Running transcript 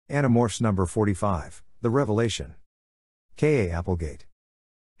Animorphs number 45, The Revelation. K.A. Applegate.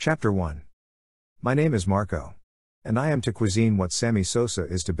 Chapter 1. My name is Marco. And I am to cuisine what Sammy Sosa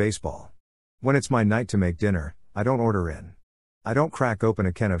is to baseball. When it's my night to make dinner, I don't order in. I don't crack open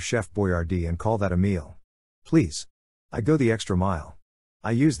a can of Chef Boyardee and call that a meal. Please. I go the extra mile.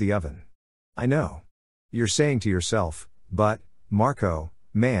 I use the oven. I know. You're saying to yourself, but, Marco,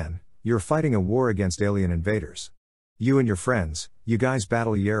 man, you're fighting a war against alien invaders. You and your friends, you guys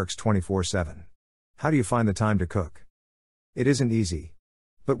battle Yeerks 24/7. How do you find the time to cook? It isn't easy.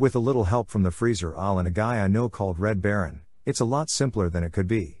 But with a little help from the freezer aisle and a guy I know called Red Baron, it's a lot simpler than it could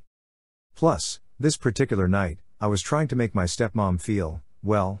be. Plus, this particular night, I was trying to make my stepmom feel,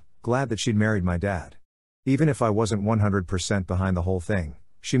 well, glad that she'd married my dad. Even if I wasn't 100% behind the whole thing,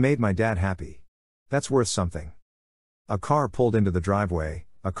 she made my dad happy. That's worth something. A car pulled into the driveway,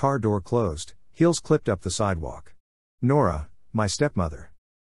 a car door closed, heels clipped up the sidewalk. Nora, my stepmother.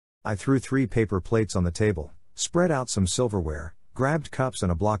 I threw 3 paper plates on the table, spread out some silverware, grabbed cups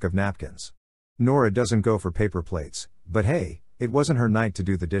and a block of napkins. Nora doesn't go for paper plates, but hey, it wasn't her night to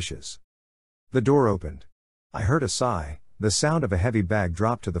do the dishes. The door opened. I heard a sigh, the sound of a heavy bag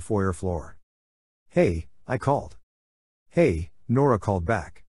dropped to the foyer floor. Hey, I called. Hey, Nora called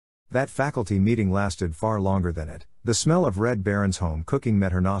back. That faculty meeting lasted far longer than it. The smell of Red Baron's home cooking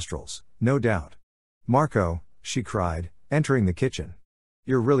met her nostrils, no doubt. Marco, she cried, entering the kitchen.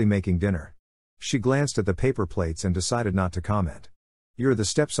 You're really making dinner. She glanced at the paper plates and decided not to comment. You're the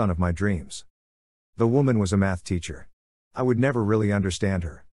stepson of my dreams. The woman was a math teacher. I would never really understand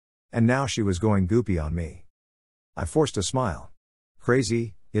her. And now she was going goopy on me. I forced a smile.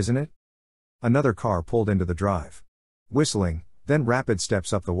 Crazy, isn't it? Another car pulled into the drive. Whistling, then rapid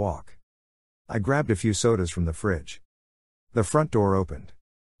steps up the walk. I grabbed a few sodas from the fridge. The front door opened.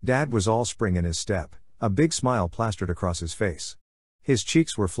 Dad was all spring in his step, a big smile plastered across his face. His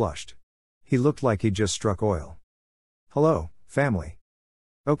cheeks were flushed. He looked like he'd just struck oil. Hello, family.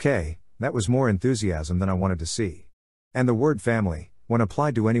 Okay, that was more enthusiasm than I wanted to see. And the word family, when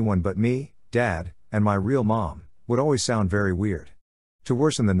applied to anyone but me, Dad, and my real mom, would always sound very weird. To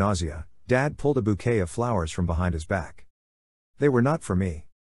worsen the nausea, Dad pulled a bouquet of flowers from behind his back. They were not for me.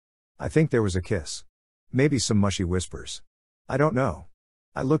 I think there was a kiss. Maybe some mushy whispers. I don't know.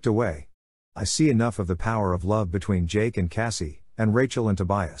 I looked away. I see enough of the power of love between Jake and Cassie, and Rachel and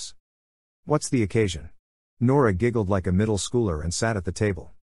Tobias. What's the occasion? Nora giggled like a middle schooler and sat at the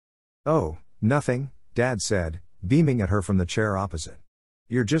table. Oh, nothing, Dad said, beaming at her from the chair opposite.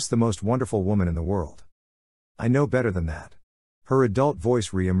 You're just the most wonderful woman in the world. I know better than that. Her adult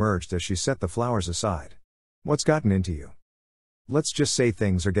voice re-emerged as she set the flowers aside. What's gotten into you? Let's just say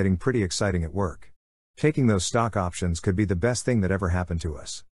things are getting pretty exciting at work. Taking those stock options could be the best thing that ever happened to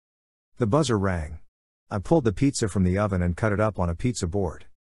us. The buzzer rang. I pulled the pizza from the oven and cut it up on a pizza board.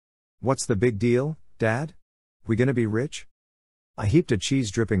 What's the big deal, Dad? We gonna be rich? I heaped a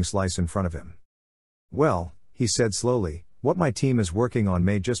cheese-dripping slice in front of him. Well, he said slowly, what my team is working on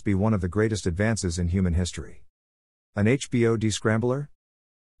may just be one of the greatest advances in human history. An HBO descrambler?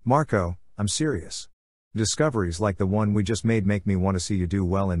 Marco, I'm serious. Discoveries like the one we just made make me want to see you do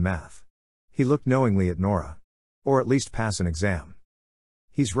well in math. He looked knowingly at Nora. Or at least pass an exam.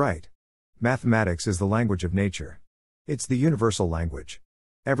 He's right. Mathematics is the language of nature. It's the universal language.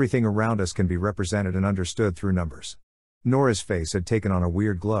 Everything around us can be represented and understood through numbers. Nora's face had taken on a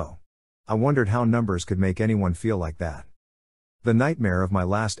weird glow. I wondered how numbers could make anyone feel like that. The nightmare of my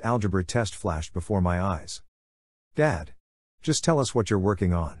last algebra test flashed before my eyes. Dad. Just tell us what you're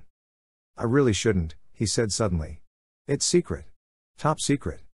working on. I really shouldn't, he said suddenly. It's secret. Top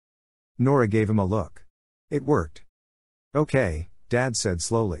secret. Nora gave him a look. It worked. Okay, Dad said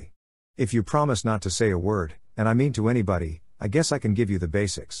slowly. If you promise not to say a word, and I mean to anybody, I guess I can give you the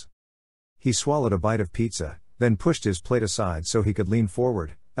basics. He swallowed a bite of pizza, then pushed his plate aside so he could lean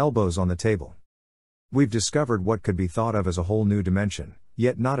forward, elbows on the table. We've discovered what could be thought of as a whole new dimension,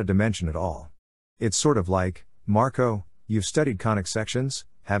 yet not a dimension at all. It's sort of like, Marco, you've studied conic sections,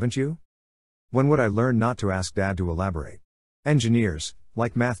 haven't you? When would I learn not to ask Dad to elaborate? Engineers,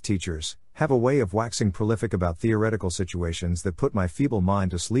 like math teachers, have a way of waxing prolific about theoretical situations that put my feeble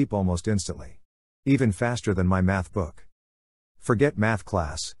mind to sleep almost instantly. Even faster than my math book. Forget math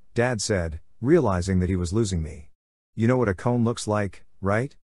class, Dad said, realizing that he was losing me. You know what a cone looks like,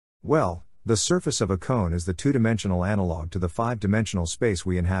 right? Well, the surface of a cone is the 2-dimensional analog to the 5-dimensional space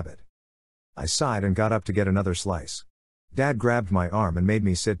we inhabit. I sighed and got up to get another slice. Dad grabbed my arm and made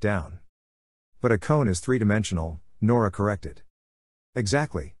me sit down. But a cone is 3-dimensional, Nora corrected.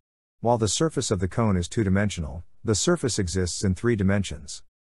 Exactly. While the surface of the cone is 2-dimensional, the surface exists in 3 dimensions.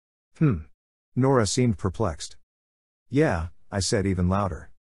 Nora seemed perplexed. Yeah, I said even louder.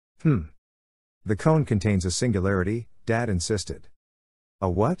 Hmm. The cone contains a singularity, Dad insisted. A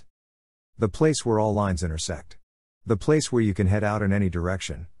what? The place where all lines intersect. The place where you can head out in any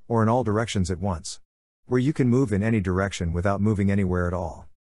direction, or in all directions at once. Where you can move in any direction without moving anywhere at all.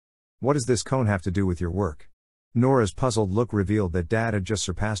 What does this cone have to do with your work? Nora's puzzled look revealed that Dad had just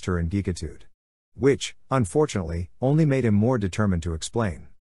surpassed her in geekitude. Which, unfortunately, only made him more determined to explain.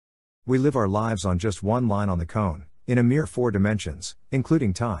 We live our lives on just one line on the cone, in a mere 4 dimensions,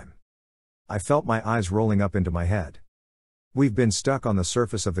 including time. I felt my eyes rolling up into my head. We've been stuck on the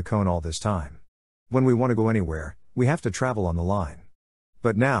surface of the cone all this time. When we want to go anywhere, we have to travel on the line.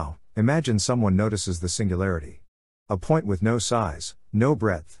 But now, imagine someone notices the singularity. A point with no size, no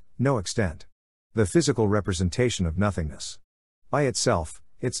breadth, no extent. The physical representation of nothingness. By itself,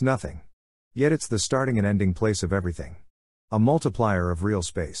 it's nothing. Yet it's the starting and ending place of everything. A multiplier of real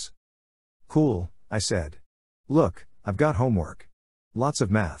space. Cool, I said. Look, I've got homework. Lots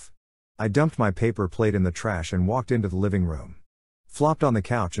of math. I dumped my paper plate in the trash and walked into the living room. Flopped on the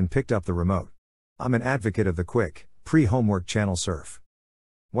couch and picked up the remote. I'm an advocate of the quick, pre-homework channel surf.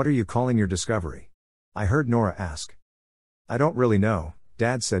 What are you calling your discovery? I heard Nora ask. I don't really know,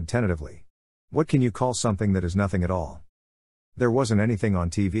 Dad said tentatively. What can you call something that is nothing at all? There wasn't anything on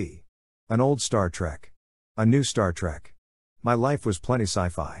TV. An old Star Trek. A new Star Trek. My life was plenty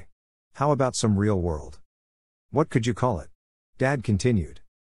sci-fi. How about some real world? What could you call it? Dad continued.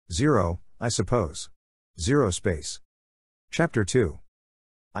 Zero, I suppose. Zero space. Chapter 2.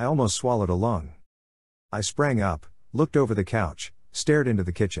 I almost swallowed a lung. I sprang up, looked over the couch, stared into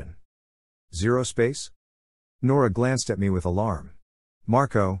the kitchen. Zero space? Nora glanced at me with alarm.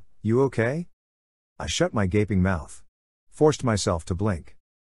 Marco, you okay? I shut my gaping mouth. Forced myself to blink.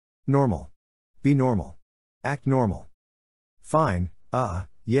 Normal. Be normal. Act normal. Fine,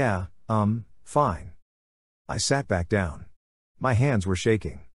 yeah, fine. I sat back down. My hands were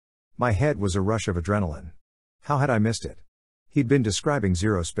shaking. My head was a rush of adrenaline. How had I missed it? He'd been describing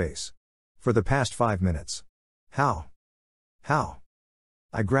zero space. For the past 5 minutes. How?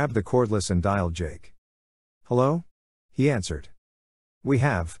 I grabbed the cordless and dialed Jake. Hello? He answered. We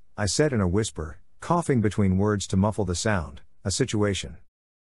have, I said in a whisper, coughing between words to muffle the sound, a situation.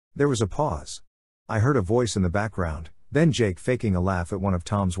 There was a pause. I heard a voice in the background, then Jake faking a laugh at one of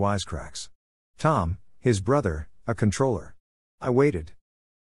Tom's wisecracks. Tom, his brother, a controller. I waited.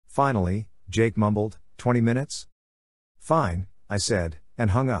 Finally, Jake mumbled, 20 minutes? Fine, I said,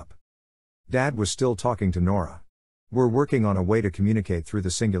 and hung up. Dad was still talking to Nora. We're working on a way to communicate through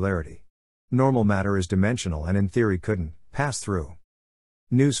the singularity. Normal matter is dimensional and in theory couldn't pass through.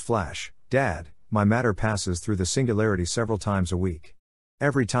 News flash, Dad, my matter passes through the singularity several times a week.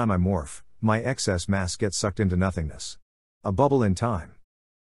 Every time I morph, my excess mass gets sucked into nothingness. A bubble in time.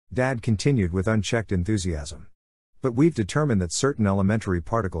 Dad continued with unchecked enthusiasm. But we've determined that certain elementary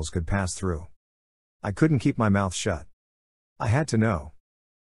particles could pass through. I couldn't keep my mouth shut. I had to know.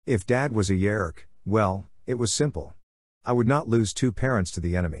 If Dad was a Yeerk, well, it was simple. I would not lose 2 parents to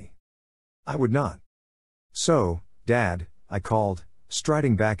the enemy. I would not. So, Dad, I called,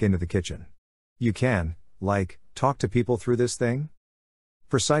 striding back into the kitchen. You can, talk to people through this thing?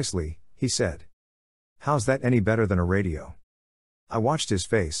 Precisely, he said. How's that any better than a radio? I watched his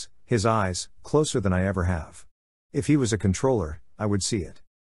face, his eyes, closer than I ever have. If he was a controller, I would see it.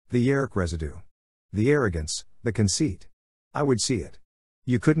 The Yeerk residue. The arrogance, the conceit. I would see it.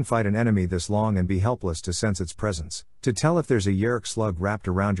 You couldn't fight an enemy this long and be helpless to sense its presence, to tell if there's a Yeerk slug wrapped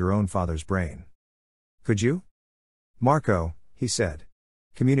around your own father's brain. Could you? Marco, he said.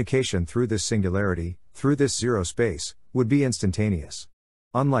 Communication through this singularity, through this zero space, would be instantaneous.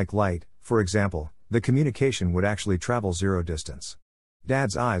 Unlike light, for example, the communication would actually travel zero distance.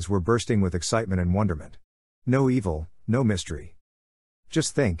 Dad's eyes were bursting with excitement and wonderment. No evil, no mystery.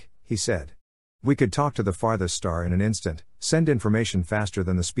 Just think, he said. We could talk to the farthest star in an instant, send information faster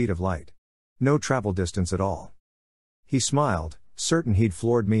than the speed of light. No travel distance at all. He smiled, certain he'd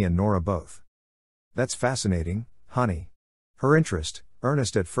floored me and Nora both. That's fascinating, honey. Her interest,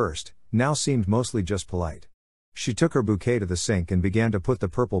 earnest at first, now seemed mostly just polite. She took her bouquet to the sink and began to put the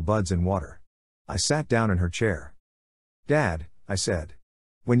purple buds in water. I sat down in her chair. Dad, I said.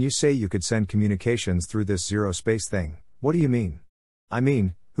 When you say you could send communications through this zero space thing, what do you mean? I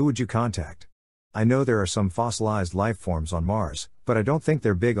mean, who would you contact? I know there are some fossilized life forms on Mars, but I don't think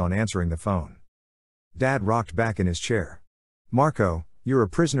they're big on answering the phone. Dad rocked back in his chair. Marco, you're a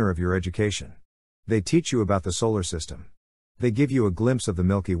prisoner of your education. They teach you about the solar system. They give you a glimpse of the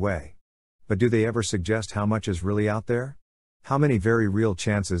Milky Way. But do they ever suggest how much is really out there? How many very real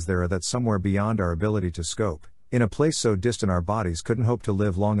chances there are that somewhere beyond our ability to scope, in a place so distant our bodies couldn't hope to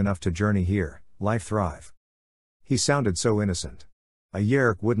live long enough to journey here, life thrive? He sounded so innocent. A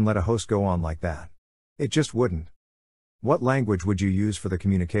Yeerk wouldn't let a host go on like that. It just wouldn't. What language would you use for the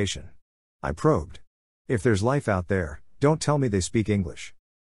communication? I probed. If there's life out there, don't tell me they speak English.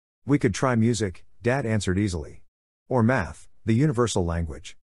 We could try music, Dad answered easily. Or math, the universal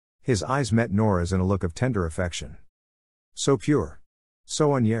language. His eyes met Nora's in a look of tender affection. So pure.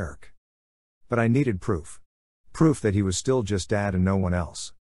 So un-Yeerk. But I needed proof. Proof that he was still just Dad and no one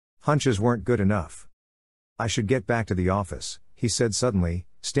else. Hunches weren't good enough. I should get back to the office, he said suddenly,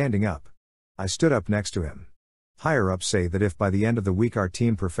 standing up. I stood up next to him. Higher ups say that if by the end of the week our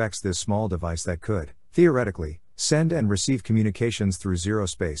team perfects this small device that could, theoretically, send and receive communications through zero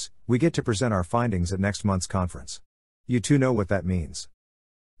space, we get to present our findings at next month's conference. You two know what that means.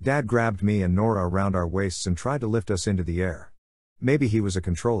 Dad grabbed me and Nora around our waists and tried to lift us into the air. Maybe he was a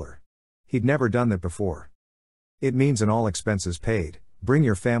controller. He'd never done that before. It means an all expenses paid, bring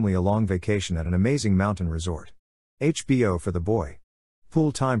your family along vacation at an amazing mountain resort. HBO for the boy.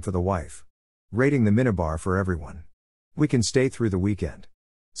 Pool time for the wife. Rating the minibar for everyone. We can stay through the weekend.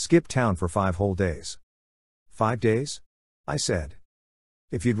 Skip town for 5 whole days. 5 days? I said.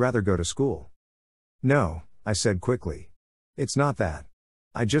 If you'd rather go to school. No, I said quickly. It's not that.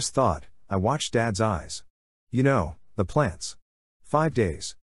 I just thought, I watched Dad's eyes. You know, the plants. 5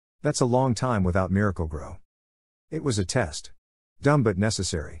 days. That's a long time without Miracle-Gro. It was a test. Dumb but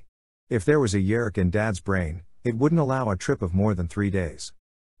necessary. If there was a Yeerk in Dad's brain, it wouldn't allow a trip of more than 3 days.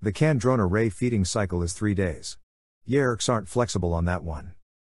 The Kandrona ray feeding cycle is 3 days. Yeerks aren't flexible on that one.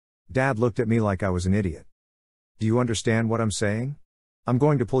 Dad looked at me like I was an idiot. Do you understand what I'm saying? I'm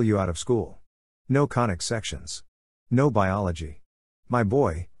going to pull you out of school. No conic sections. No biology. My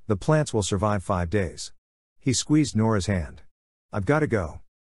boy, the plants will survive 5 days. He squeezed Nora's hand. I've got to go.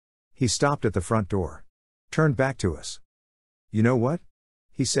 He stopped at the front door. Turned back to us. You know what?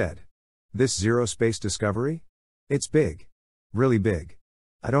 He said. This zero-space discovery? It's big. Really big.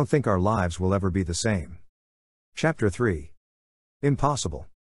 I don't think our lives will ever be the same. Chapter 3. Impossible.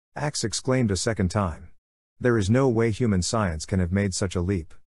 Axe exclaimed a second time. There is no way human science can have made such a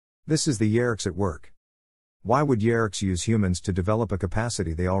leap. This is the Yeerks at work. Why would Yeerks use humans to develop a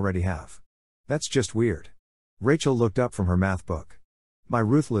capacity they already have? That's just weird. Rachel looked up from her math book. My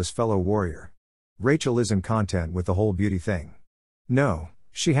ruthless fellow warrior. Rachel isn't content with the whole beauty thing. No,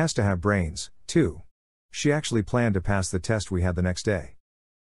 she has to have brains, too. She actually planned to pass the test we had the next day.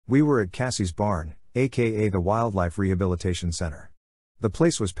 We were at Cassie's barn, aka the Wildlife Rehabilitation Center. The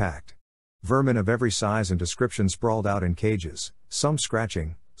place was packed. Vermin of every size and description sprawled out in cages, some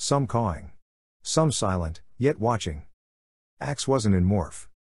scratching, some cawing. Some silent, yet watching. Axe wasn't in morph.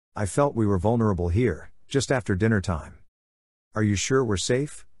 I felt we were vulnerable here, just after dinner time. Are you sure we're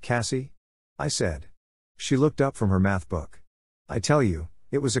safe, Cassie? I said. She looked up from her math book. I tell you,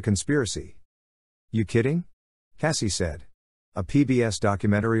 it was a conspiracy. You kidding? Cassie said. A PBS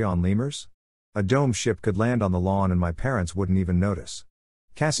documentary on lemurs? A dome ship could land on the lawn and my parents wouldn't even notice.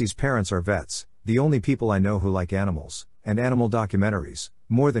 Cassie's parents are vets, the only people I know who like animals, and animal documentaries,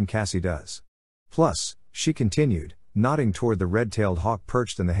 more than Cassie does. Plus, she continued, nodding toward the red-tailed hawk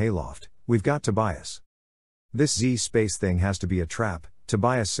perched in the hayloft, we've got Tobias. This Z-space thing has to be a trap,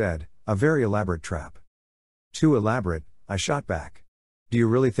 Tobias said, a very elaborate trap. Too elaborate, I shot back. Do you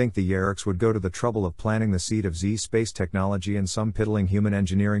really think the Yeerks would go to the trouble of planting the seed of Z-space technology in some piddling human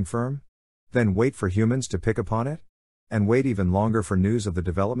engineering firm? Then wait for humans to pick upon it? And wait even longer for news of the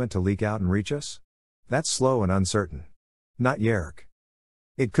development to leak out and reach us? That's slow and uncertain. Not Yeerk.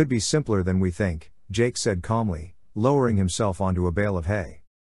 It could be simpler than we think, Jake said calmly, lowering himself onto a bale of hay.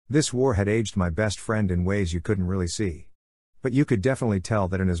 This war had aged my best friend in ways you couldn't really see. But you could definitely tell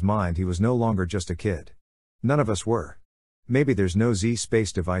that in his mind he was no longer just a kid. None of us were. Maybe there's no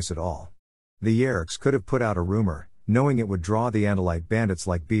Z-space device at all. The Yeerks could have put out a rumor, knowing it would draw the Andalite bandits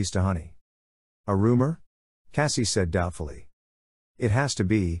like bees to honey. A rumor? Cassie said doubtfully. It has to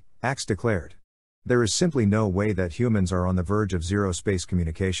be, Axe declared. There is simply no way that humans are on the verge of zero-space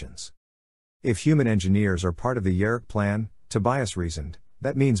communications. If human engineers are part of the Yeerk plan, Tobias reasoned,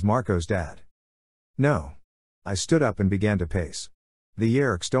 that means Marco's dad. No. I stood up and began to pace. The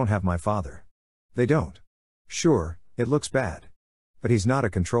Yeerks don't have my father. They don't. Sure, it looks bad. But he's not a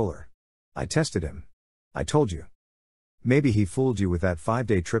controller. I tested him. I told you. Maybe he fooled you with that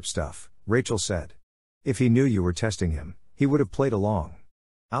 5-day trip stuff, Rachel said. If he knew you were testing him, he would have played along.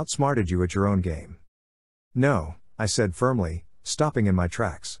 Outsmarted you at your own game. No, I said firmly, stopping in my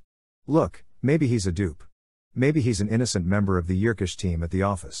tracks. Look, maybe he's a dupe. Maybe he's an innocent member of the Yeerkish team at the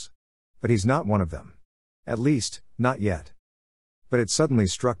office. But he's not one of them. At least, not yet. But it suddenly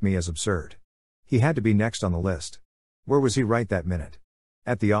struck me as absurd. He had to be next on the list. Where was he right that minute?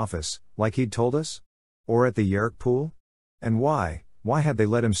 At the office, like he'd told us? Or at the Yeerk pool? And why, Why had they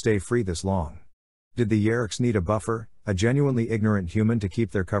let him stay free this long? Did the Yeerks need a buffer, a genuinely ignorant human to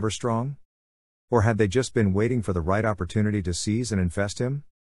keep their cover strong? Or had they just been waiting for the right opportunity to seize and infest him?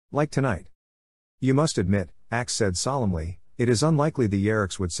 Like tonight. You must admit, Axe said solemnly, it is unlikely the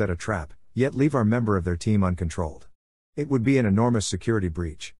Yeerks would set a trap, yet leave our member of their team uncontrolled. It would be an enormous security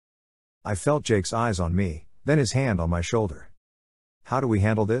breach. I felt Jake's eyes on me, then his hand on my shoulder. How do we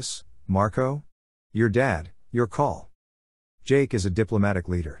handle this, Marco? Your dad, your call. Jake is a diplomatic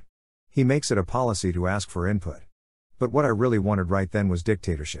leader. He makes it a policy to ask for input. But what I really wanted right then was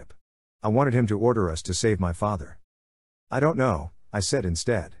dictatorship. I wanted him to order us to save my father. I don't know, I said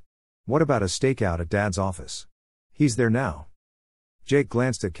instead. What about a stakeout at Dad's office? He's there now. Jake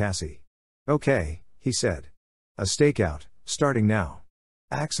glanced at Cassie. Okay, he said. A stakeout, starting now.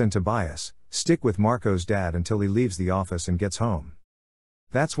 Axe and Tobias, stick with Marco's dad until he leaves the office and gets home.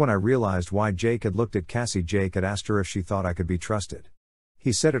 That's when I realized why Jake had looked at Cassie. Jake had asked her if she thought I could be trusted.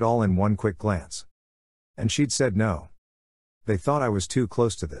 He said it all in one quick glance. And she'd said no. They thought I was too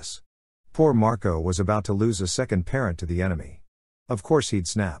close to this. Poor Marco was about to lose a second parent to the enemy. Of course he'd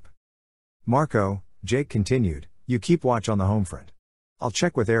snap. Marco, Jake continued, you keep watch on the home front. I'll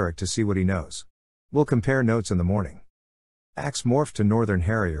check with Eric to see what he knows. We'll compare notes in the morning. Axe morphed to Northern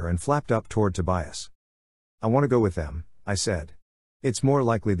Harrier and flapped up toward Tobias. I want to go with them, I said. It's more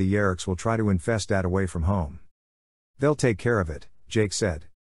likely the Yeerks will try to infest Dad away from home. They'll take care of it, Jake said.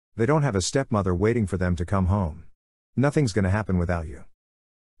 They don't have a stepmother waiting for them to come home. Nothing's gonna happen without you.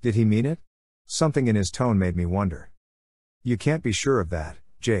 Did he mean it? Something in his tone made me wonder. You can't be sure of that,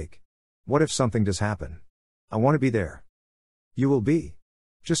 Jake. What if something does happen? I want to be there. You will be.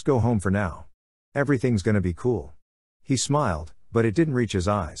 Just go home for now. Everything's gonna be cool. He smiled, but it didn't reach his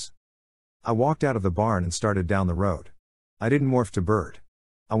eyes. I walked out of the barn and started down the road. I didn't morph to bird.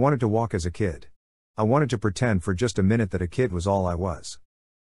 I wanted to walk as a kid. I wanted to pretend for just a minute that a kid was all I was.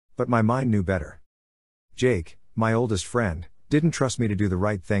 But my mind knew better. Jake, my oldest friend, didn't trust me to do the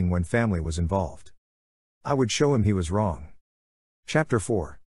right thing when family was involved. I would show him he was wrong. Chapter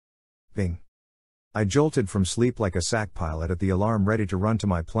 4. Bing. I jolted from sleep like a sack pilot at the alarm, ready to run to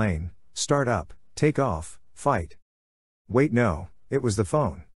my plane, start up, take off, fight. Wait, no, it was the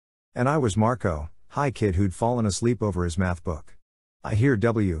phone. And I was Marco, hi kid who'd fallen asleep over his math book. I hear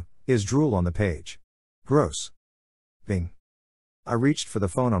is drool on the page. Gross. Bing. I reached for the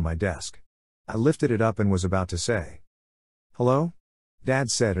phone on my desk. I lifted it up and was about to say. Hello?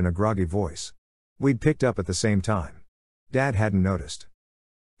 Dad said in a groggy voice. We'd picked up at the same time. Dad hadn't noticed.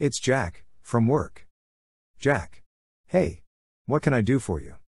 It's Jack, from work. Jack. Hey. What can I do for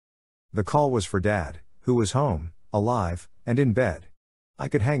you? The call was for Dad, who was home, alive, and in bed. I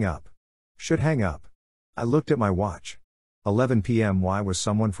could hang up. Should hang up. I looked at my watch. 11 p.m. Why was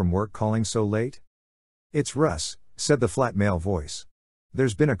someone from work calling so late? It's Russ, said the flat male voice.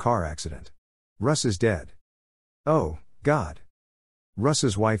 There's been a car accident. Russ is dead. Oh, God.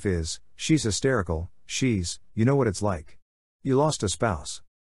 Russ's wife she's hysterical, you know what it's like. You lost a spouse.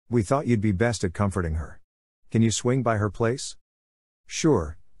 We thought you'd be best at comforting her. Can you swing by her place?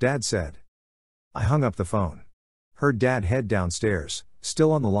 Sure, Dad said. I hung up the phone. Heard Dad head downstairs,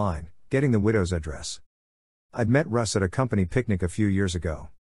 still on the line, getting the widow's address. I'd met Russ at a company picnic a few years ago.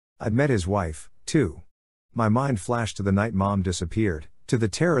 I'd met his wife, too. My mind flashed to the night Mom disappeared, to the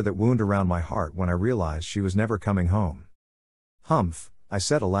terror that wound around my heart when I realized she was never coming home. Humph, I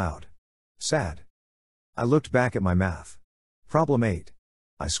said aloud. Sad. I looked back at my math. Problem 8.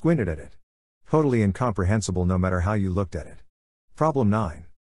 I squinted at it. Totally incomprehensible no matter how you looked at it. Problem 9.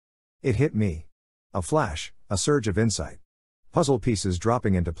 It hit me. A flash, a surge of insight. Puzzle pieces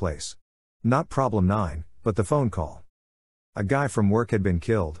dropping into place. Not problem 9, but the phone call. A guy from work had been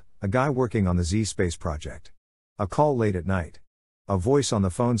killed, a guy working on the Z Space project. A call late at night. A voice on the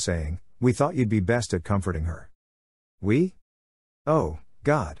phone saying, we thought you'd be best at comforting her. We? Oh,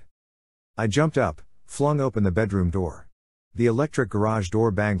 God. I jumped up, flung open the bedroom door. The electric garage door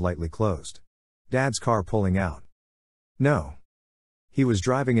banged lightly closed. Dad's car pulling out. No. He was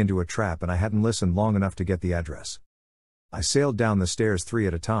driving into a trap and I hadn't listened long enough to get the address. I sailed down the stairs 3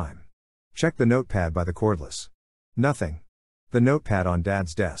 at a time. Checked the notepad by the cordless. Nothing. The notepad on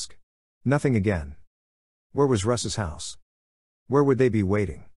Dad's desk. Nothing again. Where was Russ's house? Where would they be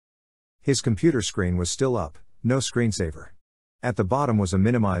waiting? His computer screen was still up, no screensaver. At the bottom was a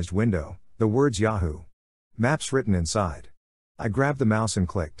minimized window, the words Yahoo! Maps written inside. I grabbed the mouse and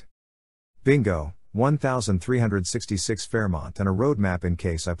clicked. Bingo, 1366 Fairmont and a road map in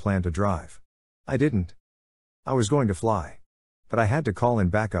case I planned to drive. I didn't. I was going to fly. But I had to call in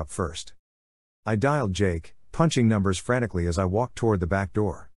backup first. I dialed Jake, punching numbers frantically as I walked toward the back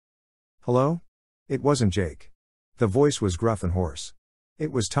door. Hello? It wasn't Jake. The voice was gruff and hoarse.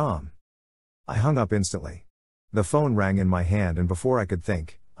 It was Tom. I hung up instantly. The phone rang in my hand and before I could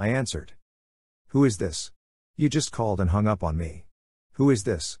think, I answered. Who is this? You just called and hung up on me. Who is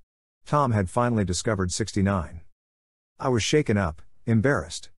this? Tom had finally discovered 69. I was shaken up,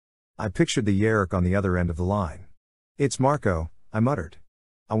 embarrassed. I pictured the Yeerk on the other end of the line. It's Marco, I muttered.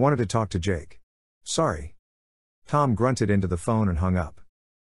 I wanted to talk to Jake. Sorry. Tom grunted into the phone and hung up.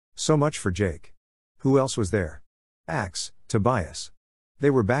 So much for Jake. Who else was there? Axe, Tobias. They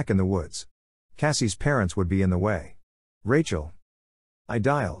were back in the woods. Cassie's parents would be in the way. Rachel. I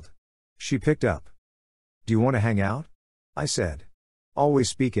dialed. She picked up. Do you want to hang out? I said. Always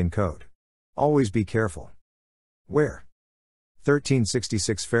speak in code. Always be careful. Where?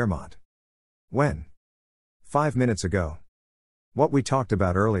 1366 Fairmont. When? 5 minutes ago. What we talked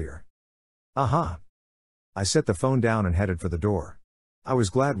about earlier. Aha. I set the phone down and headed for the door. I was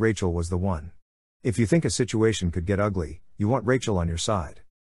glad Rachel was the one. If you think a situation could get ugly, you want Rachel on your side.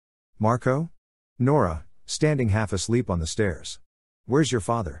 Marco? Nora, standing half asleep on the stairs. Where's your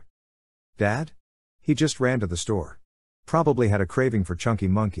father? Dad? He just ran to the store. Probably had a craving for Chunky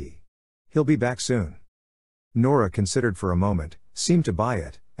Monkey. He'll be back soon. Nora considered for a moment, seemed to buy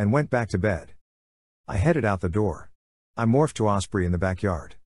it, and went back to bed. I headed out the door. I morphed to Osprey in the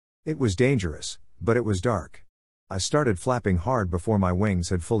backyard. It was dangerous, but it was dark. I started flapping hard before my wings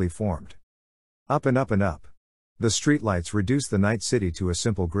had fully formed. Up and up and up. The streetlights reduced the night city to a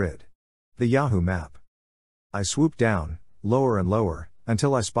simple grid. The Yahoo map. I swooped down, lower and lower,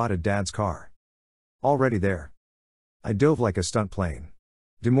 until I spotted Dad's car. Already there. I dove like a stunt plane.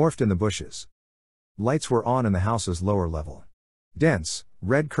 Demorphed in the bushes. Lights were on in the house's lower level. Dense,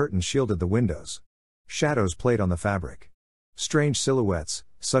 red curtains shielded the windows. Shadows played on the fabric. Strange silhouettes,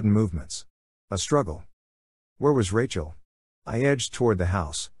 sudden movements. A struggle. Where was Rachel? I edged toward the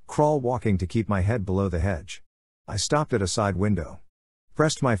house, crawl walking to keep my head below the hedge. I stopped at a side window.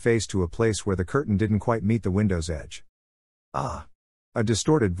 Pressed my face to a place where the curtain didn't quite meet the window's edge. Ah! A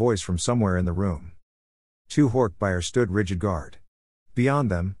distorted voice from somewhere in the room. 2 Hork buyers stood rigid guard. Beyond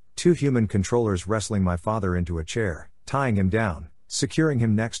them, 2 human controllers wrestling my father into a chair, tying him down, securing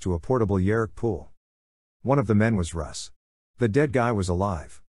him next to a portable Yeerk pool. One of the men was Russ. The dead guy was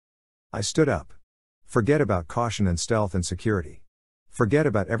alive. I stood up. Forget about caution and stealth and security. Forget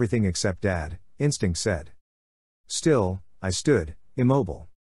about everything except Dad, instinct said. Still, I stood, immobile.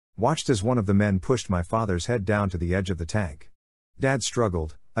 Watched as one of the men pushed my father's head down to the edge of the tank. Dad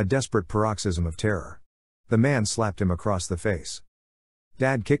struggled, a desperate paroxysm of terror. The man slapped him across the face.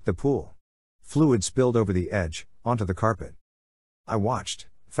 Dad kicked the pool. Fluid spilled over the edge, onto the carpet. I watched,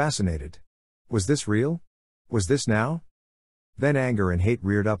 fascinated. Was this real? Was this now? Then anger and hate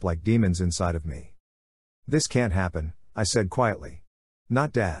reared up like demons inside of me. This can't happen, I said quietly.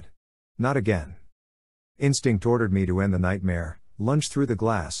 Not Dad. Not again. Instinct ordered me to end the nightmare, lunge through the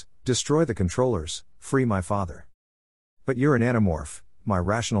glass, destroy the controllers, free my father. But you're an Animorph, my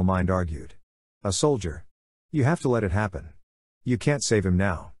rational mind argued. A soldier. You have to let it happen. You can't save him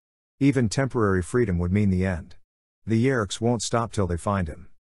now. Even temporary freedom would mean the end. The Yeerks won't stop till they find him.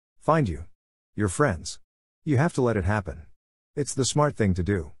 Find you. Your friends. You have to let it happen. It's the smart thing to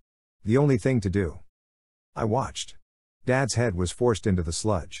do. The only thing to do. I watched. Dad's head was forced into the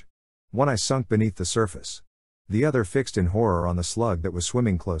sludge. One eye sunk beneath the surface. The other fixed in horror on the slug that was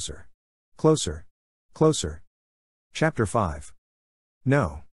swimming closer. Closer. Closer. Chapter 5.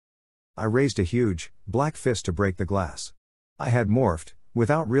 No. I raised a huge, black fist to break the glass. I had morphed,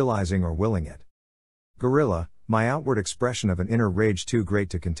 without realizing or willing it. Gorilla, my outward expression of an inner rage too great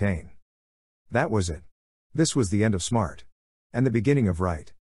to contain. That was it. This was the end of smart. And the beginning of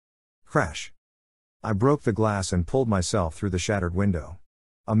right. Crash. I broke the glass and pulled myself through the shattered window.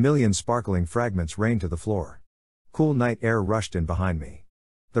 A million sparkling fragments rained to the floor. Cool night air rushed in behind me.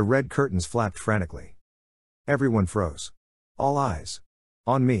 The red curtains flapped frantically. Everyone froze. All eyes.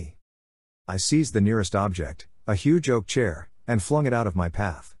 On me. I seized the nearest object, a huge oak chair, and flung it out of my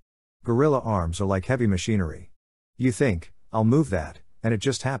path. Gorilla arms are like heavy machinery. You think, I'll move that, and it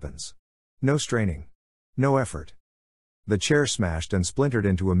just happens. No straining. No effort. The chair smashed and splintered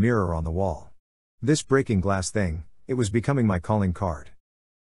into a mirror on the wall. This breaking glass thing, it was becoming my calling card.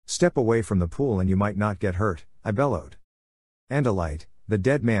 Step away from the pool and you might not get hurt, I bellowed. And a light, the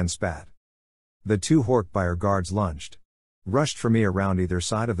dead man spat. The 2 Hork buyer guards lunged. Rushed for me around either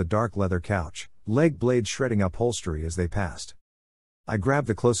side of the dark leather couch, leg blades shredding upholstery as they passed. I grabbed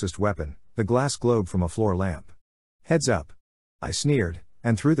the closest weapon, the glass globe from a floor lamp. Heads up. I sneered,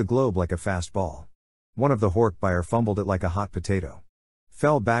 and threw the globe like a fast ball. One of the Hork buyer fumbled it like a hot potato.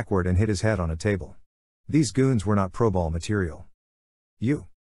 Fell backward and hit his head on a table. These goons were not pro ball material. You.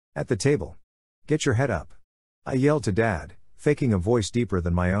 At the table. Get your head up. I yelled to Dad, faking a voice deeper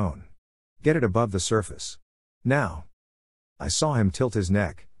than my own. Get it above the surface. Now. I saw him tilt his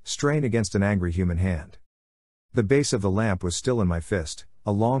neck, strain against an angry human hand. The base of the lamp was still in my fist,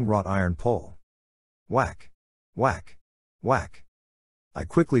 a long wrought iron pole. Whack. Whack. Whack. I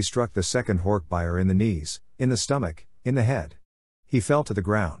quickly struck the second Hork buyer in the knees, in the stomach, in the head. He fell to the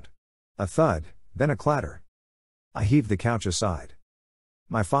ground. A thud, then a clatter. I heaved the couch aside.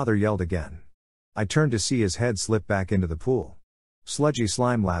 My father yelled again. I turned to see his head slip back into the pool. Sludgy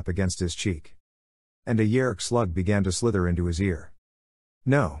slime lap against his cheek. And a Yeerk slug began to slither into his ear.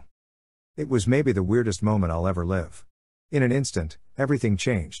 No. It was maybe the weirdest moment I'll ever live. In an instant, everything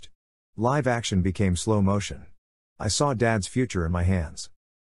changed. Live action became slow motion. I saw Dad's future in my hands.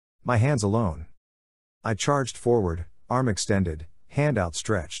 My hands alone. I charged forward, arm extended, hand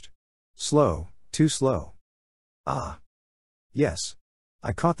outstretched. Slow, too slow. Ah. Yes.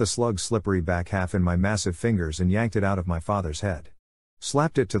 I caught the slug's slippery back half in my massive fingers and yanked it out of my father's head.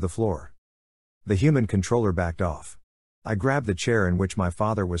 Slapped it to the floor. The human controller backed off. I grabbed the chair in which my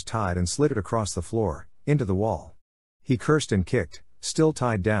father was tied and slid it across the floor, into the wall. He cursed and kicked, still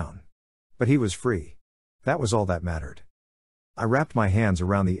tied down. But he was free. That was all that mattered. I wrapped my hands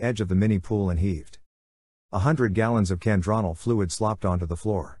around the edge of the mini pool and heaved. 100 gallons of candronal fluid slopped onto the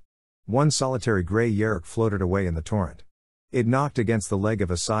floor. One solitary gray Yeerk floated away in the torrent. It knocked against the leg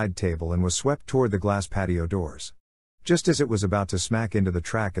of a side table and was swept toward the glass patio doors. Just as it was about to smack into the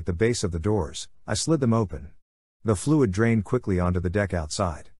track at the base of the doors, I slid them open. The fluid drained quickly onto the deck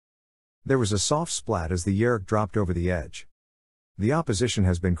outside. There was a soft splat as the Yeerk dropped over the edge. The opposition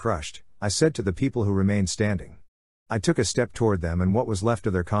has been crushed, I said to the people who remained standing. I took a step toward them and what was left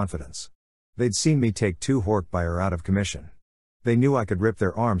of their confidence. They'd seen me take 2 Hork buyer out of commission. They knew I could rip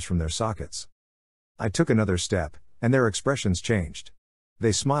their arms from their sockets. I took another step, and their expressions changed.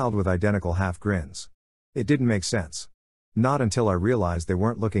 They smiled with identical half grins. It didn't make sense. Not until I realized they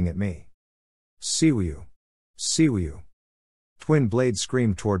weren't looking at me. Siwu. Siwu. Twin blades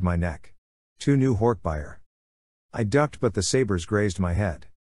screamed toward my neck. 2 new Hork buyer. I ducked but the sabers grazed my head.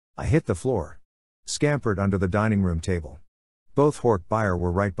 I hit the floor. Scampered under the dining room table. Both Hork buyer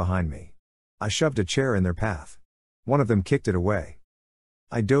were right behind me. I shoved a chair in their path. One of them kicked it away.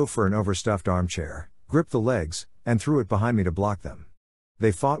 I dove for an overstuffed armchair, gripped the legs, and threw it behind me to block them.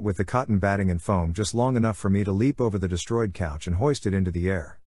 They fought with the cotton batting and foam just long enough for me to leap over the destroyed couch and hoist it into the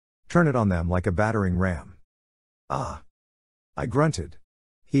air. Turn it on them like a battering ram. Ah. I grunted.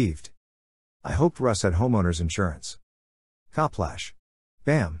 Heaved. I hoped Russ had homeowner's insurance. Coplash.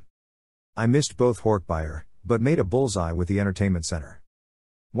 Bam. I missed both Hork buyer, but made a bullseye with the entertainment center.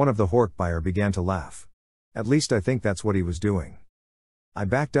 One of the Hork buyer began to laugh. At least I think that's what he was doing. I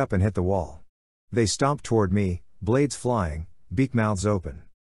backed up and hit the wall. They stomped toward me, blades flying, beak mouths open.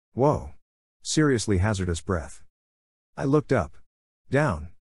 Whoa. Seriously hazardous breath. I looked up. Down.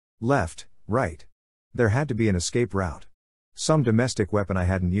 Left, right. There had to be an escape route. Some domestic weapon I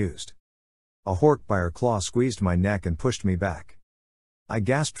hadn't used. A Hork buyer claw squeezed my neck and pushed me back. I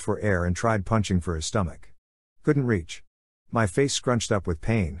gasped for air and tried punching for his stomach. Couldn't reach. My face scrunched up with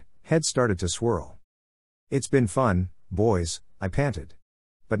pain, head started to swirl. It's been fun, boys, I panted.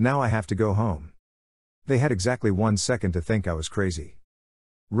 But now I have to go home. They had exactly 1 second to think I was crazy.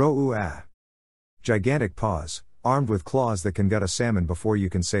 Ro-oo-ah. Gigantic paws, armed with claws that can gut a salmon before you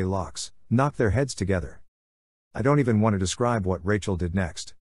can say locks, knocked their heads together. I don't even want to describe what Rachel did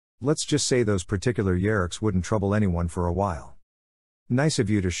next. Let's just say those particular Yeerks wouldn't trouble anyone for a while. Nice of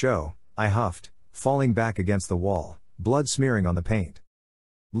you to show, I huffed, falling back against the wall, blood smearing on the paint.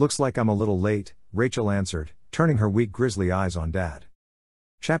 Looks like I'm a little late, Rachel answered, turning her weak grisly eyes on Dad.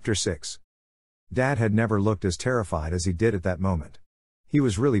 Chapter 6. Dad had never looked as terrified as he did at that moment. He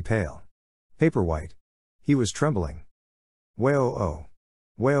was really pale. Paper white. He was trembling. Wah-oh-oh.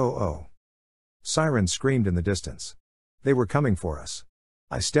 Wah-oh-oh. Sirens screamed in the distance. They were coming for us.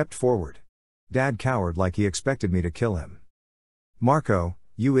 I stepped forward. Dad cowered like he expected me to kill him. Marco,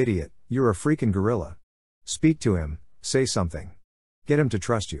 you idiot, you're a freaking gorilla. Speak to him, say something. Get him to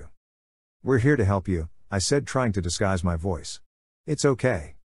trust you. We're here to help you, I said, trying to disguise my voice. It's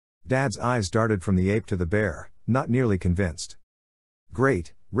okay. Dad's eyes darted from the ape to the bear, not nearly convinced.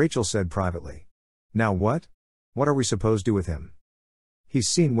 Great, Rachel said privately. Now what? What are we supposed to do with him? He's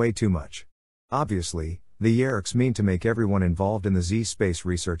seen way too much. Obviously, the Yeerks mean to make everyone involved in the Z-space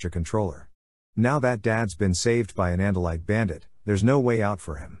research a controller. Now that Dad's been saved by an Andalite bandit, there's no way out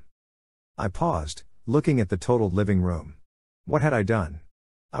for him. I paused, looking at the totaled living room. What had I done?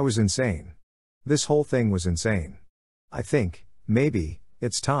 I was insane. This whole thing was insane. I think, maybe,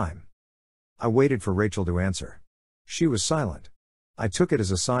 it's time. I waited for Rachel to answer. She was silent. I took it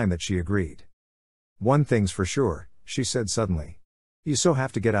as a sign that she agreed. One thing's for sure, she said suddenly. You so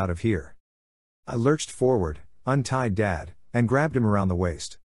have to get out of here. I lurched forward, untied Dad, and grabbed him around the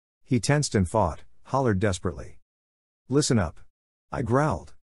waist. He tensed and fought, hollered desperately. Listen up. I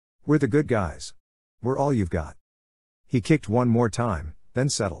growled. We're the good guys. We're all you've got. He kicked one more time, then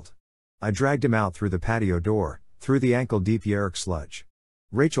settled. I dragged him out through the patio door, through the ankle-deep Yeerk sludge.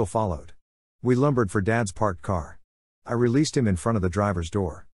 Rachel followed. We lumbered for Dad's parked car. I released him in front of the driver's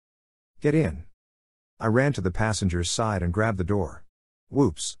door. Get in. I ran to the passenger's side and grabbed the door.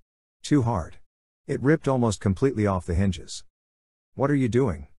 Whoops. Too hard. It ripped almost completely off the hinges. What are you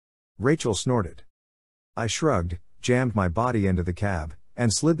doing? Rachel snorted. I shrugged, jammed my body into the cab,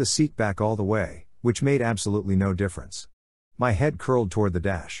 and slid the seat back all the way, which made absolutely no difference. My head curled toward the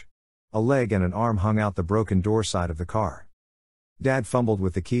dash. A leg and an arm hung out the broken door side of the car. Dad fumbled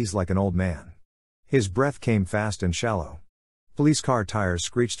with the keys like an old man. His breath came fast and shallow. Police car tires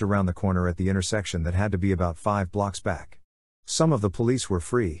screeched around the corner at the intersection that had to be about 5 blocks back. Some of the police were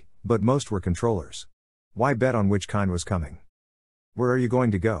free, but most were controllers. Why bet on which kind was coming? Where are you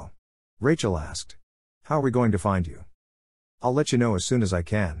going to go? Rachel asked. How are we going to find you? I'll let you know as soon as I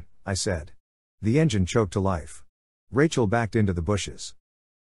can, I said. The engine choked to life. Rachel backed into the bushes.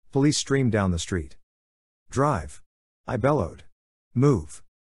 Police streamed down the street. Drive. I bellowed. Move.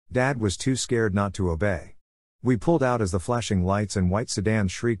 Dad was too scared not to obey. We pulled out as the flashing lights and white sedan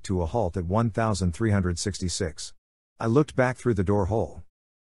shrieked to a halt at 1366. I looked back through the door hole.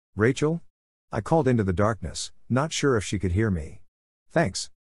 Rachel? I called into the darkness, not sure if she could hear me.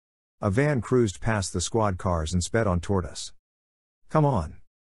 Thanks. A van cruised past the squad cars and sped on toward us. Come on.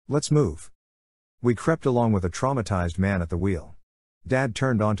 Let's move. We crept along with a traumatized man at the wheel. Dad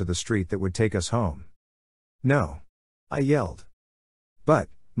turned onto the street that would take us home. No. I yelled. But,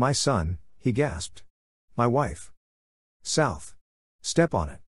 my son, he gasped. My wife. South. Step on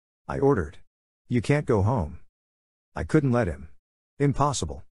it. I ordered. You can't go home. I couldn't let him.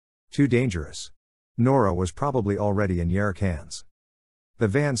 Impossible. Too dangerous. Nora was probably already in Yeerk hands. The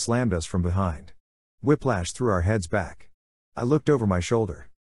van slammed us from behind. Whiplash threw our heads back. I looked over my shoulder.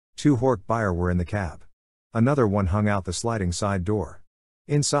 2 Hork buyer were in the cab. Another one hung out the sliding side door.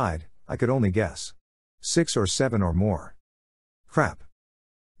 Inside, I could only guess. 6 or 7 or more. Crap.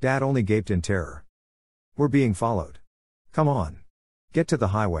 Dad only gaped in terror. We're being followed. Come on. Get to the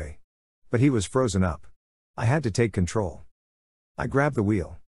highway. But he was frozen up. I had to take control. I grabbed the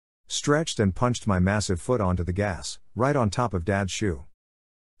wheel. Stretched and punched my massive foot onto the gas, right on top of Dad's shoe.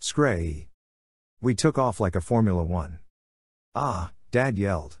 Scray. We took off like a Formula One. Ah, Dad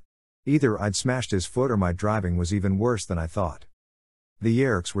yelled. Either I'd smashed his foot or my driving was even worse than I thought. The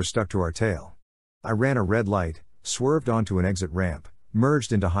Yeerks were stuck to our tail. I ran a red light, swerved onto an exit ramp,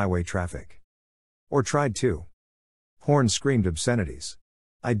 merged into highway traffic. Or tried to. Horns screamed obscenities.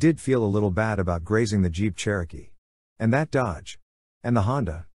 I did feel a little bad about grazing the Jeep Cherokee. And that Dodge. And the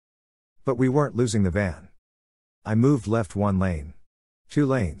Honda. But we weren't losing the van. I moved left 1 lane. 2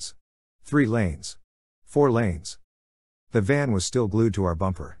 lanes. 3 lanes. 4 lanes. The van was still glued to our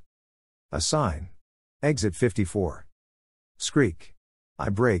bumper. A sign. Exit 54. Skreek. I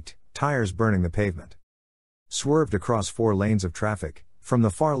braked, tires burning the pavement. Swerved across 4 lanes of traffic, from the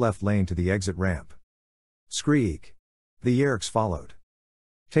far left lane to the exit ramp. Skreek. The Yeerks followed.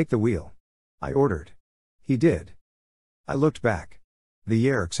 Take the wheel. I ordered. He did. I looked back. The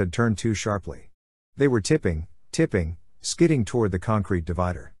Yeerks had turned too sharply. They were tipping, skidding toward the concrete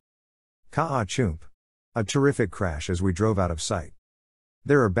divider. Ka-choomp. A terrific crash as we drove out of sight.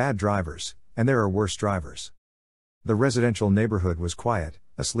 There are bad drivers, and there are worse drivers. The residential neighborhood was quiet,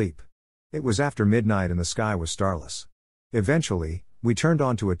 asleep. It was after midnight and the sky was starless. Eventually, we turned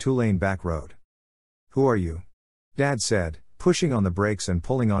onto a 2-lane back road. Who are you? Dad said, pushing on the brakes and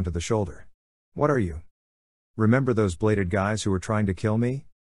pulling onto the shoulder. What are you? Remember those bladed guys who were trying to kill me?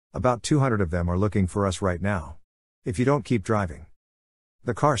 About 200 of them are looking for us right now. If you don't keep driving.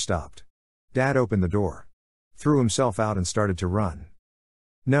 The car stopped. Dad opened the door. Threw himself out and started to run.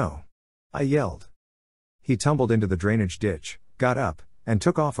 No. I yelled. He tumbled into the drainage ditch, got up, and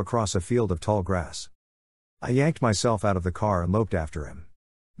took off across a field of tall grass. I yanked myself out of the car and loped after him.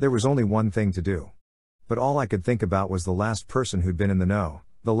 There was only one thing to do. But all I could think about was the last person who'd been in the know,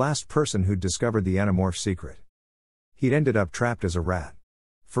 the last person who'd discovered the Animorphs secret. He'd ended up trapped as a rat.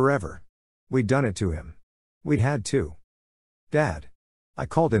 Forever. We'd done it to him. We'd had to. Dad. I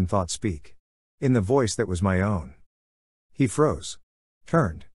called in thought speak. In the voice that was my own. He froze.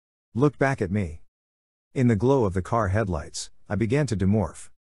 Turned. Looked back at me. In the glow of the car headlights, I began to demorph.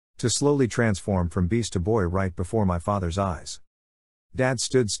 To slowly transform from beast to boy right before my father's eyes. Dad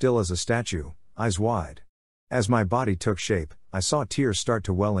stood still as a statue, eyes wide. As my body took shape, I saw tears start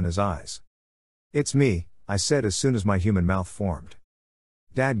to well in his eyes. It's me, I said as soon as my human mouth formed.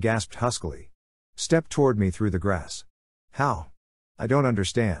 Dad gasped huskily. Stepped toward me through the grass. How? I don't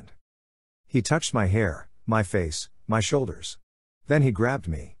understand. He touched my hair, my face, my shoulders. Then he grabbed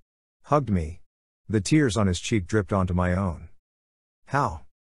me. Hugged me. The tears on his cheek dripped onto my own. How?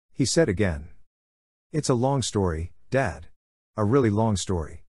 He said again. It's a long story, Dad. A really long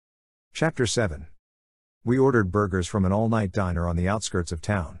story. Chapter 7. We ordered burgers from an all-night diner on the outskirts of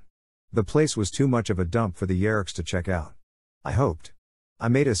town. The place was too much of a dump for the Yeerks to check out. I hoped. I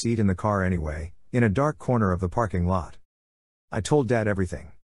made us eat in the car anyway, in a dark corner of the parking lot. I told Dad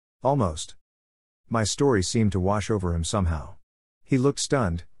everything. Almost. My story seemed to wash over him somehow. He looked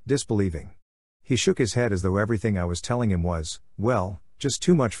stunned, disbelieving. He shook his head as though everything I was telling him was, well, just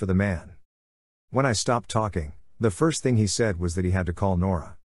too much for the man. When I stopped talking, the first thing he said was that he had to call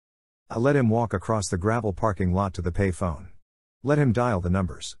Nora. I let him walk across the gravel parking lot to the pay phone. Let him dial the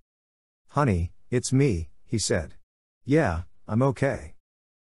numbers. Honey, it's me, he said. Yeah, I'm okay.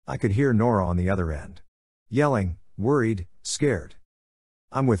 I could hear Nora on the other end. Yelling, worried, scared.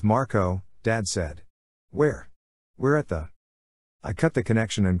 I'm with Marco, Dad said. Where? We're at the... I cut the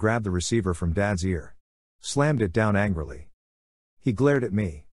connection and grabbed the receiver from Dad's ear. Slammed it down angrily. He glared at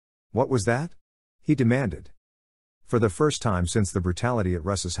me. What was that? He demanded. For the first time since the brutality at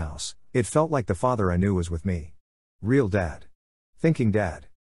Russ's house, it felt like the father I knew was with me. Real Dad. Thinking Dad.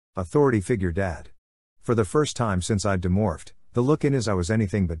 Authority figure Dad. For the first time since I'd demorphed, the look in his eye was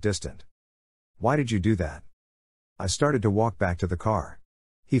anything but distant. Why did you do that? I started to walk back to the car.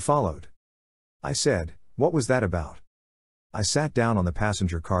 He followed. I said, what was that about? I sat down on the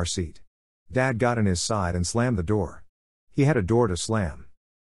passenger car seat. Dad got in his side and slammed the door. He had a door to slam.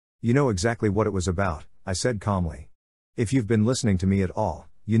 You know exactly what it was about, I said calmly. If you've been listening to me at all,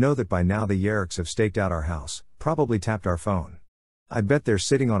 you know that by now the Yeerks have staked out our house, probably tapped our phone. I bet they're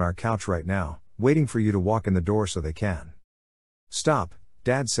sitting on our couch right now, waiting for you to walk in the door so they can. Stop,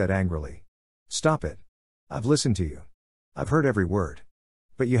 Dad said angrily. Stop it. I've listened to you. I've heard every word.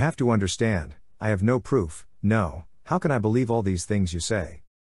 But you have to understand, I have no proof, no, how can I believe all these things you say?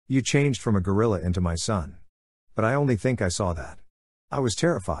 You changed from a gorilla into my son. But I only think I saw that. I was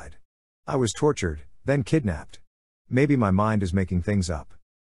terrified. I was tortured, then kidnapped. Maybe my mind is making things up.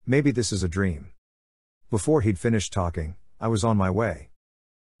 Maybe this is a dream. Before he'd finished talking, I was on my way.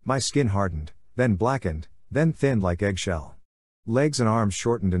 My skin hardened, then blackened, then thinned like eggshell. Legs and arms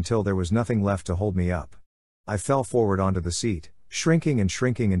shortened until there was nothing left to hold me up. I fell forward onto the seat, shrinking and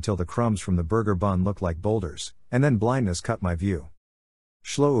shrinking until the crumbs from the burger bun looked like boulders, and then blindness cut my view.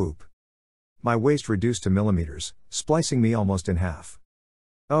 Shloop. My waist reduced to millimeters, splicing me almost in half.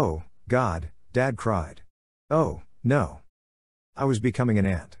 Oh, God, Dad cried. Oh, no. I was becoming an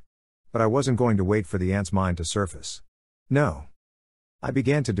ant. But I wasn't going to wait for the ant's mind to surface. No. I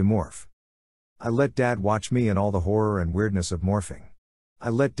began to demorph. I let Dad watch me and all the horror and weirdness of morphing. I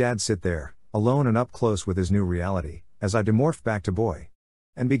let Dad sit there, alone and up close with his new reality, as I demorphed back to boy.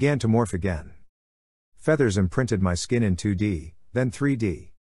 And began to morph again. Feathers imprinted my skin in 2D, then 3D.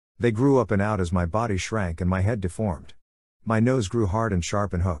 They grew up and out as my body shrank and my head deformed. My nose grew hard and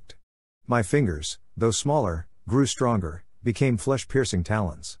sharp and hooked. My fingers, though smaller, grew stronger, became flesh-piercing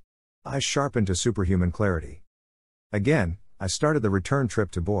talons. Eyes sharpened to superhuman clarity. Again, I started the return trip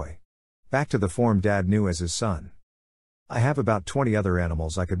to boy. Back to the form Dad knew as his son. I have about 20 other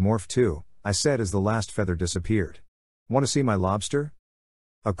animals I could morph to, I said as the last feather disappeared. Want to see my lobster?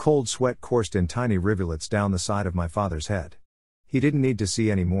 A cold sweat coursed in tiny rivulets down the side of my father's head. He didn't need to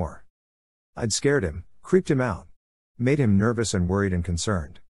see any more. I'd scared him, creeped him out. Made him nervous and worried and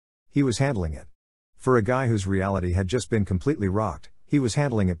concerned. He was handling it. For a guy whose reality had just been completely rocked, he was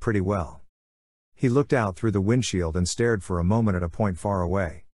handling it pretty well. He looked out through the windshield and stared for a moment at a point far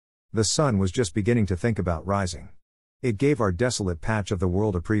away. The sun was just beginning to think about rising. It gave our desolate patch of the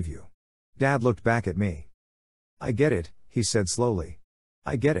world a preview. Dad looked back at me. I get it, he said slowly.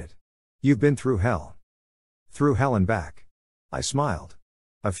 I get it. You've been through hell. Through hell and back. I smiled.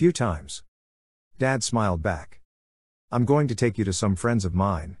 A few times. Dad smiled back. I'm going to take you to some friends of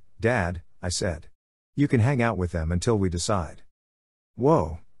mine, Dad, I said. You can hang out with them until we decide.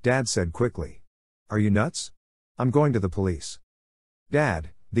 Whoa, Dad said quickly. Are you nuts? I'm going to the police. Dad,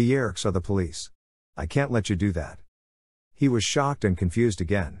 the Yeerks are the police. I can't let you do that. He was shocked and confused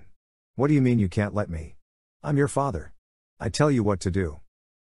again. What do you mean you can't let me? I'm your father. I tell you what to do.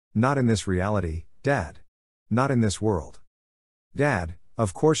 Not in this reality, Dad. Not in this world. Dad,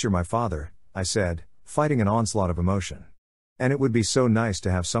 of course you're my father, I said, fighting an onslaught of emotion. And it would be so nice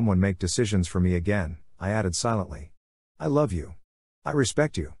to have someone make decisions for me again, I added silently. I love you. I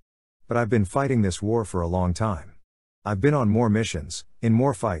respect you. But I've been fighting this war for a long time. I've been on more missions, in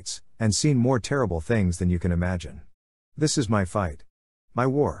more fights, and seen more terrible things than you can imagine. This is my fight. My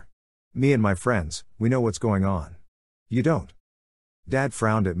war. Me and my friends, we know what's going on. You don't. Dad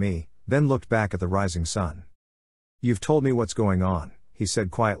frowned at me, then looked back at the rising sun. You've told me what's going on, he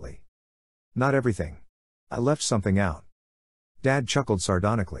said quietly. Not everything. I left something out. Dad chuckled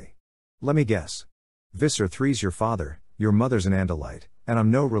sardonically. Let me guess. Visser III's your father, your mother's an Andalite, and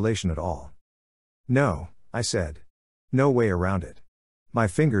I'm no relation at all. No, I said. No way around it. My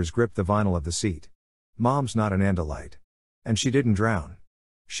fingers gripped the vinyl of the seat. Mom's not an Andalite. And she didn't drown.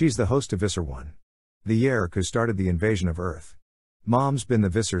 She's the host of Visser I. The Yeerk who started the invasion of Earth. Mom's been the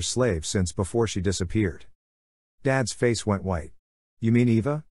Visser's slave since before she disappeared. Dad's face went white. You mean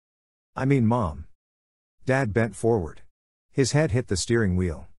Eva? I mean Mom. Dad bent forward. His head hit the steering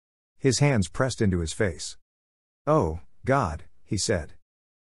wheel. His hands pressed into his face. Oh, God, he said.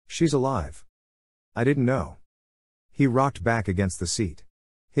 She's alive. I didn't know. He rocked back against the seat.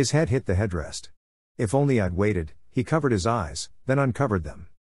 His head hit the headrest. If only I'd waited, he covered his eyes, then uncovered them.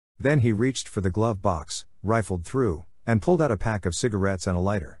 Then he reached for the glove box, rifled through, and pulled out a pack of cigarettes and a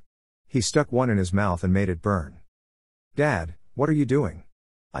lighter. He stuck one in his mouth and made it burn. Dad, what are you doing?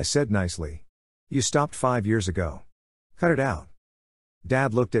 I said nicely. You stopped 5 years ago. Cut it out.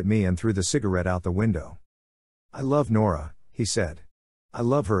 Dad looked at me and threw the cigarette out the window. I love Nora, he said. I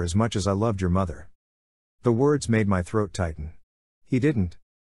love her as much as I loved your mother. The words made my throat tighten. He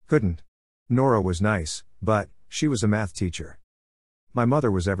couldn't. Nora was nice, but she was a math teacher. My mother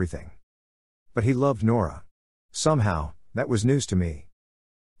was everything. But he loved Nora. Somehow, that was news to me.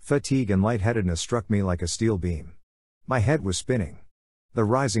 Fatigue and lightheadedness struck me like a steel beam. My head was spinning. The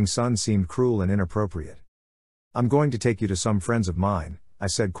rising sun seemed cruel and inappropriate. I'm going to take you to some friends of mine, I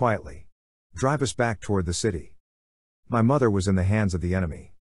said quietly. Drive us back toward the city. My mother was in the hands of the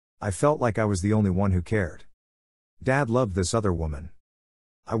enemy. I felt like I was the only one who cared. Dad loved this other woman.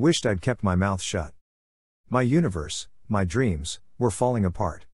 I wished I'd kept my mouth shut. My universe, my dreams, were falling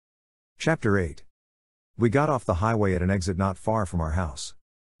apart. Chapter 8. We got off the highway at an exit not far from our house.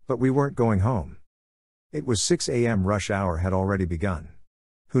 But we weren't going home. It was 6 a.m. Rush hour had already begun.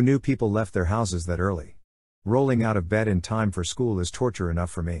 Who knew people left their houses that early? Rolling out of bed in time for school is torture enough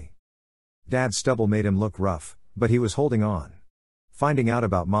for me. Dad's stubble made him look rough, but he was holding on. Finding out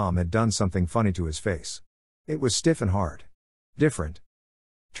about Mom had done something funny to his face. It was stiff and hard. Different.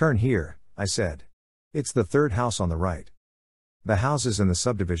 Turn here, I said. It's the third house on the right. The houses in the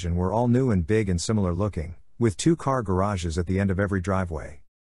subdivision were all new and big and similar looking, with 2-car garages at the end of every driveway.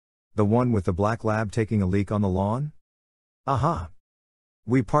 The one with the black lab taking a leak on the lawn? Aha!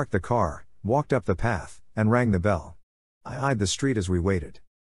 We parked the car, walked up the path, and rang the bell. I eyed the street as we waited.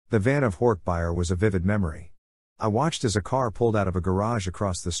 The van of Horkbuyer was a vivid memory. I watched as a car pulled out of a garage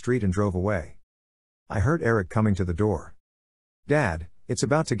across the street and drove away. I heard Eric coming to the door. Dad, it's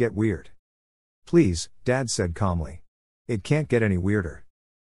about to get weird. Please, Dad said calmly. It can't get any weirder.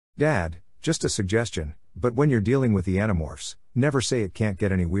 Dad, just a suggestion, but when you're dealing with the Animorphs, never say it can't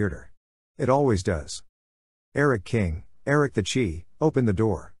get any weirder. It always does. Eric King, Eric the Chi, opened the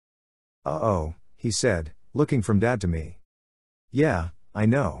door. Uh-oh, he said, looking from Dad to me. Yeah, I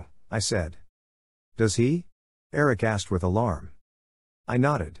know, I said. Does he? Eric asked with alarm. I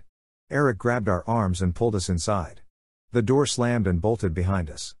nodded. Eric grabbed our arms and pulled us inside. The door slammed and bolted behind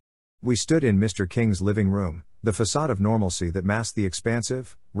us. We stood in Mr. King's living room, the facade of normalcy that masked the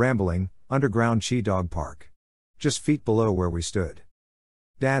expansive, rambling, underground Chi Dog Park. Just feet below where we stood.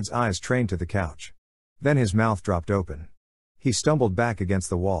 Dad's eyes trained to the couch. Then his mouth dropped open. He stumbled back against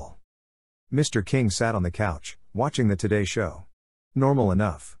the wall. Mr. King sat on the couch, watching the Today Show. Normal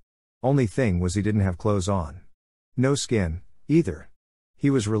enough. Only thing was he didn't have clothes on. No skin, either. He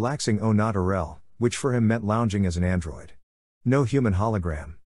was relaxing au naturel, which for him meant lounging as an android. No human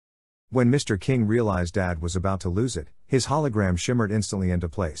hologram. When Mr. King realized Dad was about to lose it, his hologram shimmered instantly into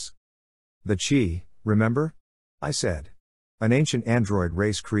place. The Chi, remember? I said. An ancient android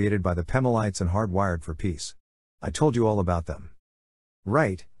race created by the Pemalites and hardwired for peace. I told you all about them.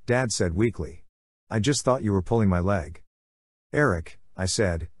 Right, Dad said weakly. I just thought you were pulling my leg. Eric, I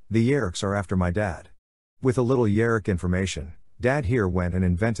said, the Yeerks are after my dad. With a little Yeerk information, Dad here went and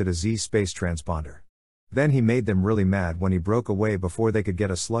invented a Z-space transponder. Then he made them really mad when he broke away before they could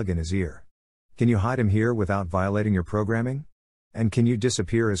get a slug in his ear. Can you hide him here without violating your programming? And can you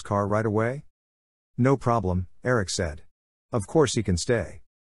disappear his car right away? No problem, Eric said. Of course he can stay.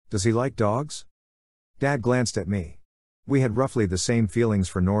 Does he like dogs? Dad glanced at me. We had roughly the same feelings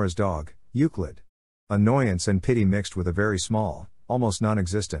for Nora's dog, Euclid. Annoyance and pity mixed with a very small, almost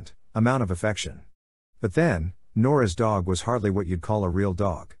non-existent, amount of affection. But then, Nora's dog was hardly what you'd call a real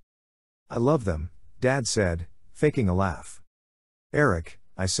dog. I love them, Dad said, faking a laugh. Eric,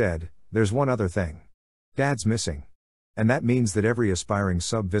 I said, there's one other thing. Dad's missing. And that means that every aspiring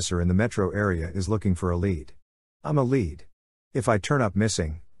sub-visor in the metro area is looking for a lead. I'm a lead. If I turn up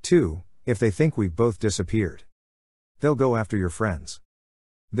missing, too, if they think we've both disappeared, they'll go after your friends.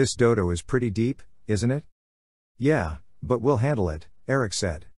 This dodo is pretty deep, isn't it? Yeah, but we'll handle it, Yeerk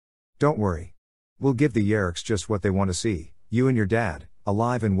said. Don't worry. We'll give the Yeerks just what they want to see, you and your dad,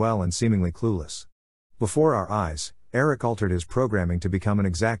 alive and well and seemingly clueless. Before our eyes, Yeerk altered his programming to become an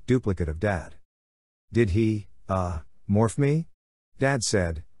exact duplicate of Dad. Did he, morph me? Dad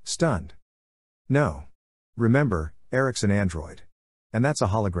said, stunned. No. Remember, Yeerk's an android. And that's a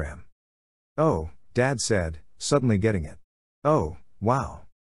hologram. Oh, Dad said, suddenly getting it. Oh, wow.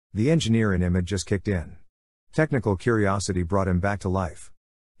 The engineer in him had just kicked in. Technical curiosity brought him back to life.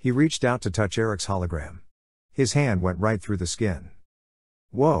 He reached out to touch Yeerk's hologram. His hand went right through the skin.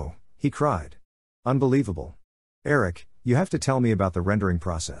 Whoa, he cried. Unbelievable. Yeerk, you have to tell me about the rendering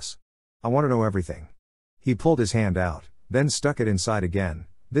process. I want to know everything. He pulled his hand out, then stuck it inside again,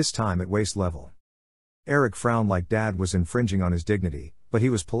 this time at waist level. Yeerk frowned like Dad was infringing on his dignity, but he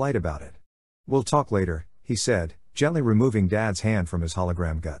was polite about it. We'll talk later, he said, gently removing Dad's hand from his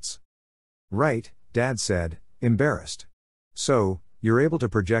hologram guts. Right, Dad said, embarrassed. So, you're able to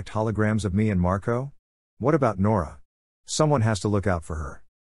project holograms of me and Marco? What about Nora? Someone has to look out for her.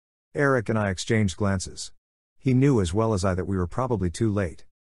 Yeerk and I exchanged glances. He knew as well as I that we were probably too late.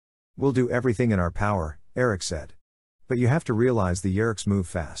 We'll do everything in our power, Yeerk said. But you have to realize the Yeerks move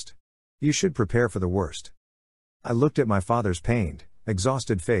fast. You should prepare for the worst. I looked at my father's pained,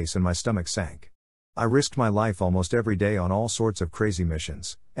 exhausted face and my stomach sank. I risked my life almost every day on all sorts of crazy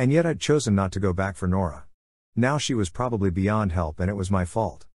missions, and yet I'd chosen not to go back for Nora. Now she was probably beyond help and it was my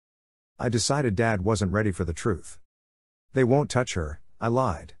fault. I decided Dad wasn't ready for the truth. They won't touch her, I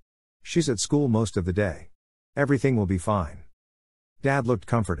lied. She's at school most of the day. Everything will be fine. Dad looked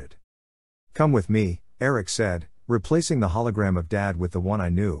comforted. Come with me, Yeerk said, replacing the hologram of Dad with the one I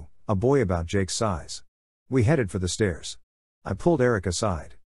knew, a boy about Jake's size. We headed for the stairs. I pulled Yeerk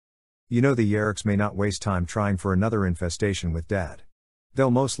aside. You know the Yeerks may not waste time trying for another infestation with Dad. They'll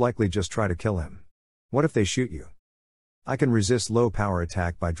most likely just try to kill him. What if they shoot you? I can resist low power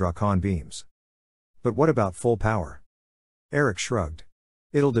attack by Drakon beams. But what about full power? Yeerk shrugged.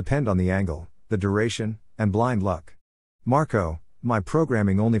 It'll depend on the angle, the duration, and blind luck. Marco, my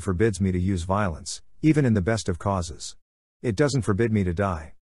programming only forbids me to use violence, even in the best of causes. It doesn't forbid me to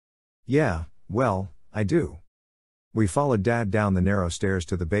die. Yeah, well, I do. We followed Dad down the narrow stairs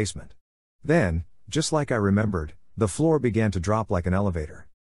to the basement. Then, just like I remembered, the floor began to drop like an elevator.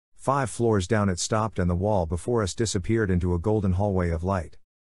 5 floors down it stopped and the wall before us disappeared into a golden hallway of light.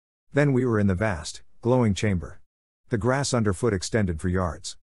 Then we were in the vast, glowing chamber. The grass underfoot extended for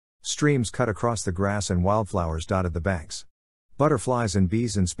yards. Streams cut across the grass and wildflowers dotted the banks. Butterflies and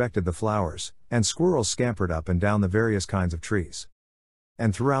bees inspected the flowers, and squirrels scampered up and down the various kinds of trees.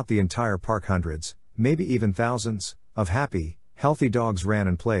 And throughout the entire park hundreds, maybe even thousands, of happy, healthy dogs ran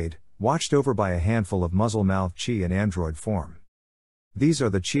and played, watched over by a handful of muzzle-mouthed Chi in android form. These are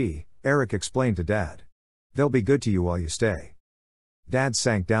the Chi, Yeerk explained to Dad. They'll be good to you while you stay. Dad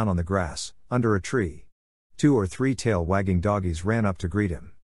sank down on the grass, under a tree. 2 or 3 tail-wagging doggies ran up to greet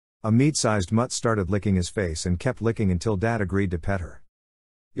him. A meat-sized mutt started licking his face and kept licking until Dad agreed to pet her.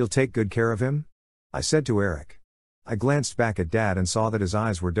 You'll take good care of him? I said to Yeerk. I glanced back at Dad and saw that his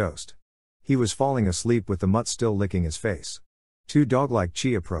eyes were dosed. He was falling asleep with the mutt still licking his face. 2 dog-like Chi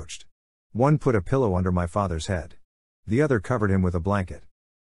approached. One put a pillow under my father's head. The other covered him with a blanket.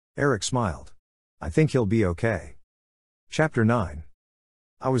 Yeerk smiled. I think he'll be okay. Chapter 9.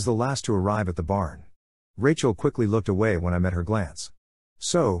 I was the last to arrive at the barn. Rachel quickly looked away when I met her glance.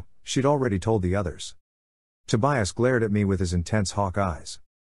 So, she'd already told the others. Tobias glared at me with his intense hawk eyes.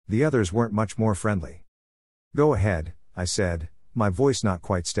 The others weren't much more friendly. Go ahead, I said, my voice not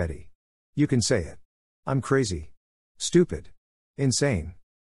quite steady. You can say it. I'm crazy. Stupid. Insane.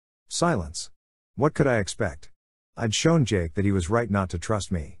 Silence. What could I expect? I'd shown Jake that he was right not to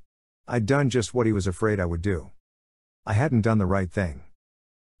trust me. I'd done just what he was afraid I would do. I hadn't done the right thing.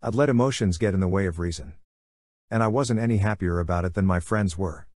 I'd let emotions get in the way of reason. And I wasn't any happier about it than my friends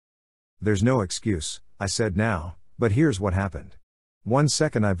were. There's no excuse, I said now, but here's what happened. 1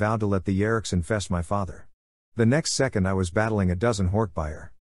 second I vowed to let the Yeerks infest my father. The next second I was battling a dozen Horkbuyer.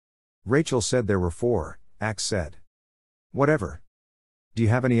 Rachel said there were 4, Axe said. Whatever. Do you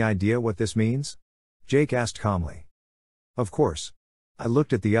have any idea what this means? Jake asked calmly. Of course. I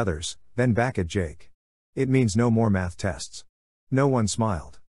looked at the others, then back at Jake. It means no more math tests. No one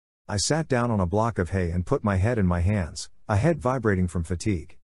smiled. I sat down on a block of hay and put my head in my hands, a head vibrating from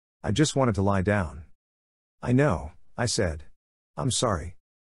fatigue. I just wanted to lie down. I know, I said. I'm sorry.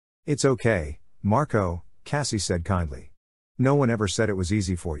 It's okay, Marco, Cassie said kindly. No one ever said it was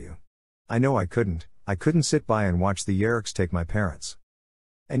easy for you. I know I couldn't sit by and watch the Yeerks take my parents.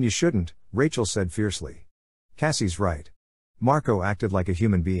 And you shouldn't, Rachel said fiercely. Cassie's right. Marco acted like a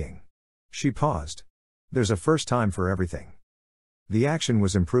human being. She paused. There's a first time for everything. The action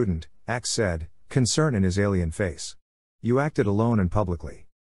was imprudent, Axe said, concern in his alien face. You acted alone and publicly.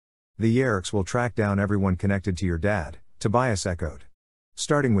 The Yeerks will track down everyone connected to your dad, Tobias echoed.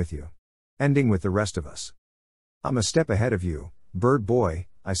 Starting with you. Ending with the rest of us. I'm a step ahead of you, bird boy,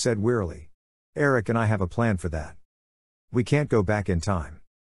 I said wearily. Eric and I have a plan for that. We can't go back in time.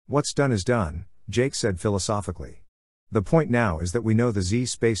 What's done is done, Jake said philosophically. The point now is that we know the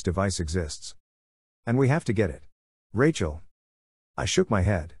Z-space device exists. And we have to get it. Rachel. I shook my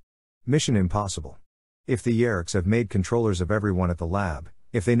head. Mission impossible. If the Yeerks have made controllers of everyone at the lab,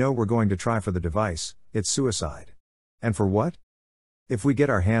 if they know we're going to try for the device, it's suicide. And for what? If we get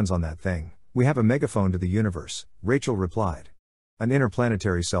our hands on that thing, we have a megaphone to the universe, Rachel replied. An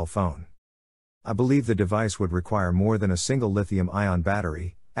interplanetary cell phone. I believe the device would require more than a single lithium-ion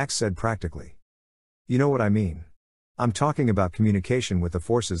battery, Axe said practically. You know what I mean. I'm talking about communication with the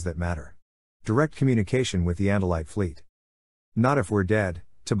forces that matter. Direct communication with the Andalite fleet. Not if we're dead,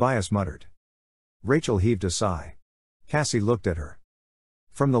 Tobias muttered. Rachel heaved a sigh. Cassie looked at her.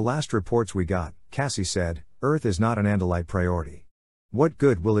 From the last reports we got, Cassie said, Earth is not an Andalite priority. What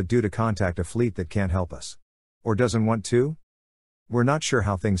good will it do to contact a fleet that can't help us? Or doesn't want to? We're not sure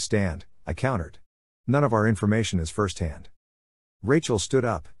how things stand, I countered. None of our information is firsthand. Rachel stood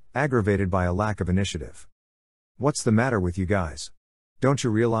up, aggravated by a lack of initiative. What's the matter with you guys? Don't you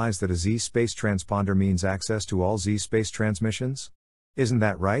realize that a Z-space transponder means access to all Z-space transmissions? Isn't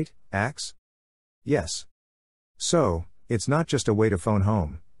that right, Axe? Yes. So, it's not just a way to phone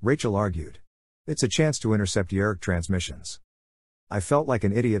home, Rachel argued. It's a chance to intercept Yeerk transmissions. I felt like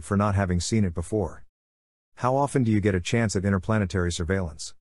an idiot for not having seen it before. How often do you get a chance at interplanetary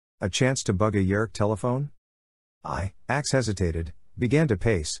surveillance? A chance to bug a Yeerk telephone? Axe hesitated, began to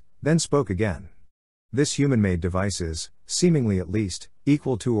pace, then spoke again. This human-made device is, seemingly at least,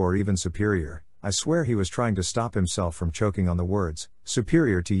 equal to or even superior, I swear he was trying to stop himself from choking on the words,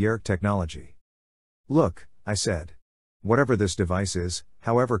 superior to Yeerk technology. Look, I said. Whatever this device is,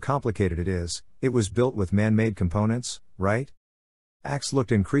 however complicated it was built with man-made components, right? Axe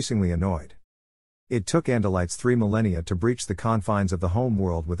looked increasingly annoyed. It took Andalites 3 millennia to breach the confines of the home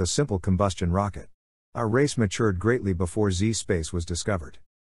world with a simple combustion rocket. Our race matured greatly before Z-space was discovered.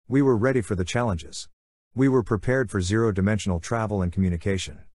 We were ready for the challenges. We were prepared for zero-dimensional travel and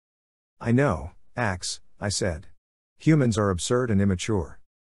communication. I know, Axe, I said. Humans are absurd and immature.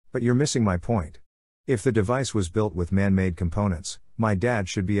 But you're missing my point. If the device was built with man-made components, my dad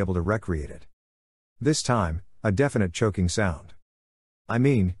should be able to recreate it. This time, a definite choking sound. I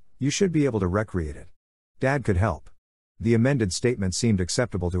mean, you should be able to recreate it. Dad could help. The amended statement seemed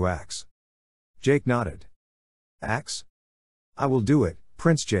acceptable to Axe. Jake nodded. Axe? I will do it,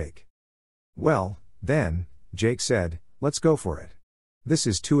 Prince Jake. Well, then, Jake said, let's go for it. This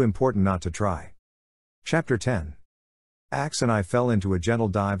is too important not to try. Chapter 10. Axe and I fell into a gentle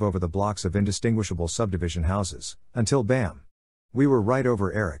dive over the blocks of indistinguishable subdivision houses, until bam! We were right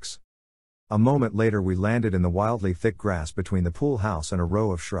over Eric's. A moment later we landed in the wildly thick grass between the pool house and a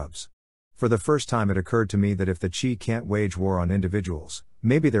row of shrubs. For the first time it occurred to me that if the Chi can't wage war on individuals,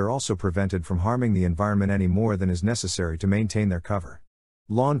 maybe they're also prevented from harming the environment any more than is necessary to maintain their cover.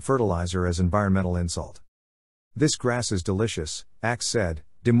 Lawn fertilizer as environmental insult. This grass is delicious, Axe said,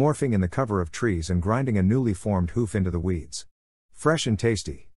 demorphing in the cover of trees and grinding a newly formed hoof into the weeds. Fresh and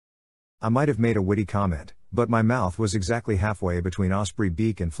tasty. I might have made a witty comment, but my mouth was exactly halfway between osprey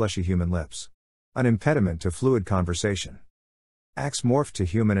beak and fleshy human lips. An impediment to fluid conversation. Axe morphed to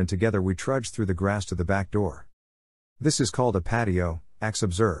human and together we trudged through the grass to the back door. This is called a patio, Axe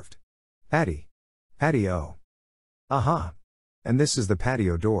observed. Patio. Aha. And this is the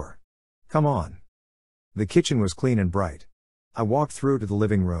patio door. Come on. The kitchen was clean and bright. I walked through to the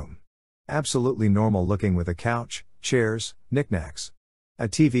living room. Absolutely normal looking with a couch, chairs, knickknacks. A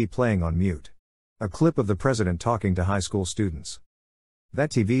TV playing on mute. A clip of the president talking to high school students.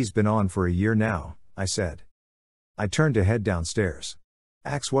 That TV's been on for a year now, I said. I turned to head downstairs.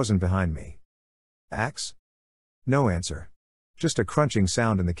 Axe wasn't behind me. Axe? No answer. Just a crunching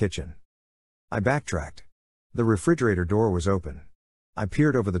sound in the kitchen. I backtracked. The refrigerator door was open. I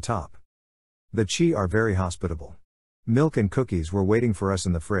peered over the top. The Chi are very hospitable. Milk and cookies were waiting for us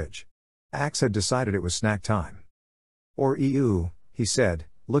in the fridge. Axe had decided it was snack time. Or ew, he said,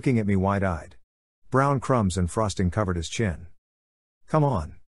 looking at me wide-eyed. Brown crumbs and frosting covered his chin. Come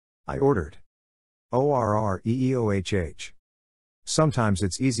on. I ordered. ORREEOHH. Sometimes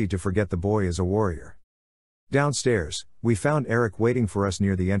it's easy to forget the boy is a warrior. Downstairs, we found Eric waiting for us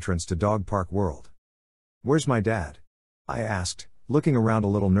near the entrance to Dog Park World. "Where's my dad?" I asked, looking around a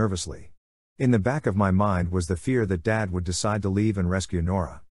little nervously. In the back of my mind was the fear that Dad would decide to leave and rescue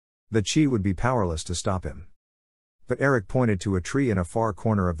Nora. That she would be powerless to stop him. But Eric pointed to a tree in a far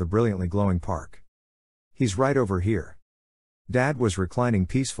corner of the brilliantly glowing park. "He's right over here." Dad was reclining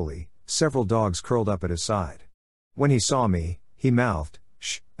peacefully, several dogs curled up at his side. When he saw me, he mouthed,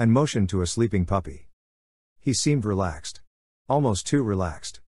 "Shh," and motioned to a sleeping puppy. He seemed relaxed. Almost too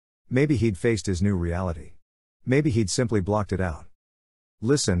relaxed. Maybe he'd faced his new reality. Maybe he'd simply blocked it out.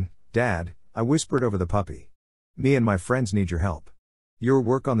 "Listen, Dad," I whispered over the puppy. "Me and my friends need your help. Your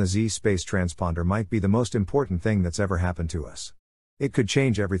work on the Z-space transponder might be the most important thing that's ever happened to us. It could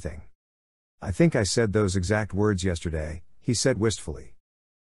change everything." "I think I said those exact words yesterday," he said wistfully.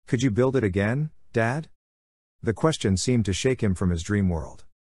 "Could you build it again, Dad?" The question seemed to shake him from his dream world.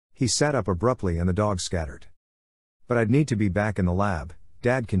 He sat up abruptly and the dogs scattered. "But I'd need to be back in the lab,"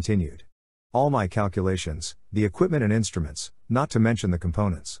 Dad continued. "All my calculations, the equipment and instruments, not to mention the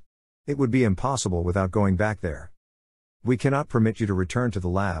components. It would be impossible without going back there." "We cannot permit you to return to the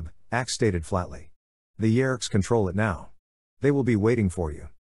lab," Axe stated flatly. "The Yeerks control it now. They will be waiting for you.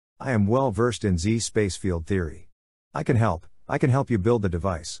 I am well versed in Z-space field theory. I can help you build the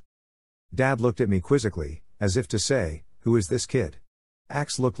device." Dad looked at me quizzically, as if to say, "Who is this kid?"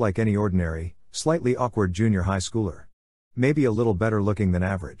 Axe looked like any ordinary, slightly awkward junior high schooler. Maybe a little better looking than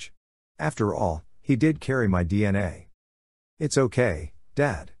average. After all, he did carry my DNA. "It's okay,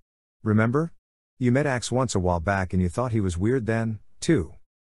 Dad. Remember? You met Axe once a while back and you thought he was weird then, too.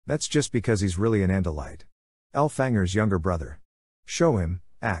 That's just because he's really an Andalite. Elfanger's younger brother. Show him,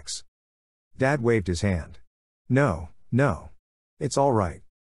 Axe." Dad waved his hand. No. It's all right.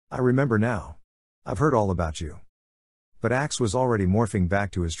 I remember now. I've heard all about you." But Axe was already morphing back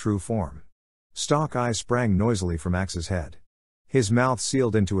to his true form. Stalk eyes sprang noisily from Axe's head. His mouth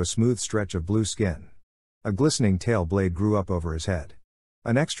sealed into a smooth stretch of blue skin. A glistening tail blade grew up over his head.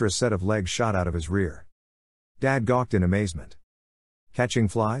 An extra set of legs shot out of his rear. Dad gawked in amazement. "Catching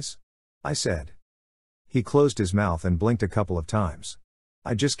flies?" I said. He closed his mouth and blinked a couple of times.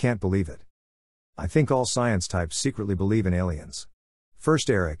 "I just can't believe it. I think all science types secretly believe in aliens."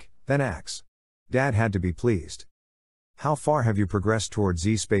 First Eric, then Axe. Dad had to be pleased. "How far have you progressed toward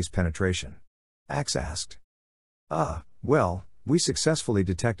Z-space penetration?" Axe asked. Well, we successfully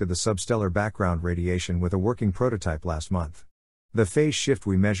detected the substellar background radiation with a working prototype last month. The phase shift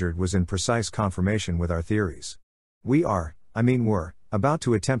we measured was in precise confirmation with our theories. We're about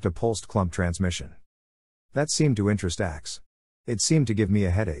to attempt a pulsed clump transmission." That seemed to interest Axe. It seemed to give me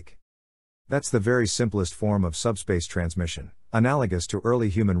a headache. "That's the very simplest form of subspace transmission, analogous to early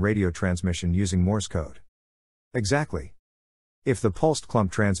human radio transmission using Morse code." "Exactly. If the pulsed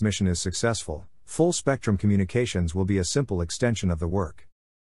clump transmission is successful, full spectrum communications will be a simple extension of the work."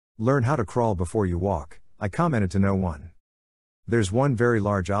 "Learn how to crawl before you walk," I commented to no one. "There's one very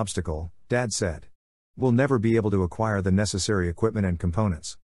large obstacle," Dad said. "We'll never be able to acquire the necessary equipment and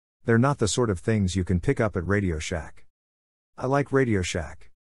components. They're not the sort of things you can pick up at Radio Shack." "I like Radio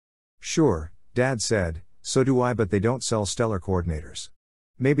Shack." "Sure," Dad said, "so do I, but they don't sell stellar coordinators.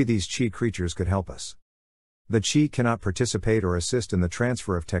 Maybe these Chi creatures could help us." "The Chi cannot participate or assist in the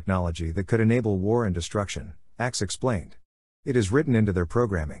transfer of technology that could enable war and destruction," Axe explained. "It is written into their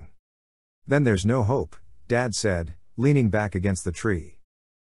programming." "Then there's no hope," Dad said, leaning back against the tree.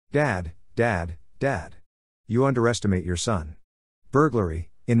 Dad. You underestimate your son.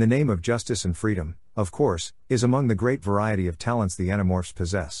 Burglary, in the name of justice and freedom, of course, is among the great variety of talents the Animorphs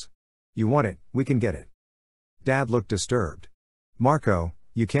possess. You want it, we can get it." Dad looked disturbed. "Marco,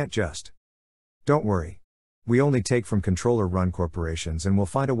 you can't just." "Don't worry. We only take from controller-run corporations and we'll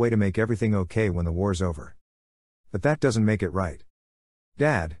find a way to make everything okay when the war's over." "But that doesn't make it right."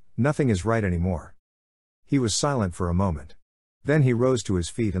 "Dad, nothing is right anymore." He was silent for a moment. Then he rose to his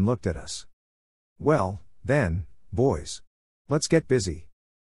feet and looked at us. "Well, then, boys. Let's get busy."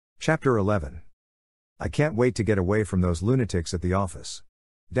 Chapter 11. I can't wait to get away from those lunatics at the office.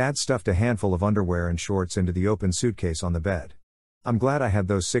 Dad stuffed a handful of underwear and shorts into the open suitcase on the bed. I'm glad I had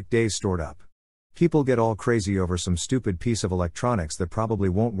those sick days stored up. People get all crazy over some stupid piece of electronics that probably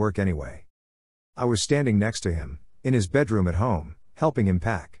won't work anyway. I was standing next to him, in his bedroom at home, helping him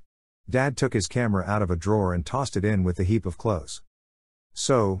pack. Dad took his camera out of a drawer and tossed it in with the heap of clothes.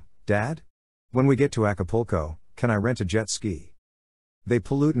 "So, Dad? When we get to Acapulco, can I rent a jet ski?" "They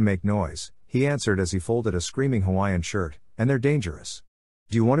pollute and make noise," he answered as he folded a screaming Hawaiian shirt, "and they're dangerous.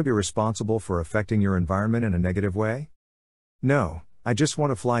 Do you want to be responsible for affecting your environment in a negative way?" "No, I just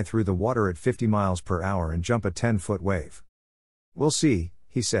want to fly through the water at 50 miles per hour and jump a 10-foot wave." We'll see,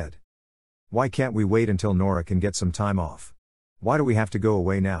 he said. Why can't we wait until Nora can get some time off? Why do we have to go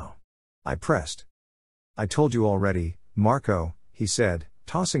away now? I pressed. I told you already, Marco, he said,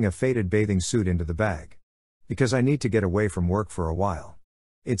 tossing a faded bathing suit into the bag. Because I need to get away from work for a while.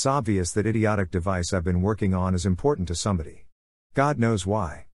 It's obvious that idiotic device I've been working on is important to somebody. God knows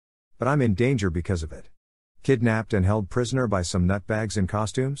why. But I'm in danger because of it. Kidnapped and held prisoner by some nutbags in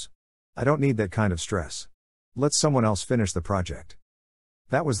costumes? I don't need that kind of stress. Let someone else finish the project.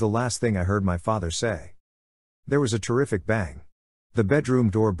 That was the last thing I heard my father say. There was a terrific bang. The bedroom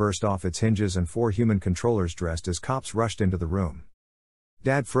door burst off its hinges and 4 human controllers dressed as cops rushed into the room.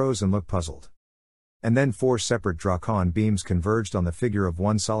 Dad froze and looked puzzled. And then 4 separate Dracon beams converged on the figure of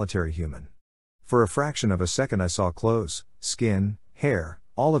one solitary human. For a fraction of a second I saw clothes, skin, hair,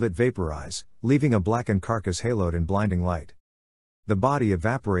 all of it vaporize, leaving a blackened carcass haloed in blinding light. The body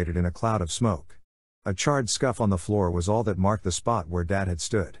evaporated in a cloud of smoke. A charred scuff on the floor was all that marked the spot where Dad had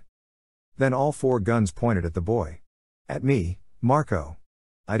stood. Then all 4 guns pointed at the boy. At me, Marco.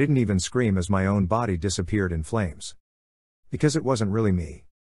 I didn't even scream as my own body disappeared in flames. Because it wasn't really me.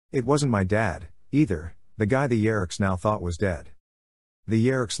 It wasn't my dad, either, the guy the Yeerks now thought was dead. The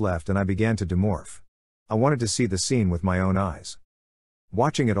Yeerks left and I began to demorph. I wanted to see the scene with my own eyes.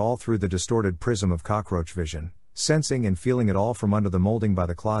 Watching it all through the distorted prism of cockroach vision, sensing and feeling it all from under the molding by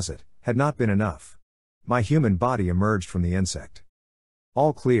the closet, had not been enough. My human body emerged from the insect.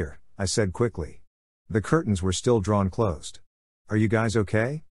 All clear, I said quickly. The curtains were still drawn closed. Are you guys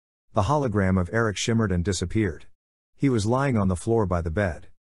okay? The hologram of Yeerk shimmered and disappeared. He was lying on the floor by the bed.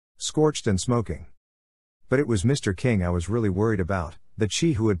 Scorched and smoking. But it was Mr. King I was really worried about, the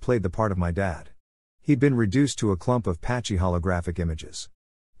Chi who had played the part of my dad. He'd been reduced to a clump of patchy holographic images.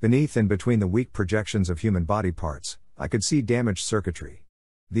 Beneath and between the weak projections of human body parts, I could see damaged circuitry.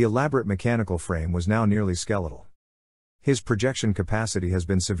 The elaborate mechanical frame was now nearly skeletal. His projection capacity has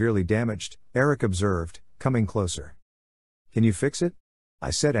been severely damaged, Yeerk observed, coming closer. Can you fix it? I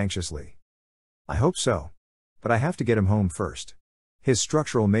said anxiously. I hope so. But I have to get him home first. His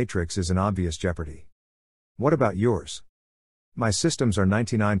structural matrix is in obvious jeopardy. What about yours? My systems are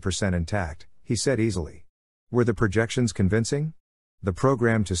 99% intact, he said easily. Were the projections convincing? The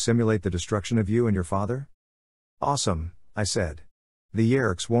program to simulate the destruction of you and your father? Awesome, I said. The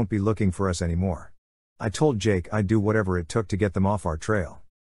Yeerks won't be looking for us anymore. I told Jake I'd do whatever it took to get them off our trail.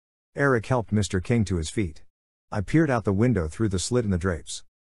 Yeerk helped Mr. King to his feet. I peered out the window through the slit in the drapes.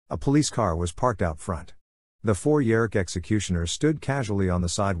 A police car was parked out front. The 4 Yeerk executioners stood casually on the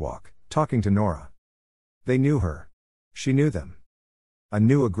sidewalk, talking to Nora. They knew her. She knew them. A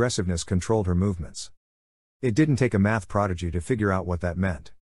new aggressiveness controlled her movements. It didn't take a math prodigy to figure out what that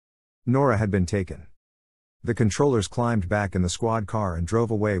meant. Nora had been taken. The controllers climbed back in the squad car and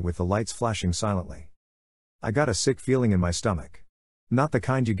drove away with the lights flashing silently. I got a sick feeling in my stomach. Not the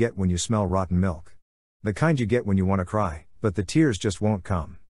kind you get when you smell rotten milk. The kind you get when you want to cry, but the tears just won't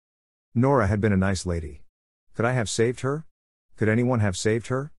come. Nora had been a nice lady. Could I have saved her? Could anyone have saved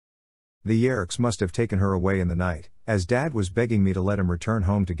her? The Yeerks must have taken her away in the night, as Dad was begging me to let him return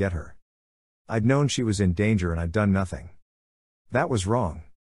home to get her. I'd known she was in danger and I'd done nothing. That was wrong.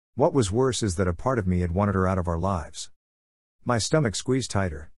 What was worse is that a part of me had wanted her out of our lives. My stomach squeezed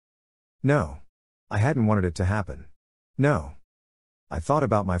tighter. No. I hadn't wanted it to happen. No. I thought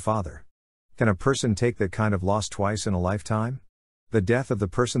about my father. Can a person take that kind of loss twice in a lifetime? The death of the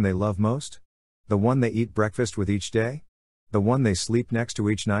person they love most? The one they eat breakfast with each day? The one they sleep next to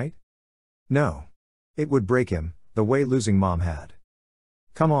each night? No. It would break him, the way losing Mom had.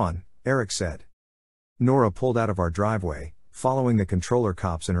 Come on, Yeerk said. Nora pulled out of our driveway, following the controller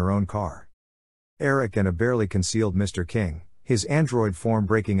cops in her own car. Yeerk and a barely concealed Mr. King, his android form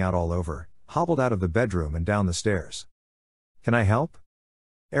breaking out all over, hobbled out of the bedroom and down the stairs. Can I help?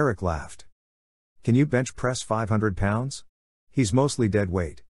 Yeerk laughed. Can you bench press 500 pounds? He's mostly dead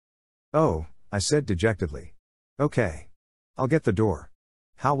weight. Oh, I said dejectedly. Okay. I'll get the door.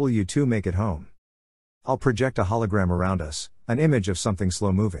 How will you two make it home? I'll project a hologram around us, an image of something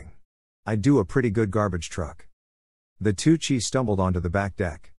slow moving. I'd do a pretty good garbage truck. The 2 Chi stumbled onto the back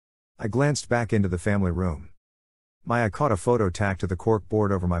deck. I glanced back into the family room. My eye caught a photo tacked to the cork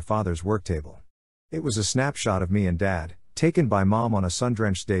board over my father's work table. It was a snapshot of me and Dad, taken by Mom on a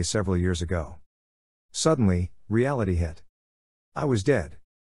sun-drenched day several years ago. Suddenly, reality hit. I was dead.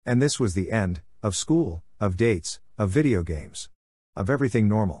 And this was the end, of school, of dates, of video games. Of everything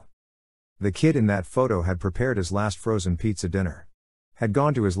normal. The kid in that photo had prepared his last frozen pizza dinner. Had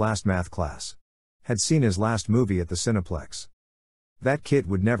gone to his last math class. Had seen his last movie at the Cineplex. That kid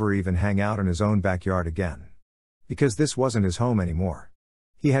would never even hang out in his own backyard again. Because this wasn't his home anymore.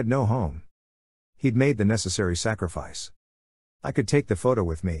 He had no home. He'd made the necessary sacrifice. I could take the photo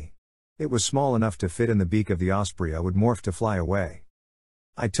with me. It was small enough to fit in the beak of the osprey I would morph to fly away.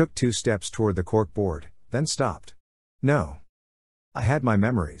 I took 2 steps toward the cork board, then stopped. No. I had my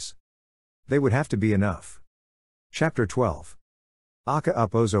memories. They would have to be enough. Chapter 12. Aka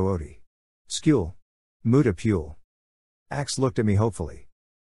up ozo odi. Skule. Muta pule. Axe looked at me hopefully.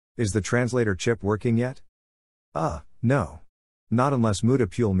 Is the translator chip working yet? No. Not unless muta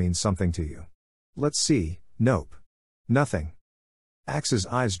pule means something to you. Let's see, nope. Nothing. Axe's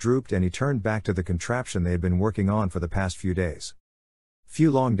eyes drooped and he turned back to the contraption they had been working on for the past few days.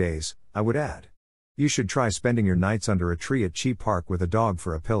 Few long days, I would add. You should try spending your nights under a tree at Chi Park with a dog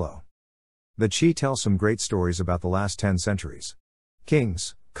for a pillow. The Chi tell some great stories about the last 10 centuries.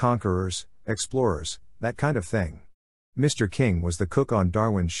 Kings, conquerors, explorers, that kind of thing. Mr. King was the cook on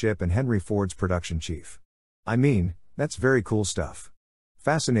Darwin's ship and Henry Ford's production chief. I mean, that's very cool stuff.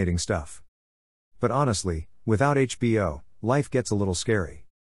 Fascinating stuff. But honestly, without HBO, life gets a little scary.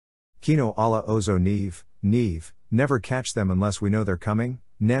 Kino alla ozo neve, never catch them unless we know they're coming,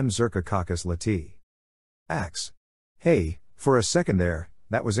 nem zerka kakas lati. Axe. Hey, for a second there,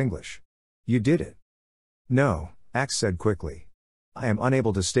 that was English. You did it. No, Axe said quickly. I am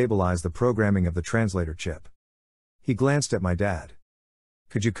unable to stabilize the programming of the translator chip. He glanced at my dad.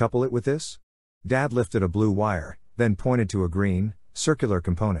 Could you couple it with this? Dad lifted a blue wire, then pointed to a green, circular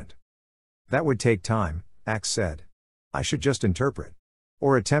component. That would take time, Axe said. I should just interpret.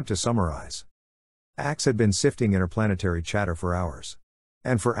 Or attempt to summarize. Axe had been sifting interplanetary chatter for hours.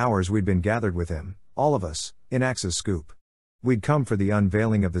 And for hours we'd been gathered with him, all of us, in Axe's scoop. We'd come for the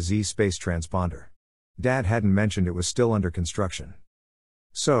unveiling of the Z space transponder. Dad hadn't mentioned it was still under construction.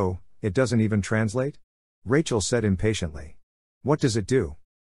 So, it doesn't even translate? Rachel said impatiently. What does it do?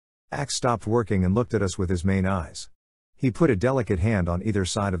 Axe stopped working and looked at us with his main eyes. He put a delicate hand on either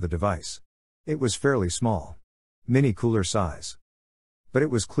side of the device. It was fairly small. Mini cooler size. But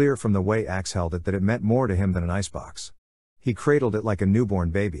it was clear from the way Axe held it that it meant more to him than an icebox. He cradled it like a newborn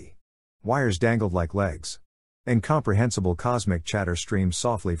baby. Wires dangled like legs. Incomprehensible cosmic chatter streamed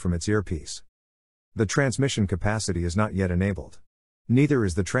softly from its earpiece. The transmission capacity is not yet enabled. Neither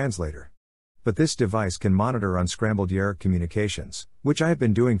is the translator. But this device can monitor unscrambled Yeerk communications, which I have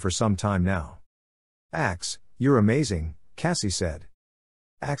been doing for some time now. Axe, you're amazing, Cassie said.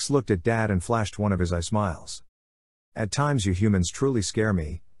 Axe looked at Dad and flashed one of his eye smiles. At times you humans truly scare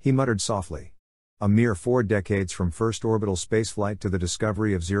me, he muttered softly. A mere 4 decades from first orbital spaceflight to the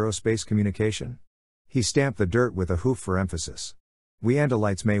discovery of zero space communication? He stamped the dirt with a hoof for emphasis. We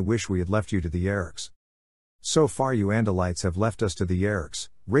Andalites may wish we had left you to the Yeerks. So far you Andalites have left us to the Yeerks,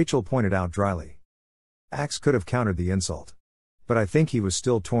 Rachel pointed out dryly. Axe could have countered the insult. But I think he was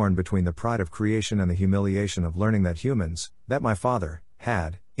still torn between the pride of creation and the humiliation of learning that humans, that my father,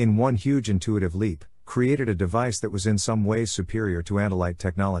 had, in one huge intuitive leap, created a device that was in some ways superior to Andalite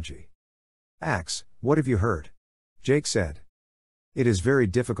technology. Axe, what have you heard? Jake said. It is very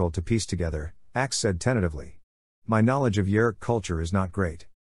difficult to piece together, Axe said tentatively. My knowledge of Yeerk culture is not great.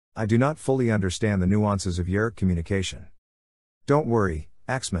 I do not fully understand the nuances of Yeerk communication. Don't worry,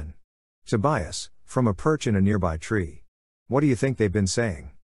 Axeman. Tobias, from a perch in a nearby tree. What do you think they've been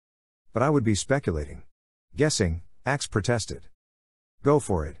saying? But I would be speculating. Guessing, Axe protested. Go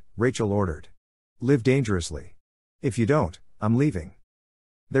for it, Rachel ordered. Live dangerously. If you don't, I'm leaving.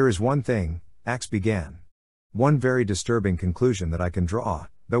 There is one thing, Axe began. One very disturbing conclusion that I can draw,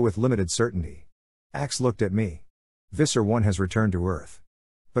 though with limited certainty. Axe looked at me. Visser 1 has returned to Earth.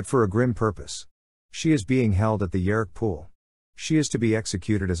 But for a grim purpose. She is being held at the Yeerk pool. She is to be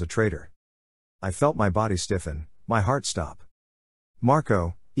executed as a traitor. I felt my body stiffen, my heart stop.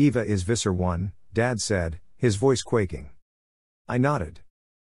 Marco, Eva is Visser 1, Dad said, his voice quaking. I nodded.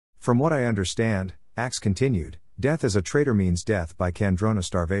 From what I understand, Axe continued, death as a traitor means death by Kandrona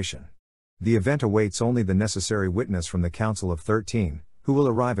starvation. The event awaits only the necessary witness from the Council of 13, who will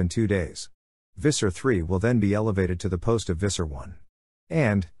arrive in 2 days. Visser 3 will then be elevated to the post of Visser 1.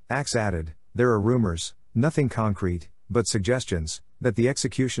 And, Axe added, there are rumors, nothing concrete, but suggestions, that the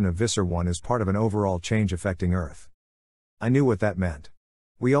execution of Visser 1 is part of an overall change affecting Earth. I knew what that meant.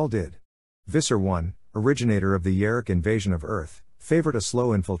 We all did. Visser 1, originator of the Yeerk invasion of Earth, favored a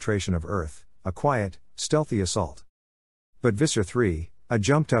slow infiltration of Earth, a quiet, stealthy assault. But Visser 3, a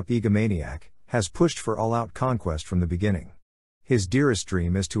jumped-up egomaniac, has pushed for all-out conquest from the beginning. His dearest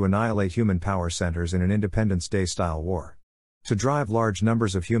dream is to annihilate human power centers in an Independence Day-style war. To drive large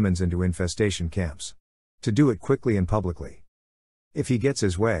numbers of humans into infestation camps. To do it quickly and publicly. If he gets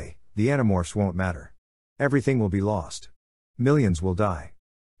his way, the Animorphs won't matter. Everything will be lost. Millions will die.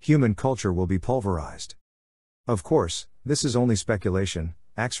 Human culture will be pulverized. Of course, this is only speculation,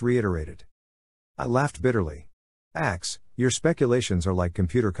 Axe reiterated. I laughed bitterly. Axe, your speculations are like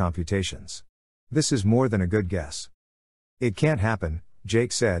computer computations. This is more than a good guess. It can't happen,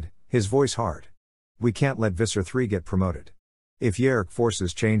 Jake said, his voice hard. We can't let Visser 3 get promoted. If Yeerk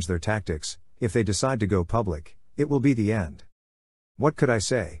forces change their tactics, if they decide to go public, it will be the end. What could I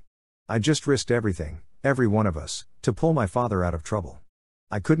say? I just risked everything, every one of us, to pull my father out of trouble.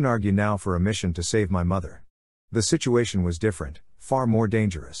 I couldn't argue now for a mission to save my mother. The situation was different, far more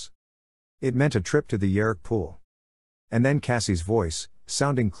dangerous. It meant a trip to the Yeerk pool. And then Cassie's voice,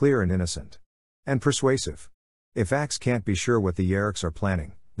 sounding clear and innocent. And persuasive. If Axe can't be sure what the Yeerks are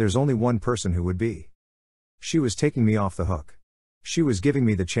planning, there's only one person who would be. She was taking me off the hook. She was giving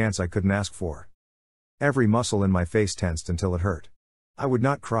me the chance I couldn't ask for. Every muscle in my face tensed until it hurt. I would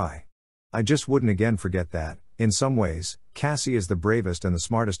not cry. I just wouldn't again forget that, in some ways, Cassie is the bravest and the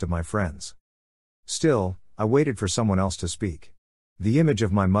smartest of my friends. Still, I waited for someone else to speak. The image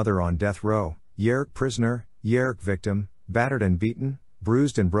of my mother on death row, Yeerk prisoner, Yeerk victim, battered and beaten,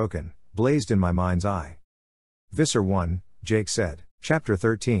 bruised and broken, blazed in my mind's eye. Visser 1, Jake said, Chapter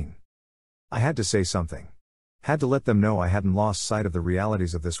 13. I had to say something. Had to let them know I hadn't lost sight of the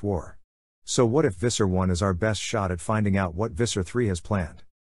realities of this war. So what if Visser 1 is our best shot at finding out what Visser 3 has planned?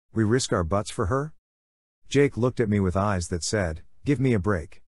 We risk our butts for her? Jake looked at me with eyes that said, give me a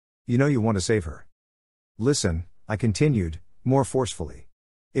break. You know you want to save her. Listen, I continued, more forcefully.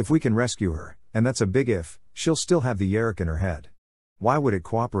 If we can rescue her, and that's a big if, she'll still have the Yeerk in her head. Why would it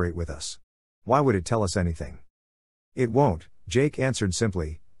cooperate with us? Why would it tell us anything? It won't, Jake answered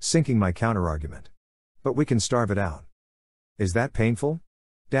simply, sinking my counterargument. But we can starve it out. Is that painful?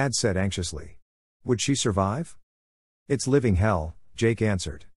 Dad said anxiously. Would she survive? It's living hell, Jake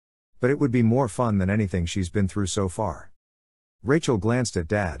answered. But it would be more fun than anything she's been through so far. Rachel glanced at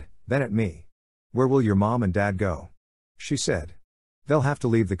Dad, then at me. Where will your mom and dad go? She said. They'll have to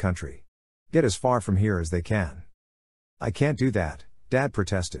leave the country. Get as far from here as they can. I can't do that, Dad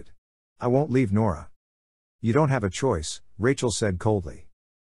protested. I won't leave Nora. You don't have a choice, Rachel said coldly.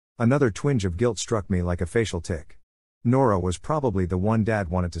 Another twinge of guilt struck me like a facial tic. Nora was probably the one Dad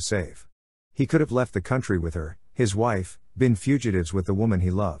wanted to save. He could have left the country with her, his wife, been fugitives with the woman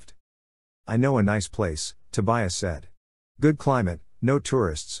he loved. I know a nice place, Tobias said. Good climate, no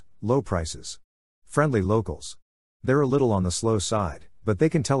tourists, low prices. Friendly locals. They're a little on the slow side, but they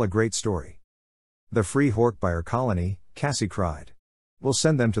can tell a great story. The Free Horkbuyer Colony, Cassie cried. We'll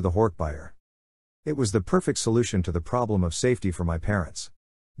send them to the Horkbuyer. It was the perfect solution to the problem of safety for my parents.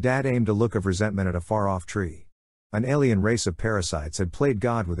 Dad aimed a look of resentment at a far-off tree. An alien race of parasites had played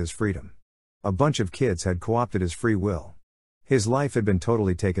God with his freedom. A bunch of kids had co-opted his free will. His life had been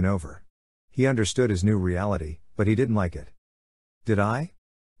totally taken over. He understood his new reality, but he didn't like it. Did I?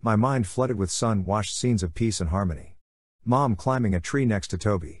 My mind flooded with sun-washed scenes of peace and harmony. Mom climbing a tree next to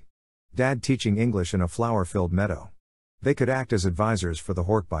Toby. Dad teaching English in a flower-filled meadow. They could act as advisors for the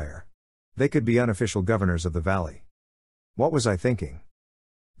Horkbuyer. They could be unofficial governors of the valley. What was I thinking?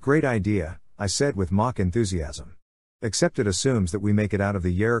 Great idea, I said with mock enthusiasm. Except it assumes that we make it out of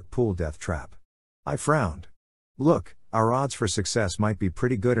the Yeerk pool death trap. I frowned. Look, our odds for success might be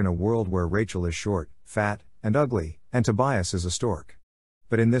pretty good in a world where Rachel is short, fat, and ugly, and Tobias is a stork.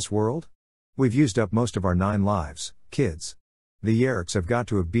 But in this world? We've used up most of our 9 lives, kids. The Yeerks have got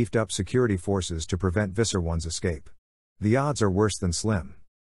to have beefed up security forces to prevent Visser 1's escape. The odds are worse than slim.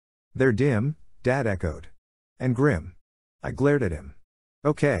 They're dim, Dad echoed. And grim. I glared at him.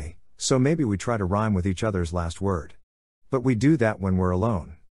 Okay, so maybe we try to rhyme with each other's last word. But we do that when we're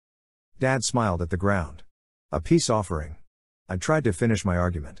alone. Dad smiled at the ground. A peace offering. I tried to finish my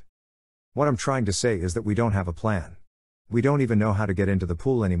argument. What I'm trying to say is that we don't have a plan. We don't even know how to get into the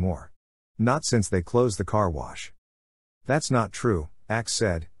pool anymore. Not since they closed the car wash. That's not true, Axe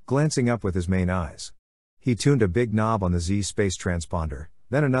said, glancing up with his main eyes. He tuned a big knob on the Z space transponder,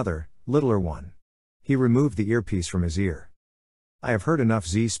 then another, littler one. He removed the earpiece from his ear. I have heard enough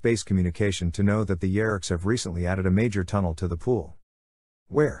Z space communication to know that the Yeerks have recently added a major tunnel to the pool.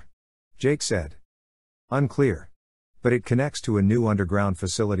 Where? Jake said. Unclear. But it connects to a new underground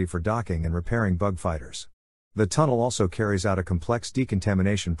facility for docking and repairing bug fighters. The tunnel also carries out a complex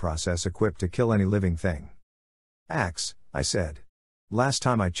decontamination process equipped to kill any living thing. Axe, I said. Last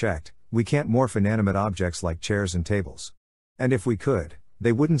time I checked, we can't morph inanimate objects like chairs and tables. And if we could,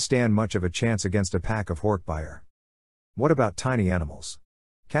 they wouldn't stand much of a chance against a pack of Horkbuyer. What about tiny animals?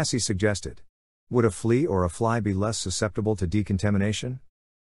 Cassie suggested. Would a flea or a fly be less susceptible to decontamination?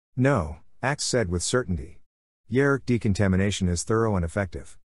 No, Axe said with certainty. Yeerk decontamination is thorough and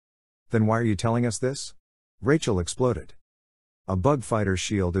effective. Then why are you telling us this? Rachel exploded. A bug fighter's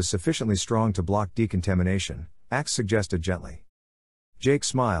shield is sufficiently strong to block decontamination, Axe suggested gently. Jake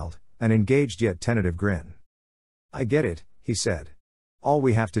smiled, an engaged yet tentative grin. I get it, he said. All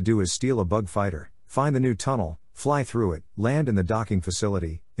we have to do is steal a bug fighter, find the new tunnel, fly through it, land in the docking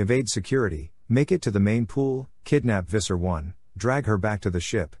facility, evade security, make it to the main pool, kidnap Visser 1, drag her back to the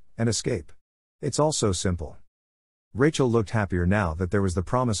ship, and escape. It's all so simple. Rachel looked happier now that there was the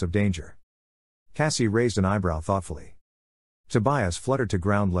promise of danger. Cassie raised an eyebrow thoughtfully. Tobias fluttered to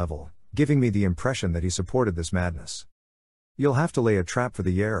ground level, giving me the impression that he supported this madness. You'll have to lay a trap for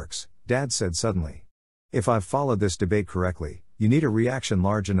the Yeerks, Dad said suddenly. If I've followed this debate correctly, you need a reaction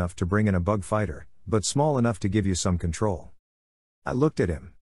large enough to bring in a bug fighter, but small enough to give you some control. I looked at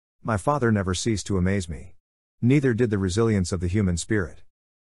him. My father never ceased to amaze me. Neither did the resilience of the human spirit.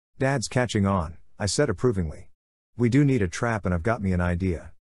 Dad's catching on, I said approvingly. We do need a trap and I've got me an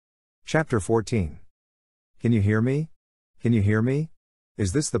idea. Chapter 14. Can you hear me? Can you hear me?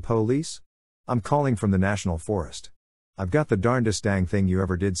 Is this the police? I'm calling from the National Forest. I've got the darndest dang thing you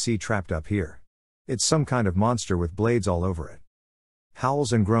ever did see trapped up here. It's some kind of monster with blades all over it.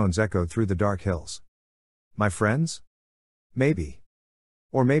 Howls and groans echoed through the dark hills. My friends? Maybe.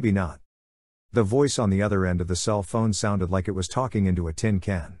 Or maybe not. The voice on the other end of the cell phone sounded like it was talking into a tin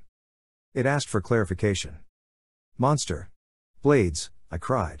can. It asked for clarification. Monster. Blades, I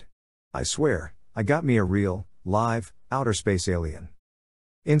cried. I swear, I got me a real, live, outer space alien.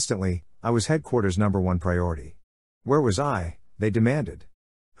 Instantly, I was headquarters #1 priority. Where was I? They demanded.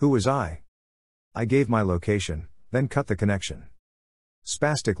 Who was I? I gave my location, then cut the connection.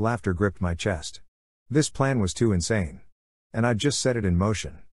 Spastic laughter gripped my chest. This plan was too insane. And I'd just set it in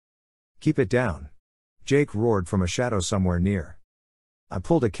motion. Keep it down. Jake roared from a shadow somewhere near. I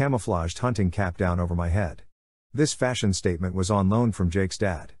pulled a camouflaged hunting cap down over my head. This fashion statement was on loan from Jake's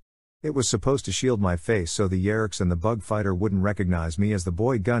dad. It was supposed to shield my face so the Yeerks and the bug fighter wouldn't recognize me as the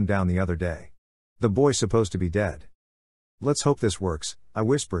boy gunned down the other day. The boy supposed to be dead. Let's hope this works, I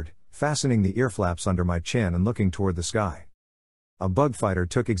whispered, fastening the earflaps under my chin and looking toward the sky. A bug fighter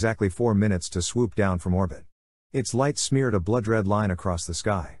took exactly 4 minutes to swoop down from orbit. Its light smeared a blood-red line across the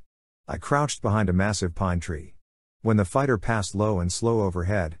sky. I crouched behind a massive pine tree. When the fighter passed low and slow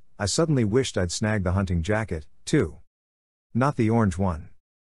overhead, I suddenly wished I'd snagged the hunting jacket, too. Not the orange one.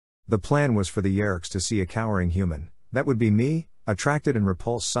 The plan was for the Yeerks to see a cowering human, that would be me, attracted and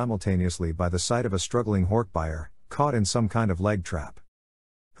repulsed simultaneously by the sight of a struggling horkbuyer, caught in some kind of leg trap.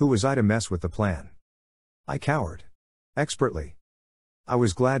 Who was I to mess with the plan? I cowered. Expertly. I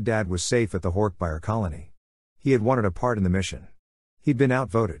was glad Dad was safe at the horkbuyer colony. He had wanted a part in the mission. He'd been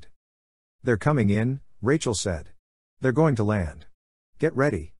outvoted. They're coming in, Rachel said. They're going to land. Get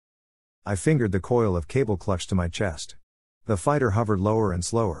ready. I fingered the coil of cable clutch to my chest. The fighter hovered lower and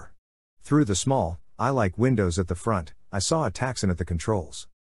slower. Through the small, eye-like windows at the front, I saw a Taxxon at the controls.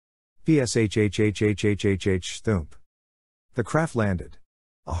 PSHHHHHHH thump. The craft landed.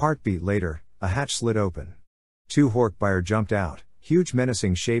 A heartbeat later, a hatch slid open. 2 horkbuyer jumped out, huge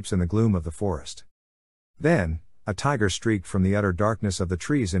menacing shapes in the gloom of the forest. Then, a tiger streaked from the utter darkness of the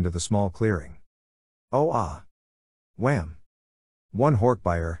trees into the small clearing. Oh ah! Wham! One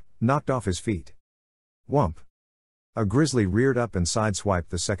horkbuyer, knocked off his feet. Whump! A grizzly reared up and sideswiped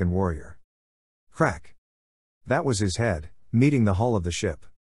the second warrior. Crack! That was his head, meeting the hull of the ship.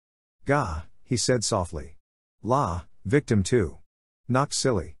 Gah, he said softly. La, victim 2. Knocked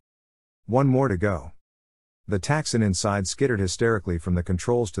silly. One more to go. The Taxxon inside skittered hysterically from the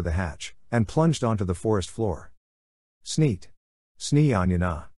controls to the hatch, and plunged onto the forest floor. Sneet. Snee on ya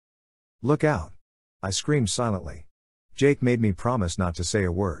na. Look out. I screamed silently. Jake made me promise not to say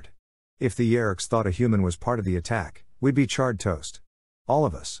a word. If the Yeerks thought a human was part of the attack, we'd be charred toast. All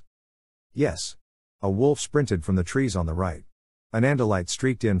of us. Yes. A wolf sprinted from the trees on the right. An andalite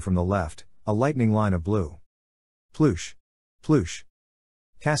streaked in from the left, a lightning line of blue. Ploosh. Ploosh.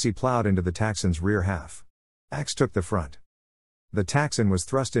 Cassie plowed into the Taxxon's rear half. Axe took the front. The Taxxon was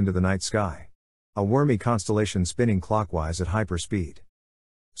thrust into the night sky. A wormy constellation spinning clockwise at hyperspeed.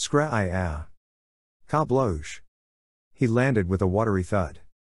 Scra-I-ah. Ka-bloosh. He landed with a watery thud.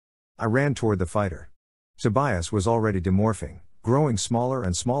 I ran toward the fighter. Tobias was already demorphing, growing smaller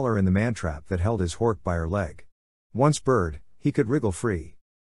and smaller in the mantrap that held his horkbuyer leg. Once bird, he could wriggle free.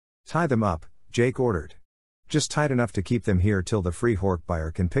 Tie them up, Jake ordered. Just tight enough to keep them here till the free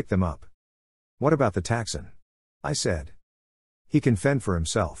horkbuyer can pick them up. What about the Taxxon? I said. He can fend for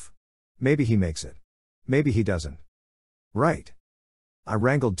himself. Maybe he makes it. Maybe he doesn't. Right. I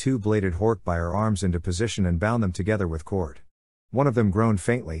wrangled 2 bladed horkbuyer arms into position and bound them together with cord. One of them groaned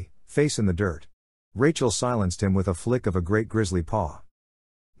faintly, face in the dirt. Rachel silenced him with a flick of a great grizzly paw.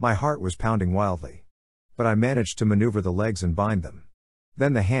 My heart was pounding wildly. But I managed to maneuver the legs and bind them.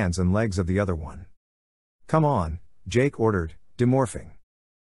 Then the hands and legs of the other one. Come on, Jake ordered, demorphing.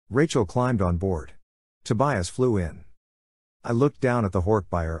 Rachel climbed on board. Tobias flew in. I looked down at the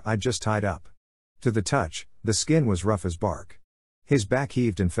Horkbuyer I'd just tied up. To the touch, the skin was rough as bark. His back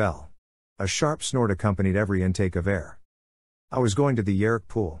heaved and fell. A sharp snort accompanied every intake of air. I was going to the Yeerk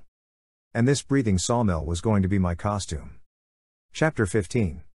pool. And this breathing sawmill was going to be my costume. Chapter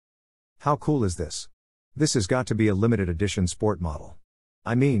 15. How cool is this? This has got to be a limited edition sport model.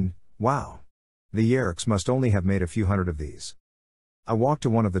 I mean, wow. The Yeerks must only have made a few hundred of these. I walked to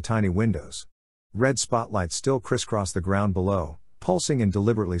one of the tiny windows. Red spotlights still crisscross the ground below, pulsing in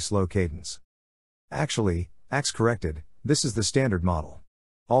deliberately slow cadence. Actually, Axe corrected, this is the standard model.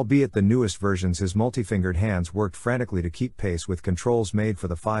 Albeit the newest versions, his multi-fingered hands worked frantically to keep pace with controls made for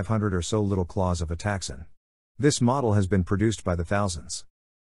the 500 or so little claws of a Taxon. This model has been produced by the thousands.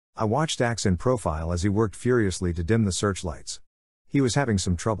 I watched Axe in profile as he worked furiously to dim the searchlights. He was having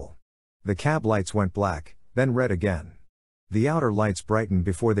some trouble. The cab lights went black, then red again. The outer lights brightened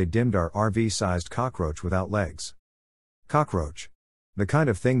before they dimmed our RV-sized cockroach without legs. Cockroach. The kind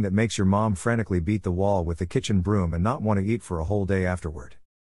of thing that makes your mom frantically beat the wall with the kitchen broom and not want to eat for a whole day afterward.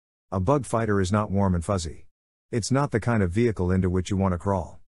 A bug fighter is not warm and fuzzy. It's not the kind of vehicle into which you want to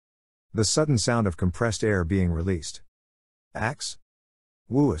crawl. The sudden sound of compressed air being released. Axe?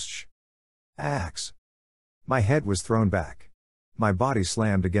 Whoosh. Axe. My head was thrown back. My body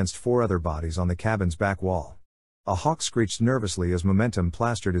slammed against 4 other bodies on the cabin's back wall. A hawk screeched nervously as momentum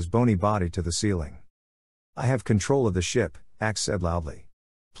plastered his bony body to the ceiling. I have control of the ship, Axe said loudly.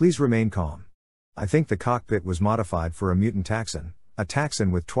 Please remain calm. I think the cockpit was modified for a mutant Taxon, a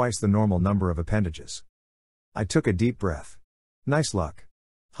Taxon with twice the normal number of appendages. I took a deep breath. Nice luck.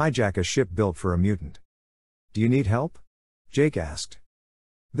 Hijack a ship built for a mutant. Do you need help? Jake asked.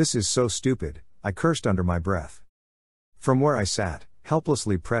 This is so stupid, I cursed under my breath. From where I sat,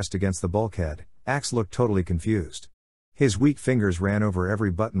 helplessly pressed against the bulkhead, Axe looked totally confused. His weak fingers ran over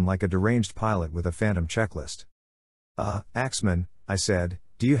every button like a deranged pilot with a phantom checklist. Axeman, I said,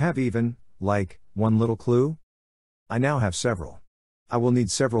 do you have even, one little clue? I now have several. I will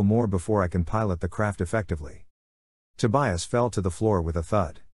need several more before I can pilot the craft effectively. Tobias fell to the floor with a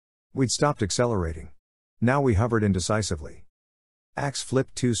thud. We'd stopped accelerating. Now we hovered indecisively. Axe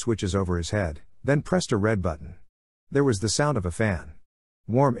flipped 2 switches over his head, then pressed a red button. There was the sound of a fan.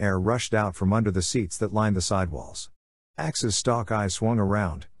 Warm air rushed out from under the seats that lined the sidewalls. Axe's stalk eyes swung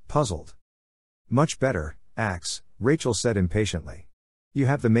around, puzzled. Much better, Axe, Rachel said impatiently. You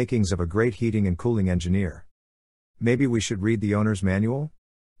have the makings of a great heating and cooling engineer. Maybe we should read the owner's manual?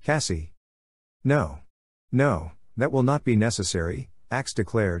 Cassie. No, that will not be necessary, Axe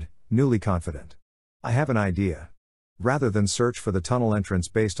declared, newly confident. I have an idea. Rather than search for the tunnel entrance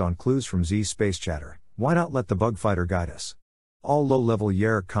based on clues from Z's space chatter, why not let the bug fighter guide us? All low-level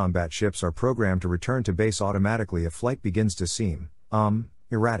Yeerk combat ships are programmed to return to base automatically if flight begins to seem,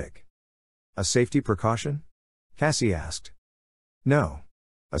 erratic. A safety precaution? Cassie asked. No.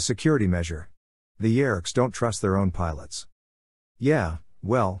 A security measure. The Yeerks don't trust their own pilots. Yeah,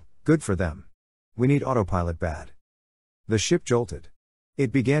 well, good for them. We need autopilot bad. The ship jolted.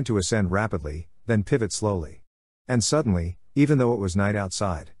 It began to ascend rapidly, then pivot slowly. And suddenly, even though it was night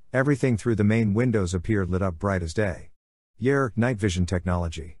outside, everything through the main windows appeared lit up bright as day. Yeerk night vision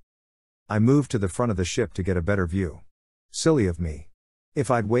technology. I moved to the front of the ship to get a better view. Silly of me.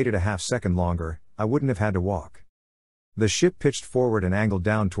 If I'd waited a half second longer, I wouldn't have had to walk. The ship pitched forward and angled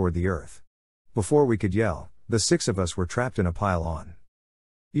down toward the earth. Before we could yell, the 6 of us were trapped in a pile-on.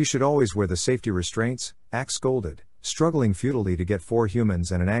 You should always wear the safety restraints, Axe scolded, struggling futilely to get 4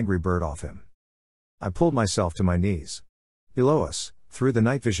 humans and an angry bird off him. I pulled myself to my knees. Below us, through the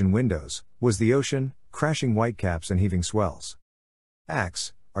night vision windows, was the ocean, crashing whitecaps and heaving swells.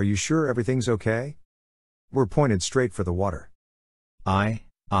 Axe, are you sure everything's okay? We're pointed straight for the water. I.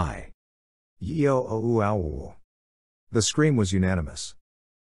 Yo-oh-ow. The scream was unanimous.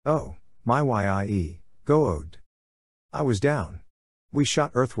 Oh, my Y-I-E, go-owed. I was down. We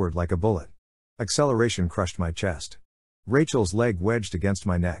shot earthward like a bullet. Acceleration crushed my chest. Rachel's leg wedged against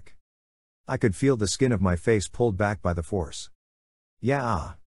my neck. I could feel the skin of my face pulled back by the force.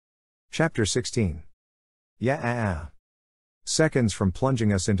 Yeah. Chapter 16. Yeah. Seconds from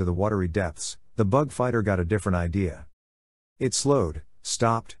plunging us into the watery depths, the bug fighter got a different idea. It slowed,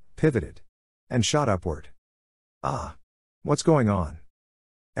 stopped, pivoted, and shot upward. What's going on?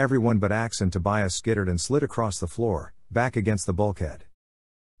 Everyone but Axe and Tobias skittered and slid across the floor, back against the bulkhead.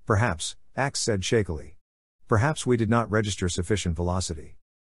 Perhaps, Axe said shakily. Perhaps we did not register sufficient velocity.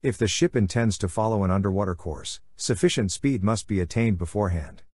 If the ship intends to follow an underwater course, sufficient speed must be attained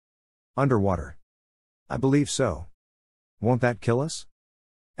beforehand. Underwater? I believe so. Won't that kill us?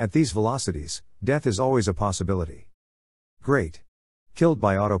 At these velocities, death is always a possibility. Great. Killed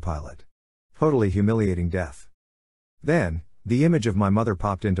by autopilot. Totally humiliating death. Then, the image of my mother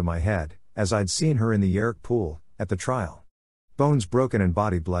popped into my head, as I'd seen her in the Yeerk pool, at the trial. Bones broken and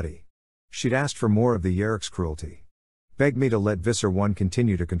body bloody. She'd asked for more of the Yeerks' cruelty. Begged me to let Visser 1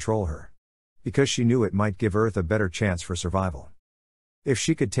 continue to control her. Because she knew it might give Earth a better chance for survival. If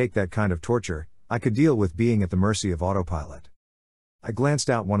she could take that kind of torture, I could deal with being at the mercy of autopilot. I glanced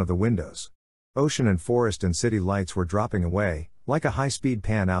out one of the windows. Ocean and forest and city lights were dropping away, like a high-speed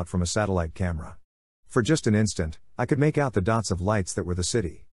pan out from a satellite camera. For just an instant, I could make out the dots of lights that were the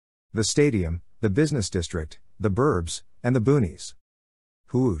city. The stadium, the business district, the burbs, and the boonies.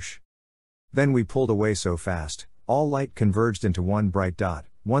 Whoosh. Then we pulled away so fast, all light converged into one bright dot,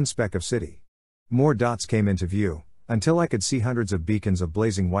 one speck of city. More dots came into view, until I could see hundreds of beacons of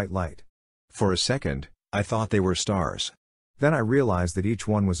blazing white light. For a second, I thought they were stars. Then I realized that each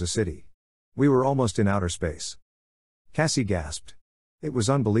one was a city. We were almost in outer space. Cassie gasped. It was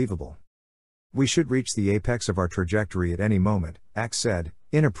unbelievable. We should reach the apex of our trajectory at any moment, Axe said,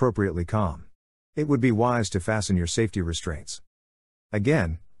 inappropriately calm. It would be wise to fasten your safety restraints.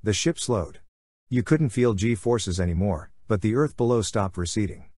 Again, the ship slowed. You couldn't feel G-forces anymore, but the Earth below stopped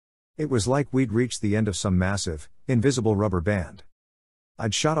receding. It was like we'd reached the end of some massive, invisible rubber band.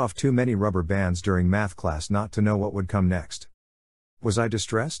 I'd shot off too many rubber bands during math class not to know what would come next. Was I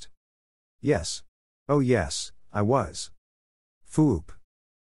distressed? Yes. Oh yes, I was. Foop.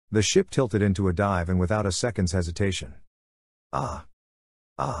 The ship tilted into a dive and without a second's hesitation. Ah.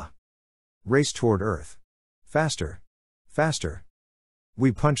 Raced toward Earth. Faster. Faster.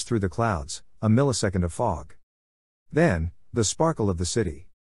 We punched through the clouds, a millisecond of fog. Then, the sparkle of the city.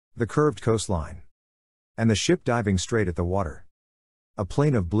 The curved coastline. And the ship diving straight at the water. A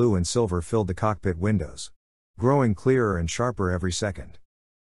plane of blue and silver filled the cockpit windows. Growing clearer and sharper every second.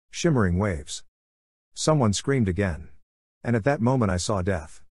 Shimmering waves. Someone screamed again. And at that moment I saw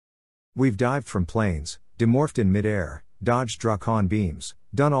death. We've dived from planes, demorphed in mid-air, dodged Dracon beams,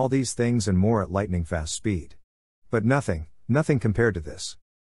 done all these things and more at lightning-fast speed. But nothing compared to this.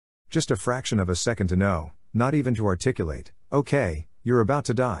 Just a fraction of a second to know, not even to articulate, okay, you're about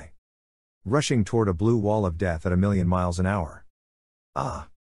to die. Rushing toward a blue wall of death at 1,000,000 miles an hour. Ah.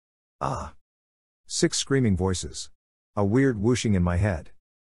 6 screaming voices. A weird whooshing in my head.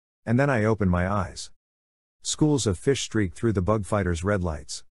 And then I opened my eyes. Schools of fish streaked through the bug fighter's red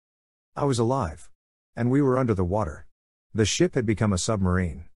lights. I was alive. And we were under the water. The ship had become a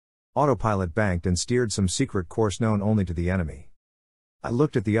submarine. Autopilot banked and steered some secret course known only to the enemy. I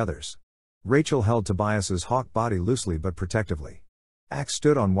looked at the others. Rachel held Tobias's hawk body loosely but protectively. Axe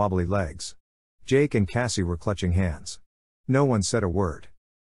stood on wobbly legs. Jake and Cassie were clutching hands. No one said a word.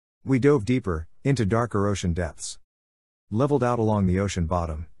 We dove deeper, into darker ocean depths. Leveled out along the ocean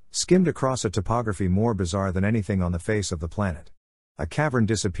bottom, skimmed across a topography more bizarre than anything on the face of the planet. A cavern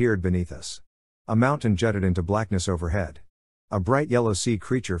disappeared beneath us. A mountain jutted into blackness overhead. A bright yellow sea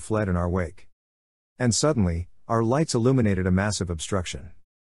creature fled in our wake. And suddenly, our lights illuminated a massive obstruction.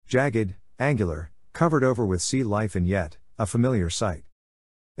 Jagged, angular, covered over with sea life and yet, a familiar sight.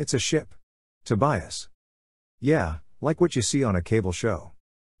 It's a ship. Tobias. Yeah, like what you see on a cable show.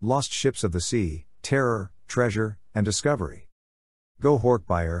 Lost ships of the sea, terror, treasure, and discovery. Go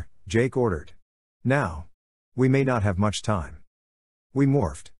Horkbuyer, Jake ordered. Now. We may not have much time. We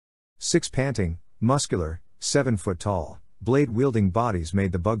morphed. 6 panting, muscular, 7 foot tall, blade-wielding bodies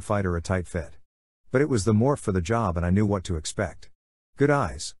made the bug fighter a tight fit. But it was the morph for the job and I knew what to expect. Good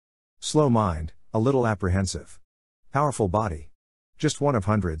eyes. Slow mind, a little apprehensive. Powerful body. Just one of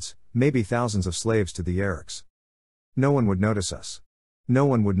hundreds, maybe thousands of slaves to the Yeerks. No one would notice us. No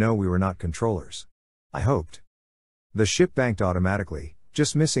one would know we were not controllers. I hoped. The ship banked automatically,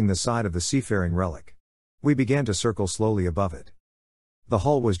 just missing the side of the seafaring relic. We began to circle slowly above it. The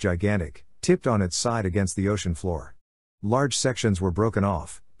hull was gigantic, tipped on its side against the ocean floor. Large sections were broken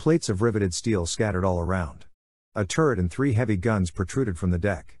off, plates of riveted steel scattered all around. A turret and 3 heavy guns protruded from the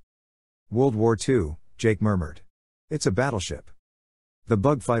deck. World War II, Jake murmured. It's a battleship. The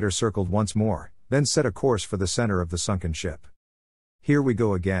bug fighter circled once more, then set a course for the center of the sunken ship. Here we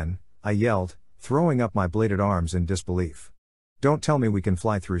go again, I yelled, throwing up my bladed arms in disbelief. Don't tell me we can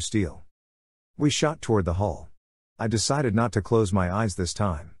fly through steel. We shot toward the hull. I decided not to close my eyes this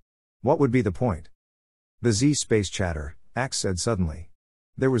time. What would be the point? The Z space chatter, Axe said suddenly.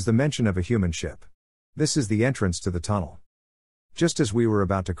 There was the mention of a human ship. This is the entrance to the tunnel. Just as we were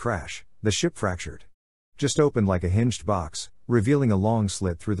about to crash, the ship fractured. Just opened like a hinged box, revealing a long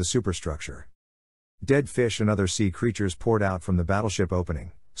slit through the superstructure. Dead fish and other sea creatures poured out from the battleship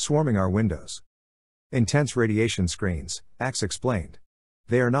opening, swarming our windows. Intense radiation screens, Axe explained.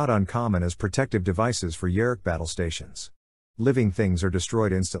 They are not uncommon as protective devices for Yeerk battle stations. Living things are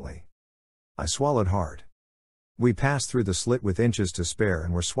destroyed instantly. I swallowed hard. We passed through the slit with inches to spare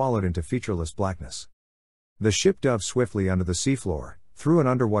and were swallowed into featureless blackness. The ship dove swiftly under the seafloor, through an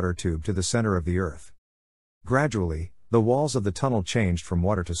underwater tube to the center of the earth. Gradually, the walls of the tunnel changed from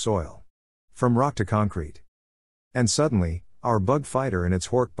water to soil. From rock to concrete. And suddenly, our bug fighter and its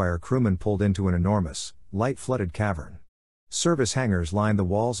Hork-Buyer crewmen pulled into an enormous, light-flooded cavern. Service hangars lined the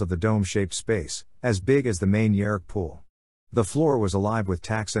walls of the dome-shaped space, as big as the main Yeerk pool. The floor was alive with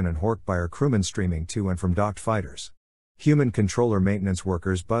Taxxon and Hork-Buyer crewmen streaming to and from docked fighters. Human controller maintenance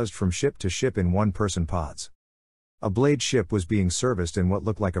workers buzzed from ship to ship in one-person pods. A blade ship was being serviced in what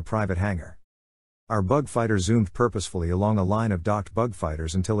looked like a private hangar. Our bug fighter zoomed purposefully along a line of docked bug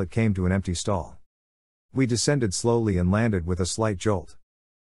fighters until it came to an empty stall. We descended slowly and landed with a slight jolt.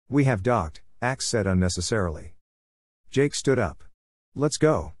 "We have docked," Axe said unnecessarily. Jake stood up. "Let's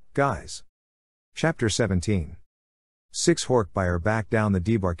go, guys." Chapter 17. 6 Hork-Buyer backed down the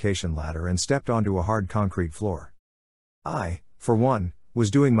debarkation ladder and stepped onto a hard concrete floor. I, for one,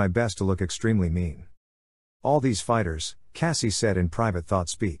 was doing my best to look extremely mean. "All these fighters," Cassie said in private thought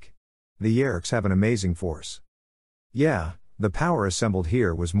speak. "The Yeerks have an amazing force." Yeah, the power assembled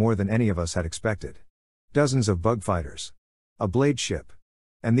here was more than any of us had expected. Dozens of bug fighters. A blade ship.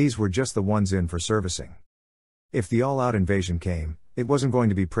 And these were just the ones in for servicing. If the all-out invasion came, it wasn't going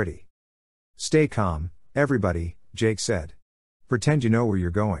to be pretty. "Stay calm, everybody," Jake said. "Pretend you know where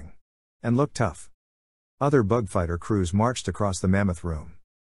you're going. And look tough." Other bug fighter crews marched across the mammoth room.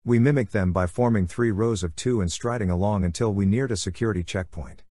 We mimicked them by forming 3 rows of 2 and striding along until we neared a security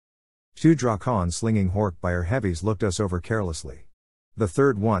checkpoint. 2 Drakon-slinging Hork-Buyer heavies looked us over carelessly. The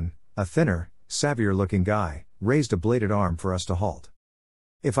third one, a thinner, savvier-looking guy, raised a bladed arm for us to halt.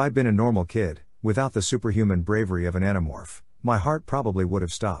 If I'd been a normal kid, without the superhuman bravery of an Animorph, my heart probably would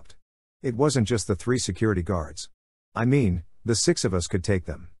have stopped. It wasn't just the 3 security guards. I mean, the 6 of us could take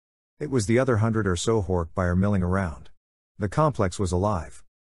them. It was the other 100 or so Hork-Buyer milling around. The complex was alive.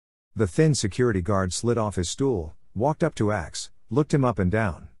 The thin security guard slid off his stool, walked up to Axe, looked him up and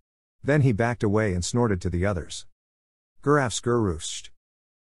down. Then he backed away and snorted to the others. "Gurafskurufsht."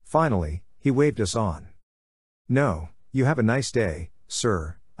 Finally, he waved us on. "No, you have a nice day,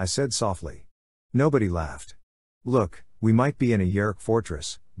 sir," I said softly. Nobody laughed. "Look, we might be in a Yeerk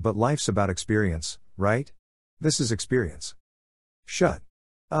fortress, but life's about experience, right? This is experience." "Shut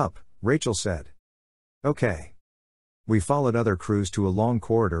up," Rachel said. "Okay." We followed other crews to a long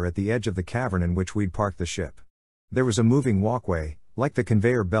corridor at the edge of the cavern in which we'd parked the ship. There was a moving walkway, like the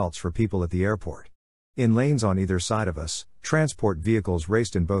conveyor belts for people at the airport. In lanes on either side of us, transport vehicles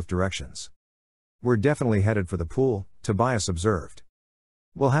raced in both directions. "We're definitely headed for the pool," Tobias observed.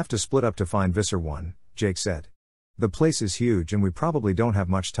 "We'll have to split up to find Visser 1, Jake said. "The place is huge and we probably don't have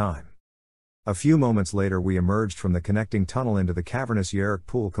much time." A few moments later we emerged from the connecting tunnel into the cavernous Yeerk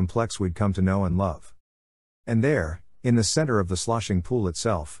pool complex we'd come to know and love. And there, in the center of the sloshing pool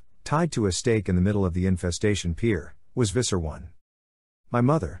itself, tied to a stake in the middle of the infestation pier, was Visser 1. "My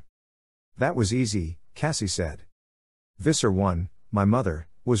mother." "That was easy," Cassie said. Visser 1, my mother,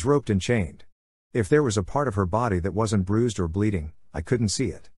 was roped and chained. If there was a part of her body that wasn't bruised or bleeding, I couldn't see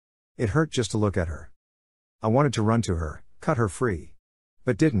it. It hurt just to look at her. I wanted to run to her, cut her free.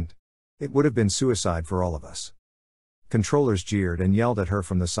 But didn't. It would have been suicide for all of us. Controllers jeered and yelled at her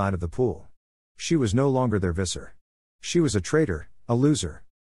from the side of the pool. She was no longer their Visser. She was a traitor, a loser.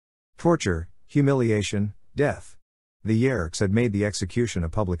 Torture, humiliation, death. The Yeerks had made the execution a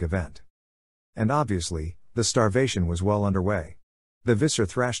public event. And obviously, the starvation was well underway. The Visser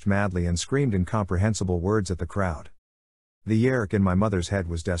thrashed madly and screamed incomprehensible words at the crowd. The Yeerk in my mother's head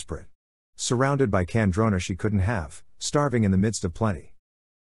was desperate. Surrounded by Kandrona she couldn't have, starving in the midst of plenty.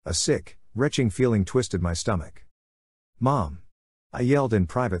 A sick, retching feeling twisted my stomach. "Mom!" I yelled in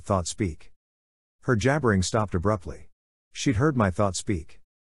private thought speak. Her jabbering stopped abruptly. She'd heard my thought speak.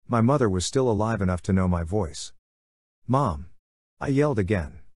 My mother was still alive enough to know my voice. "Mom!" I yelled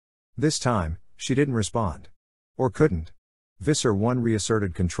again. This time, she didn't respond. Or couldn't. Visser 1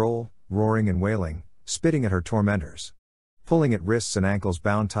 reasserted control, roaring and wailing, spitting at her tormentors. Pulling at wrists and ankles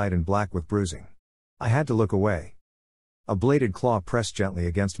bound tight and black with bruising. I had to look away. A bladed claw pressed gently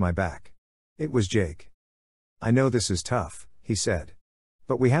against my back. It was Jake. "I know this is tough," he said.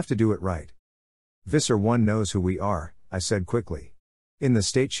 "But we have to do it right." "Visser 1 knows who we are," I said quickly. "In the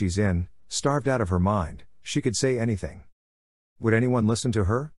state she's in, starved out of her mind, she could say anything." "Would anyone listen to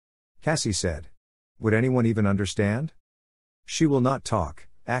her?" Cassie said. "Would anyone even understand?" "She will not talk,"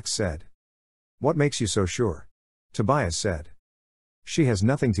 Axe said. "What makes you so sure?" Tobias said. "She has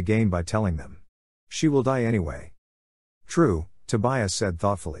nothing to gain by telling them. She will die anyway." "True," Tobias said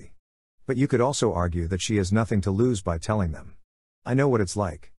thoughtfully. "But you could also argue that she has nothing to lose by telling them. I know what it's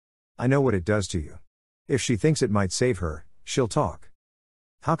like. I know what it does to you. If she thinks it might save her, she'll talk.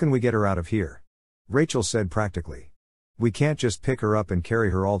 How can we get her out of here? Rachel said practically. We can't just pick her up and carry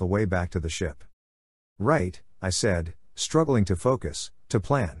her all the way back to the ship. Right, I said, struggling to focus, to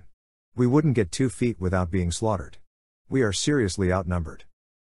plan. We wouldn't get 2 feet without being slaughtered. We are seriously outnumbered.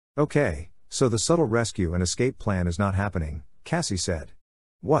 Okay, so the subtle rescue and escape plan is not happening, Cassie said.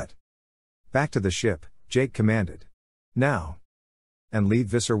 What? Back to the ship, Jake commanded. Now. And leave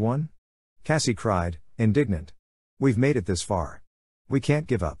Visser 1? Cassie cried, indignant. We've made it this far. We can't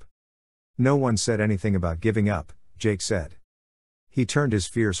give up. No one said anything about giving up, Jake said. He turned his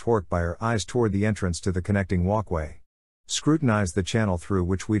fierce Horkbuyer eyes toward the entrance to the connecting walkway. Scrutinized the channel through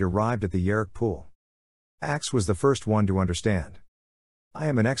which we'd arrived at the Yeerk pool. Axe was the first one to understand. I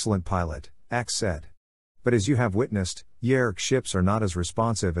am an excellent pilot, Axe said. But as you have witnessed, Yeerk ships are not as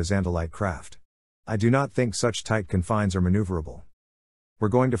responsive as Andalite craft. I do not think such tight confines are maneuverable. We're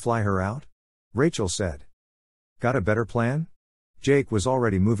going to fly her out? Rachel said. Got a better plan? Jake was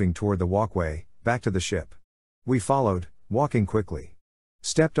already moving toward the walkway, back to the ship. We followed, walking quickly.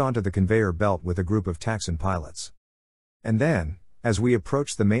 Stepped onto the conveyor belt with a group of Taxxon pilots. And then, as we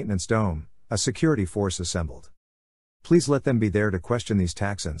approached the maintenance dome, a security force assembled. Please let them be there to question these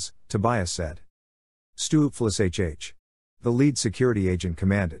Taxxons, Tobias said. Stoopflis HH. The lead security agent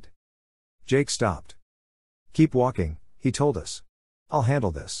commanded. Jake stopped. Keep walking, he told us. I'll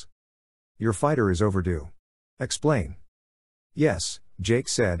handle this. Your fighter is overdue. Explain. Yes, Jake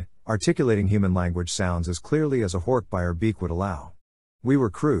said, articulating human language sounds as clearly as a Horkbuyer beak would allow. We were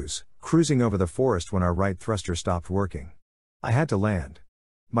cruising over the forest when our right thruster stopped working. I had to land.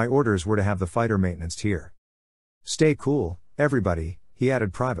 My orders were to have the fighter maintenanced here. Stay cool, everybody, he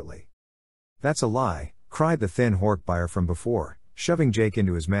added privately. That's a lie, cried the thin Horkbuyer from before, shoving Jake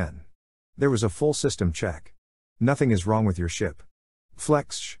into his men. There was a full system check. Nothing is wrong with your ship.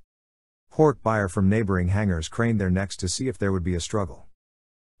 Flex. Horkbuyer from neighboring hangars craned their necks to see if there would be a struggle.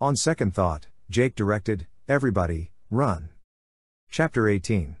 On second thought, Jake directed, everybody, run. Chapter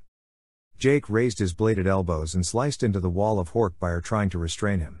 18. Jake raised his bladed elbows and sliced into the wall of Horkbuyer trying to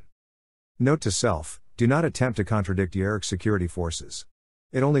restrain him. Note to self, do not attempt to contradict Yeerk security forces.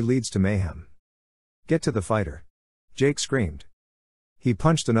 It only leads to mayhem. Get to the fighter. Jake screamed. He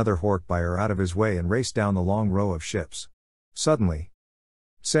punched another Horkbuyer out of his way and raced down the long row of ships. Suddenly.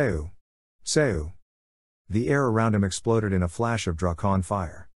 Seu. Seu. The air around him exploded in a flash of Drakon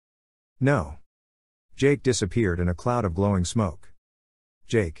fire. No. Jake disappeared in a cloud of glowing smoke.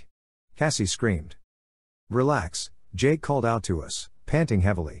 Jake. Cassie screamed. Relax, Jake called out to us, panting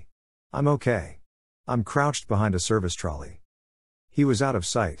heavily. I'm okay. I'm crouched behind a service trolley. He was out of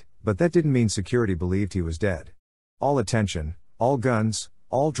sight, but that didn't mean security believed he was dead. All attention, all guns,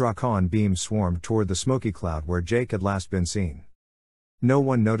 all Drakon beams swarmed toward the smoky cloud where Jake had last been seen. No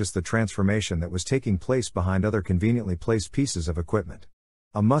one noticed the transformation that was taking place behind other conveniently placed pieces of equipment.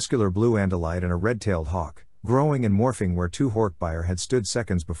 A muscular blue Andalite and a red-tailed hawk, growing and morphing where 2 Horkbuyer had stood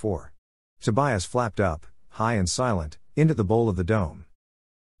seconds before. Tobias flapped up, high and silent, into the bowl of the dome.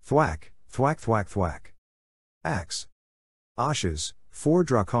 Thwack, thwack thwack thwack. Axe. Ashes, 4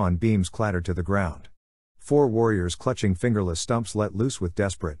 Drakon beams clattered to the ground. 4 warriors clutching fingerless stumps let loose with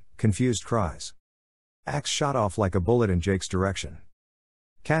desperate, confused cries. Axe shot off like a bullet in Jake's direction.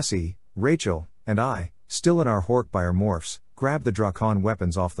 Cassie, Rachel, and I, still in our Horkbuyer morphs, grabbed the Drakon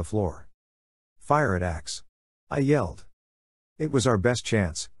weapons off the floor. Fire at Axe. I yelled. It was our best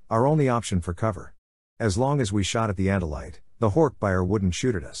chance, our only option for cover. As long as we shot at the Andalite, the Horkbuyer wouldn't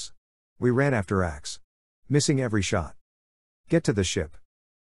shoot at us. We ran after Axe. Missing every shot. Get to the ship.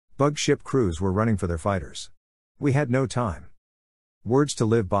 Bug ship crews were running for their fighters. We had no time. Words to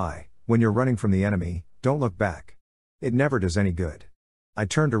live by, when you're running from the enemy, don't look back. It never does any good. I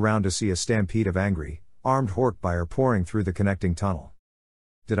turned around to see a stampede of angry, armed Horkbuyer pouring through the connecting tunnel.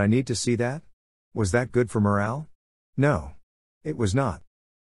 Did I need to see that? Was that good for morale? No. It was not.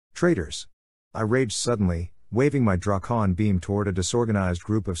 Traitors. I raged suddenly, waving my Drakon beam toward a disorganized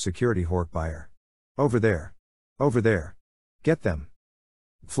group of security Horkbuyer. Over there. Over there. Get them.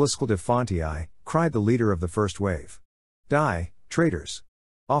 Fliskel de Fontii, cried the leader of the first wave. Die, traitors.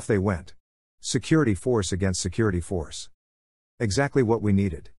 Off they went. Security force against security force. Exactly what we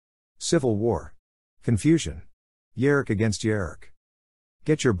needed. Civil war. Confusion. Yeerk against Yeerk.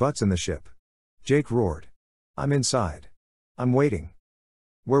 Get your butts in the ship. Jake roared. I'm inside. I'm waiting.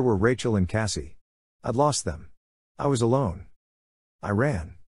 Where were Rachel and Cassie? I'd lost them. I was alone. I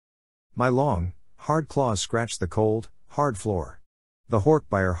ran. My long, hard claws scratched the cold, hard floor. The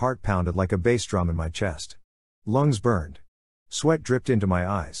Horkbuyer heart pounded like a bass drum in my chest. Lungs burned. Sweat dripped into my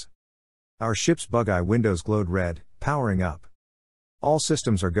eyes. Our ship's bug-eye windows glowed red, powering up. All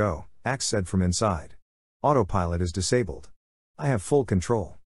systems are go, Axe said from inside. Autopilot is disabled. I have full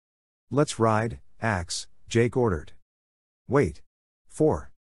control. Let's ride, Axe, Jake ordered. Wait.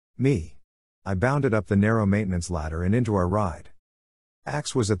 For me. I bounded up the narrow maintenance ladder and into our ride.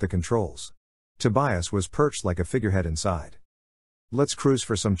 Axe was at the controls. Tobias was perched like a figurehead inside. Let's cruise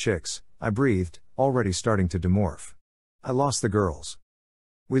for some chicks, I breathed, already starting to demorph. I lost the girls.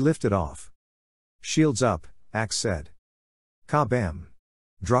 We lifted off. Shields up, Axe said. Kabam.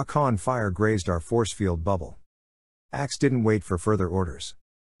 Drakon fire grazed our force field bubble. Axe didn't wait for further orders.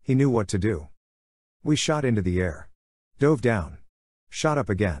 He knew what to do. We shot into the air. Dove down. Shot up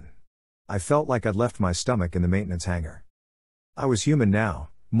again. I felt like I'd left my stomach in the maintenance hangar. I was human now,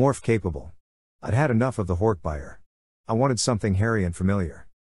 morph capable. I'd had enough of the Horkbuyer. I wanted something hairy and familiar.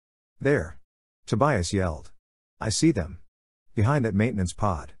 There. Tobias yelled. I see them. Behind that maintenance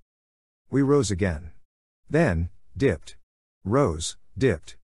pod. We rose again. Then, dipped. Rose,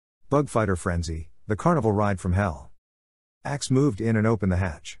 dipped. Bugfighter frenzy, the carnival ride from hell. Axe moved in and opened the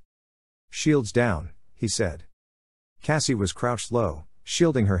hatch. Shields down, he said. Cassie was crouched low,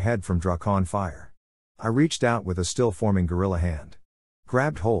 shielding her head from Drakon fire. I reached out with a still-forming gorilla hand.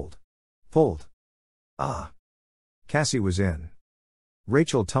 Grabbed hold. Pulled. Ah. Cassie was in.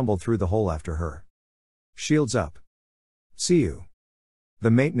 Rachel tumbled through the hole after her. Shields up. See you.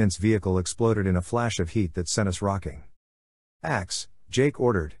 The maintenance vehicle exploded in a flash of heat that sent us rocking. Axe, Jake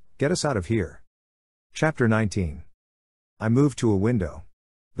ordered, get us out of here. Chapter 19. I moved to a window.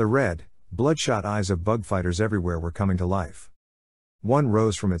 The red, bloodshot eyes of bugfighters everywhere were coming to life. One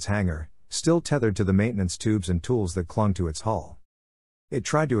rose from its hangar, still tethered to the maintenance tubes and tools that clung to its hull. It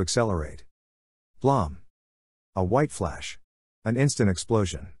tried to accelerate. Blom. A white flash. An instant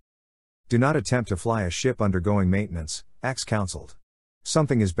explosion. Do not attempt to fly a ship undergoing maintenance, Axe counseled.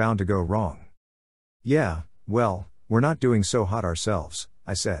 Something is bound to go wrong. Yeah, well, we're not doing so hot ourselves,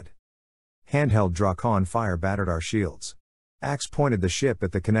 I said. Handheld Drakon fire battered our shields. Axe pointed the ship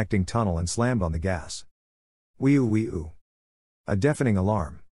at the connecting tunnel and slammed on the gas. Wee-oo wee-oo. A deafening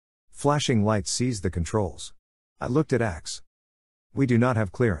alarm. Flashing lights seized the controls. I looked at Axe. We do not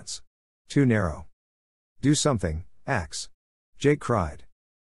have clearance. Too narrow. Do something, Axe. Jake cried.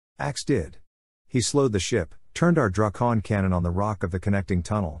 Axe did. He slowed the ship, turned our Drakon cannon on the rock of the connecting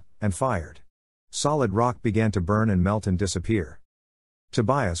tunnel, and fired. Solid rock began to burn and melt and disappear.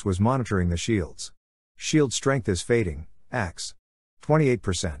 Tobias was monitoring the shields. Shield strength is fading, Axe.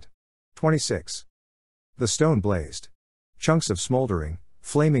 28%. 26. The stone blazed. Chunks of smoldering,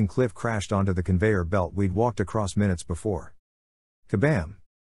 flaming cliff crashed onto the conveyor belt we'd walked across minutes before. Kabam!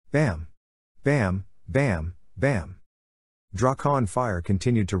 Bam! Bam! Bam! Bam! Drakon fire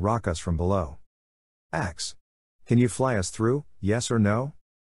continued to rock us from below. Axe. Can you fly us through, yes or no?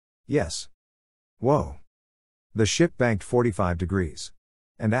 Yes. Whoa. The ship banked 45 degrees.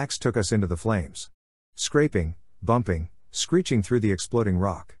 And Axe took us into the flames. Scraping, bumping, screeching through the exploding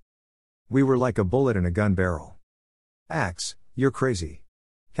rock. We were like a bullet in a gun barrel. Axe, you're crazy.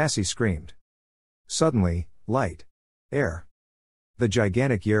 Cassie screamed. Suddenly, light. Air. The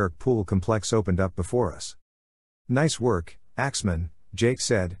gigantic Yeerk pool complex opened up before us. Nice work, Axeman, Jake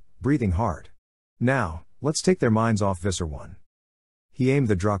said, breathing hard. Now, let's take their minds off Visser 1. He aimed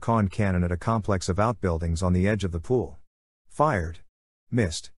the Drakon cannon at a complex of outbuildings on the edge of the pool. Fired.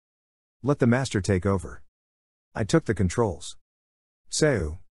 Missed. Let the master take over. I took the controls.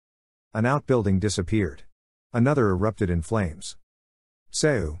 Seu. An outbuilding disappeared. Another erupted in flames.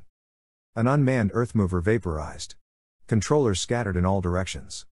 Seu. An unmanned earthmover vaporized. Controllers scattered in all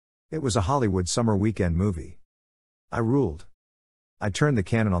directions. It was a Hollywood summer weekend movie. I ruled. I turned the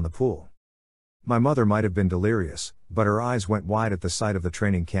cannon on the pool. My mother might have been delirious, but her eyes went wide at the sight of the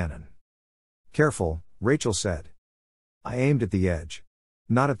training cannon. Careful, Rachel said. I aimed at the edge.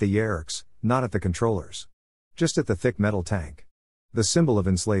 Not at the Yeerks, not at the controllers. Just at the thick metal tank. The symbol of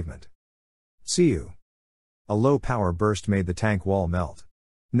enslavement. See you. A low power burst made the tank wall melt.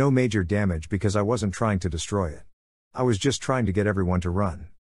 No major damage because I wasn't trying to destroy it. I was just trying to get everyone to run.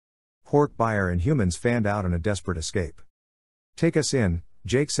 Horkbuyer and humans fanned out in a desperate escape. Take us in,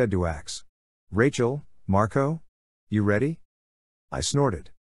 Jake said to Axe. Rachel, Marco? You ready? I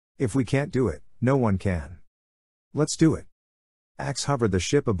snorted. If we can't do it, no one can. Let's do it. Axe hovered the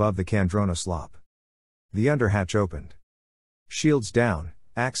ship above the Kandrona slop. The underhatch opened. Shields down,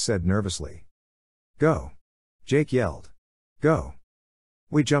 Axe said nervously. Go. Jake yelled. Go.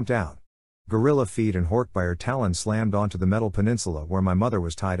 We jumped out. Gorilla feet and Horkbuyer talons slammed onto the metal peninsula where my mother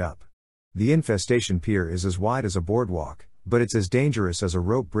was tied up. The infestation pier is as wide as a boardwalk, but it's as dangerous as a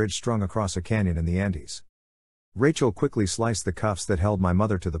rope bridge strung across a canyon in the Andes. Rachel quickly sliced the cuffs that held my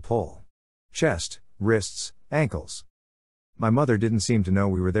mother to the pole. Chest, wrists, ankles. My mother didn't seem to know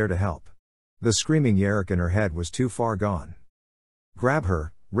we were there to help. The screaming Yeerk in her head was too far gone. Grab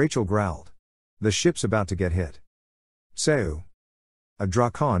her, Rachel growled. The ship's about to get hit. Seu. A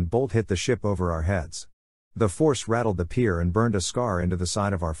Drakon bolt hit the ship over our heads. The force rattled the pier and burned a scar into the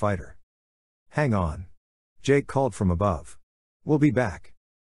side of our fighter. Hang on. Jake called from above. We'll be back.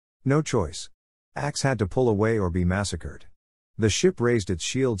 No choice. Axe had to pull away or be massacred. The ship raised its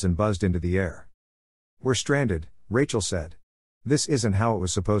shields and buzzed into the air. We're stranded, Rachel said. This isn't how it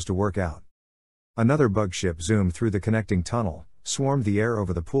was supposed to work out. Another bug ship zoomed through the connecting tunnel, swarmed the air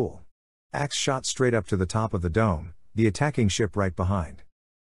over the pool. Axe shot straight up to the top of the dome, the attacking ship right behind.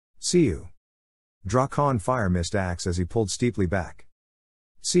 See you. Drakon fire missed Axe as he pulled steeply back.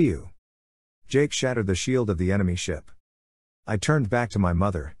 See you. Jake shattered the shield of the enemy ship. I turned back to my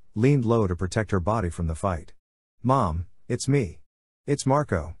mother, leaned low to protect her body from the fight. Mom, it's me. It's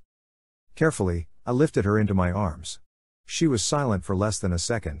Marco. Carefully, I lifted her into my arms. She was silent for less than a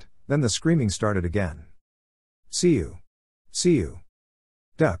second, then the screaming started again. See you. See you.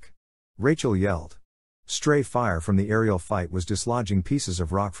 Duck. Rachel yelled. Stray fire from the aerial fight was dislodging pieces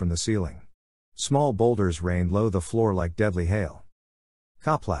of rock from the ceiling. Small boulders rained low the floor like deadly hail.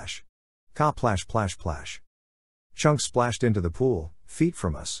 Kaplash. Kaplash plash plash. Chunks splashed into the pool, feet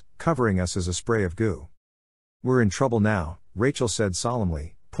from us, covering us as a spray of goo. We're in trouble now, Rachel said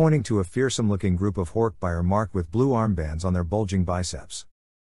solemnly, pointing to a fearsome-looking group of Horkbire marked with blue armbands on their bulging biceps.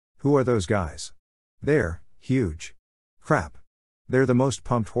 Who are those guys? They're huge. Crap. They're the most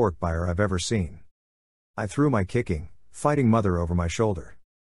pumped Horkbire I've ever seen. I threw my kicking, fighting mother over my shoulder.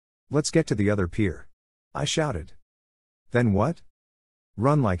 Let's get to the other pier. I shouted. Then what?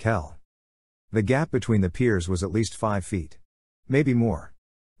 Run like hell. The gap between the piers was at least 5 feet. Maybe more.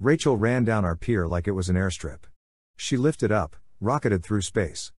 Rachel ran down our pier like it was an airstrip. She lifted up, rocketed through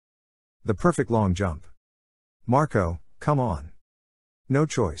space. The perfect long jump. Marco, come on. No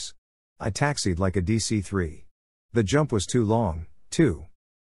choice. I taxied like a DC-3. The jump was too long, too.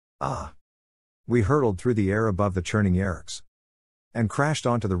 Ah. We hurtled through the air above the churning Yeerks. And crashed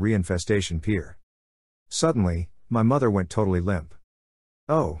onto the reinfestation pier. Suddenly, my mother went totally limp.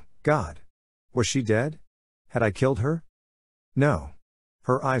 Oh, God. Was she dead? Had I killed her? No.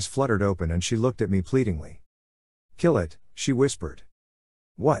 Her eyes fluttered open and she looked at me pleadingly. Kill it, she whispered.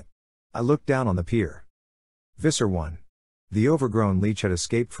 What? I looked down on the pier. Visser 1. The overgrown leech had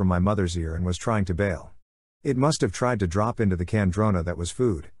escaped from my mother's ear and was trying to bail. It must have tried to drop into the Kandrona that was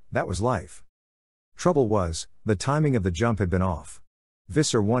food, that was life. Trouble was, the timing of the jump had been off.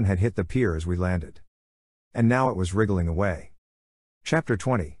 Visser 1 had hit the pier as we landed. And now it was wriggling away. Chapter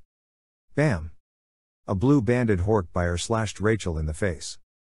 20. Bam. A blue-banded Horkbire slashed Rachel in the face.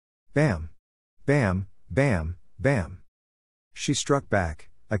 Bam. Bam, bam, bam. She struck back,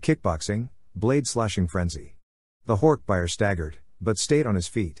 a kickboxing, blade-slashing frenzy. The Horkbire staggered, but stayed on his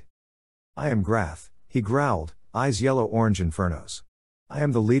feet. I am Grath, he growled, eyes yellow-orange infernos. I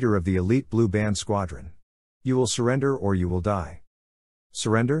am the leader of the elite blue band squadron. You will surrender or you will die.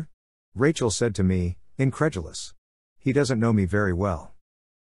 Surrender? Rachel said to me, incredulous. He doesn't know me very well.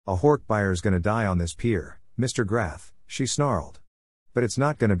 A Horkbire's gonna die on this pier, Mr. Grath, she snarled. But it's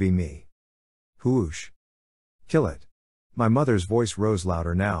not gonna be me. Whoosh. Kill it. My mother's voice rose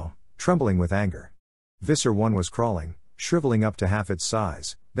louder now, trembling with anger. Visser 1 was crawling, shriveling up to half its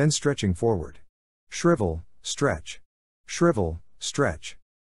size, then stretching forward. Shrivel, stretch. Shrivel, stretch.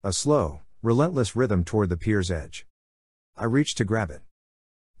 A slow, relentless rhythm toward the pier's edge. I reached to grab it.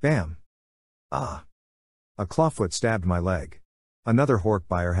 Bam. Ah. A clawfoot stabbed my leg. Another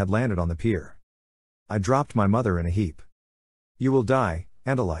Horkbire had landed on the pier. I dropped my mother in a heap. You will die,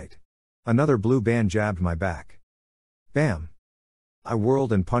 Andalite. Another blue band jabbed my back. Bam. I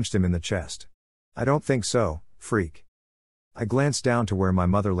whirled and punched him in the chest. I don't think so, freak. I glanced down to where my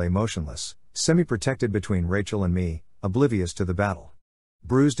mother lay motionless, semi-protected between Rachel and me, oblivious to the battle.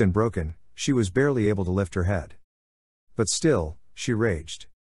 Bruised and broken, she was barely able to lift her head. But still, she raged.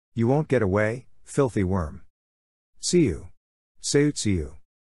 You won't get away, filthy worm. See you. Say see you.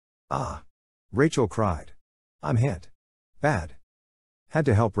 Ah. Rachel cried. I'm hit. Bad. Had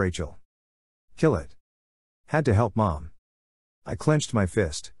to help Rachel. Kill it. Had to help Mom. I clenched my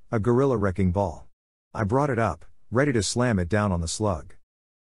fist, a gorilla wrecking ball. I brought it up, ready to slam it down on the slug.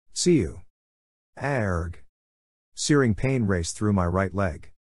 See you. Arg. Searing pain raced through my right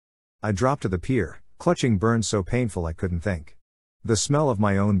leg. I dropped to the pier, clutching burns so painful I couldn't think. The smell of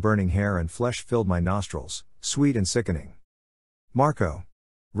my own burning hair and flesh filled my nostrils, sweet and sickening. Marco.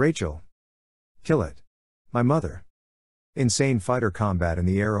 Rachel. Kill it. My mother. Insane fighter combat in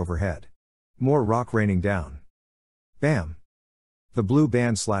the air overhead. More rock raining down. Bam. The blue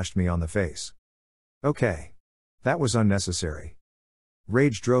band slashed me on the face. Okay. That was unnecessary.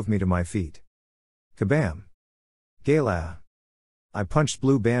 Rage drove me to my feet. Kabam! Gala! I punched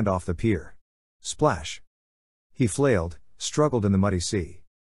Blue Band off the pier. Splash! He flailed, struggled in the muddy sea.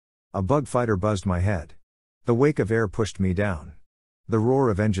 A bug fighter buzzed my head. The wake of air pushed me down. The roar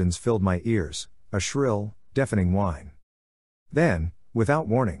of engines filled my ears, a shrill, deafening whine. Then, without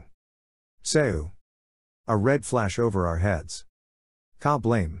warning, Seu! A red flash over our heads. Ka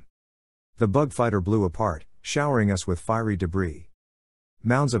blame! The bug fighter blew apart, showering us with fiery debris.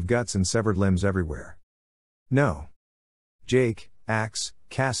 Mounds of guts and severed limbs everywhere. No. Jake, Axe,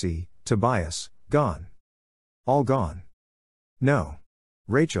 Cassie, Tobias, gone. All gone. No.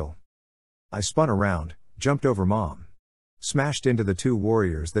 Rachel. I spun around, jumped over Mom. Smashed into the two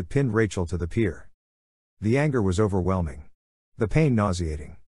warriors that pinned Rachel to the pier. The anger was overwhelming. The pain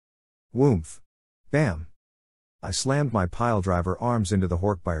nauseating. Woomph. Bam. I slammed my piledriver arms into the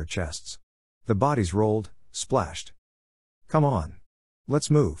Horkbuyer chests. The bodies rolled, splashed. Come on.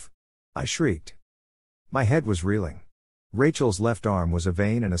 Let's move. I shrieked. My head was reeling. Rachel's left arm was a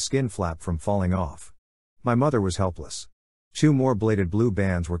vein and a skin flap from falling off. My mother was helpless. Two more bladed blue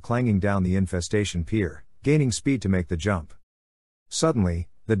bands were clanging down the infestation pier, gaining speed to make the jump. Suddenly,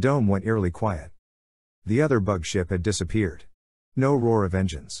 the dome went eerily quiet. The other bug ship had disappeared. No roar of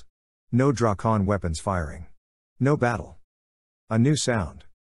engines. No Drakon weapons firing. No battle. A new sound.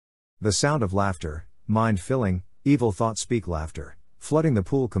 The sound of laughter, mind-filling, evil thought-speak laughter, flooding the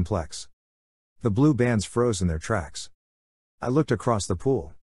pool complex. The blue bands froze in their tracks. I looked across the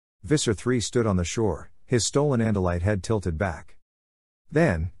pool. Visser 3 stood on the shore, his stolen Andalite head tilted back.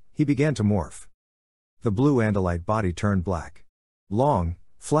 Then, he began to morph. The blue Andalite body turned black. Long,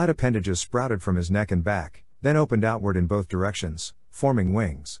 flat appendages sprouted from his neck and back, then opened outward in both directions, forming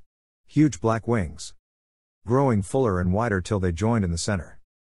wings. Huge black wings. Growing fuller and wider till they joined in the center.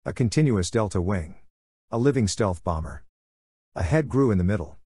 A continuous delta wing. A living stealth bomber. A head grew in the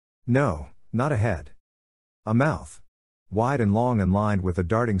middle. No, not a head. A mouth. Wide and long and lined with a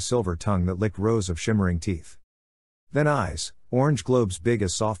darting silver tongue that licked rows of shimmering teeth. Then eyes, orange globes big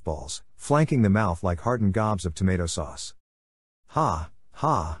as softballs, flanking the mouth like hardened gobs of tomato sauce. Ha,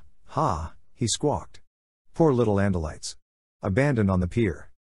 ha, ha, he squawked. Poor little Andalites. Abandoned on the pier.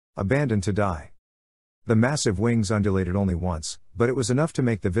 Abandoned to die. The massive wings undulated only once, but it was enough to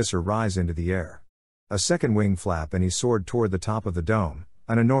make the Visser rise into the air. A second wing flap and he soared toward the top of the dome,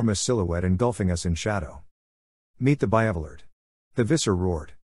 an enormous silhouette engulfing us in shadow. Meet the Biovalard. The Visser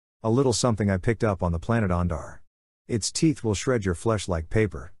roared. A little something I picked up on the planet Ondar. Its teeth will shred your flesh like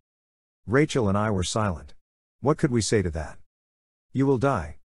paper. Rachel and I were silent. What could we say to that? You will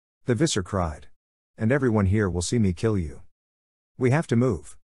die. The Visser cried. And everyone here will see me kill you. We have to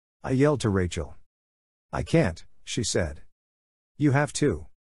move. I yelled to Rachel. I can't, she said. You have to.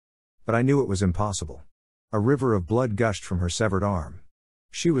 But I knew it was impossible. A river of blood gushed from her severed arm.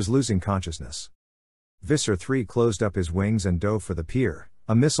 She was losing consciousness. Visser 3 closed up his wings and dove for the pier,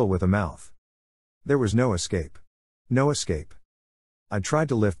 a missile with a mouth. There was no escape. No escape. I tried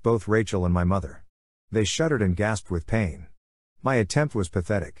to lift both Rachel and my mother. They shuddered and gasped with pain. My attempt was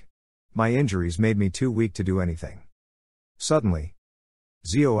pathetic. My injuries made me too weak to do anything. Suddenly,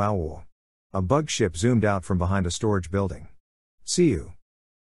 Zio Owl. A bug ship zoomed out from behind a storage building. See you.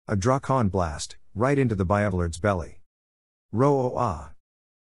 A Drakon blast, right into the Biovalard's belly. Ro-oh-ah.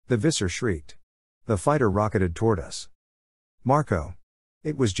 The Visser shrieked. The fighter rocketed toward us. Marco.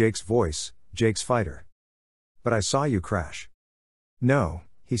 It was Jake's voice, Jake's fighter. But I saw you crash. No,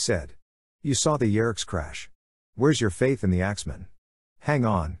 he said. You saw the Yeerks crash. Where's your faith in the Axemen? Hang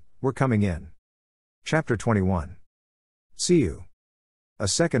on, we're coming in. Chapter 21. See you. A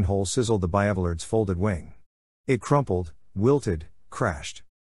second hole sizzled the Biovalard's folded wing. It crumpled, wilted, crashed.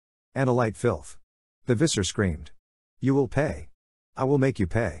 Andalite filth. The Visser screamed. You will pay. I will make you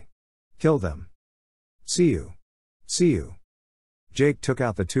pay. Kill them. See you. See you. Jake took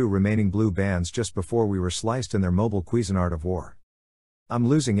out the two remaining blue bands just before we were sliced in their mobile Cuisinart of war. I'm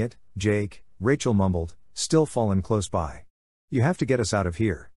losing it, Jake, Rachel mumbled, still fallen close by. You have to get us out of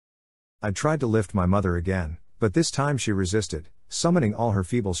here. I tried to lift my mother again, but this time she resisted, summoning all her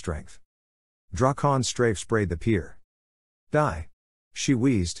feeble strength. Drakon strafe sprayed the pier. Die. She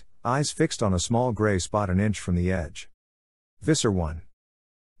wheezed, eyes fixed on a small gray spot an inch from the edge. Visser 1.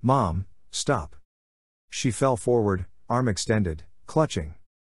 Mom, stop. She fell forward, arm extended, clutching.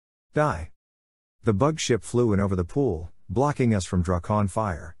 Die. The bug ship flew in over the pool, blocking us from Drakon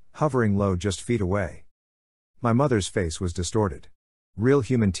fire, hovering low just feet away. My mother's face was distorted. Real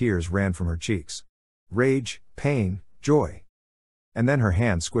human tears ran from her cheeks. Rage, pain, joy. And then her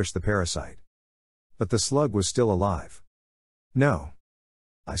hand squished the parasite. But the slug was still alive. No.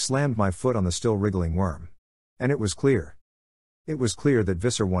 I slammed my foot on the still wriggling worm. And it was clear. It was clear that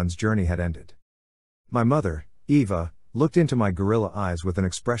Visser One's journey had ended. My mother, Eva, looked into my gorilla eyes with an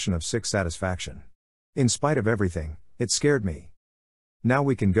expression of sick satisfaction. In spite of everything, it scared me. "Now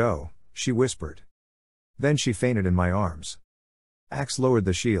we can go," she whispered. Then she fainted in my arms. Axe lowered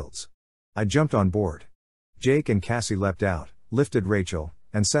the shields. I jumped on board. Jake and Cassie leapt out, lifted Rachel,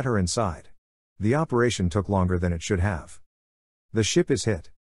 and set her inside. The operation took longer than it should have. "The ship is hit,"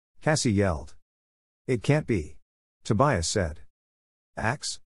 Cassie yelled. "It can't be," Tobias said.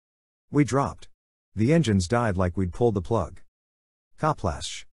 "Axe?" We dropped. The engines died like we'd pulled the plug.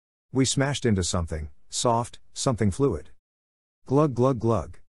 Kaplash. We smashed into something, soft, something fluid. Glug glug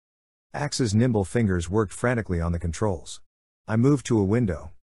glug. Axe's nimble fingers worked frantically on the controls. I moved to a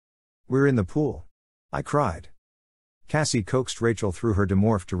window. "We're in the pool," I cried. Cassie coaxed Rachel through her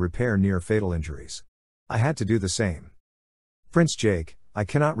demorph to repair near-fatal injuries. I had to do the same. "Prince Jake, I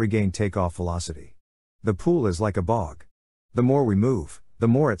cannot regain takeoff velocity. The pool is like a bog. The more we move, the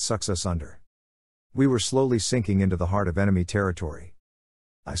more it sucks us under." We were slowly sinking into the heart of enemy territory.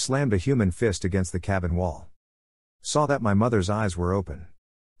 I slammed a human fist against the cabin wall. Saw that my mother's eyes were open.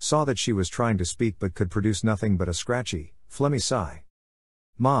 Saw that she was trying to speak but could produce nothing but a scratchy, phlegmy sigh.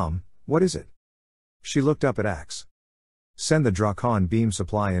 "Mom, what is it?" She looked up at Axe. "Send the Drakon beam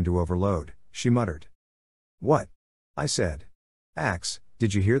supply into overload," she muttered. "What?" I said. "Axe,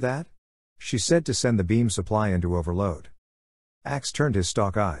 did you hear that?" She said to send the beam supply into overload. Axe turned his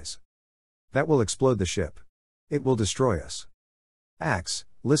stalk eyes. "That will explode the ship. It will destroy us." "Axe,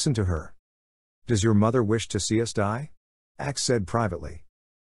 listen to her." "Does your mother wish to see us die?" Axe said privately.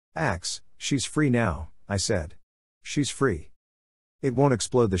 "Axe, she's free now," I said. "She's free." "It won't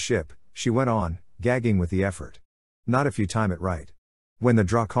explode the ship," she went on, gagging with the effort. "Not if you time it right. When the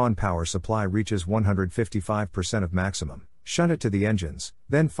Drakon power supply reaches 155% of maximum, shunt it to the engines,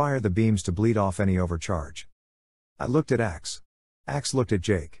 then fire the beams to bleed off any overcharge." I looked at Axe. Axe looked at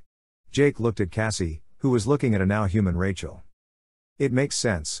Jake. Jake looked at Cassie, who was looking at a now human Rachel. "It makes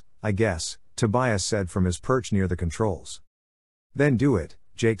sense, I guess," Tobias said from his perch near the controls. "Then do it,"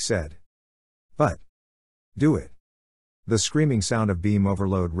 Jake said. "But do it." The screaming sound of beam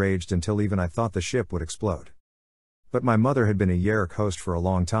overload raged until even I thought the ship would explode. But my mother had been a Yeerk host for a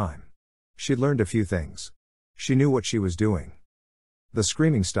long time. She'd learned a few things. She knew what she was doing. The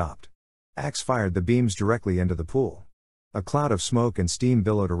screaming stopped. Axe fired the beams directly into the pool. A cloud of smoke and steam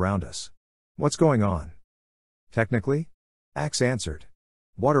billowed around us. "What's going on?" "Technically?" Axe answered.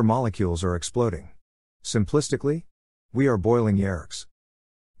 "Water molecules are exploding. Simplistically? We are boiling Yeerks."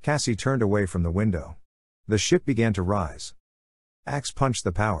 Cassie turned away from the window. The ship began to rise. Axe punched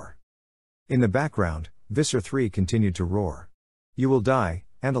the power. In the background, Visser 3 continued to roar. "You will die,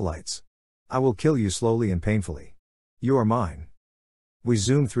 Andalites. I will kill you slowly and painfully. You are mine." We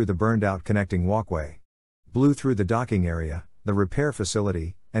zoomed through the burned-out connecting walkway. Blew through the docking area, the repair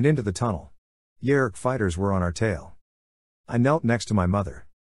facility, and into the tunnel. Yeerk fighters were on our tail. I knelt next to my mother.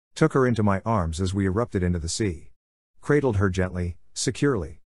 Took her into my arms as we erupted into the sea. Cradled her gently,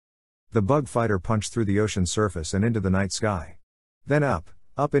 securely. The bug fighter punched through the ocean surface and into the night sky. Then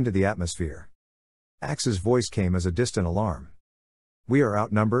up into the atmosphere. Axe's voice came as a distant alarm. "We are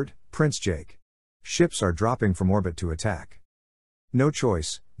outnumbered, Prince Jake. Ships are dropping from orbit to attack." "No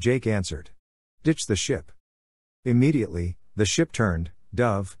choice," Jake answered. "Ditch the ship." Immediately, the ship turned,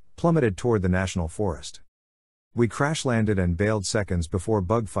 dove, plummeted toward the national forest. We crash-landed and bailed seconds before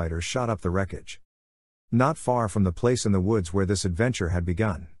bug fighters shot up the wreckage. Not far from the place in the woods where this adventure had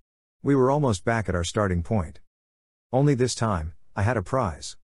begun. We were almost back at our starting point. Only this time, I had a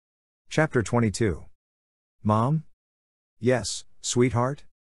prize. Chapter 22. "Mom?" "Yes, sweetheart?"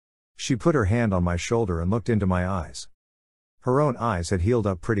 She put her hand on my shoulder and looked into my eyes. Her own eyes had healed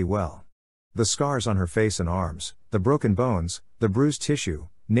up pretty well. The scars on her face and arms, the broken bones, the bruised tissue,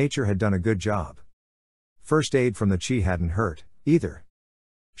 nature had done a good job. First aid from the chi hadn't hurt, either.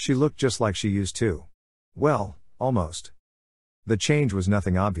 She looked just like she used to. Well, almost. The change was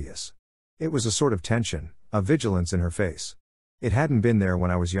nothing obvious. It was a sort of tension, a vigilance in her face. It hadn't been there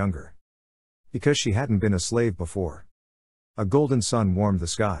when I was younger. Because she hadn't been a slave before. A golden sun warmed the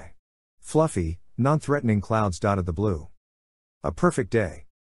sky. Fluffy, non-threatening clouds dotted the blue. A perfect day.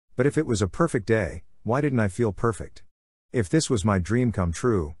 But if it was a perfect day, why didn't I feel perfect? If this was my dream come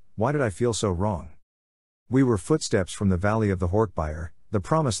true, why did I feel so wrong? We were footsteps from the valley of the Horkbuyer, the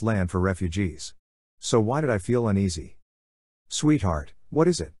promised land for refugees. So why did I feel uneasy? "Sweetheart, what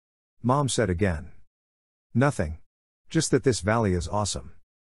is it?" Mom said again. "Nothing. Just that this valley is awesome.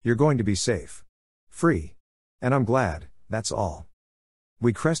 You're going to be safe. Free. And I'm glad, that's all."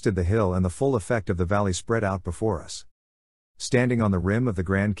 We crested the hill and the full effect of the valley spread out before us. Standing on the rim of the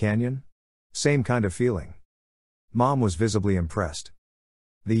Grand Canyon? Same kind of feeling. Mom was visibly impressed.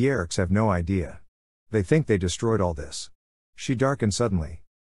 The Yeerks have no idea. They think they destroyed all this. She darkened suddenly.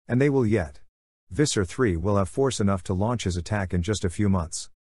 And they will yet. Visser 3 will have force enough to launch his attack in just a few months.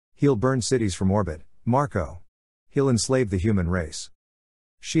 He'll burn cities from orbit, Marco. He'll enslave the human race.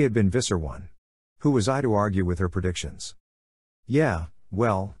 She had been Visser 1. Who was I to argue with her predictions? Yeah,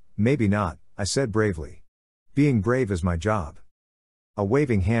 well, maybe not, I said bravely. Being brave is my job. A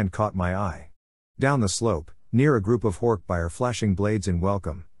waving hand caught my eye. Down the slope, near a group of Hork-Buyer flashing blades in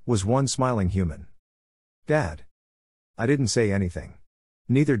welcome, was one smiling human. Dad. I didn't say anything.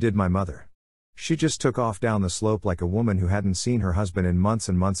 Neither did my mother. She just took off down the slope like a woman who hadn't seen her husband in months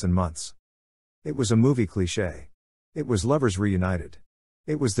and months and months. It was a movie cliché. It was lovers reunited.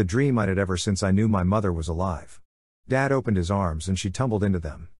 It was the dream I'd had ever since I knew my mother was alive. Dad opened his arms and she tumbled into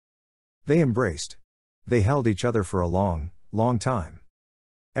them. They embraced. They held each other for a long, long time.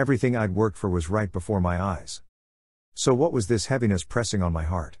 Everything I'd worked for was right before my eyes. So what was this heaviness pressing on my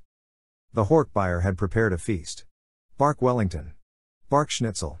heart? The Hork-Buyer had prepared a feast. Bark Wellington. Bark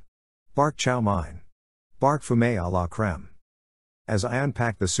Schnitzel. Bark Chow Mein. Bark Fumet à la crème. As I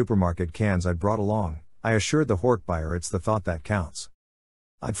unpacked the supermarket cans I'd brought along, I assured the Hork-Buyer it's the thought that counts.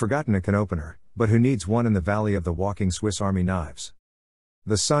 I'd forgotten a can opener, but who needs one in the valley of the walking Swiss Army knives?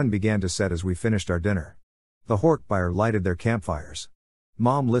 The sun began to set as we finished our dinner. The Hork-Buyer lighted their campfires.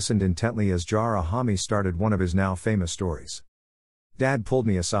 Mom listened intently as Jar Ahami started one of his now famous stories. Dad pulled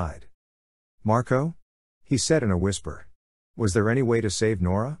me aside. Marco? He said in a whisper. Was there any way to save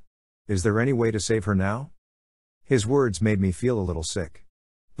Nora? Is there any way to save her now? His words made me feel a little sick.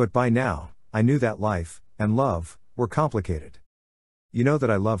 But by now, I knew that life, and love, were complicated. You know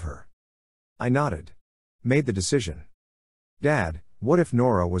that I love her. I nodded. Made the decision. Dad, what if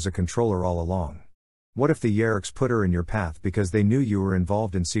Nora was a controller all along? What if the Yeerks put her in your path because they knew you were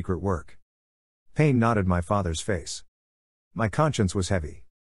involved in secret work? Pain knotted my father's face. My conscience was heavy.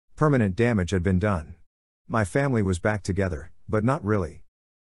 Permanent damage had been done. My family was back together, but not really.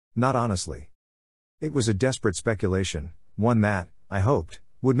 Not honestly. It was a desperate speculation, one that, I hoped,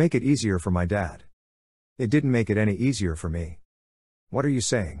 would make it easier for my dad. It didn't make it any easier for me. What are you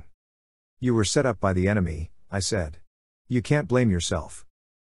saying? You were set up by the enemy, I said. You can't blame yourself.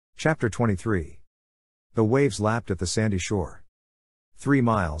 Chapter 23. The waves lapped at the sandy shore. 3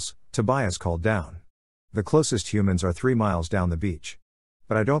 miles, Tobias called down. The closest humans are 3 miles down the beach.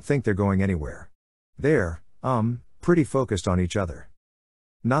 But I don't think they're going anywhere. They're, pretty focused on each other.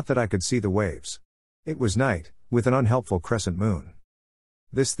 Not that I could see the waves. It was night, with an unhelpful crescent moon.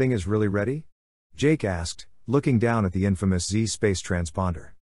 This thing is really ready? Jake asked, looking down at the infamous Z-space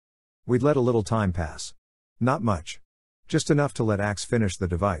transponder. We'd let a little time pass. Not much. Just enough to let Axe finish the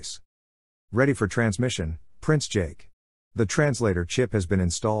device. Ready for transmission, Prince Jake. The translator chip has been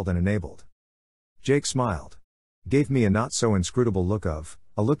installed and enabled. Jake smiled. Gave me a not-so-inscrutable look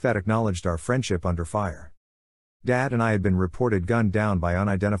a look that acknowledged our friendship under fire. Dad and I had been reported gunned down by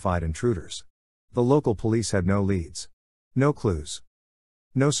unidentified intruders. The local police had no leads. No clues.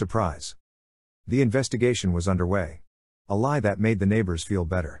 No surprise. The investigation was underway. A lie that made the neighbors feel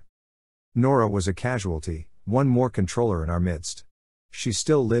better. Nora was a casualty, one more controller in our midst. She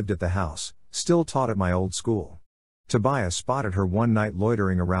still lived at the house, still taught at my old school. Tobias spotted her one night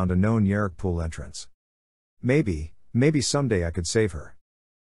loitering around a known Yeerk pool entrance. Maybe someday I could save her.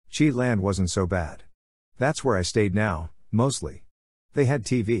 Cheat Land wasn't so bad. That's where I stayed now, mostly. They had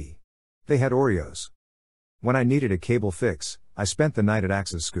TV. They had Oreos. When I needed a cable fix, I spent the night at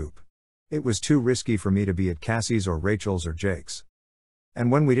Axe's Scoop. It was too risky for me to be at Cassie's or Rachel's or Jake's. And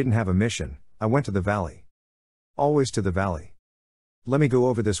when we didn't have a mission, I went to the valley. Always to the valley. Let me go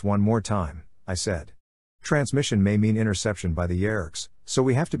over this one more time, I said. Transmission may mean interception by the Yeerks, so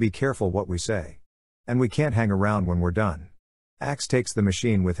we have to be careful what we say. And we can't hang around when we're done. Axe takes the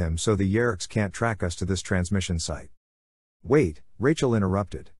machine with him so the Yeerks can't track us to this transmission site. Wait, Rachel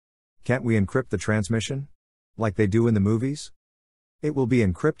interrupted. Can't we encrypt the transmission? Like they do in the movies? It will be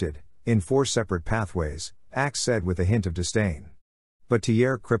encrypted, in 4 separate pathways, Axe said with a hint of disdain. But to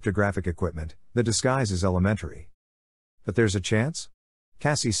Yeerk cryptographic equipment, the disguise is elementary. But there's a chance?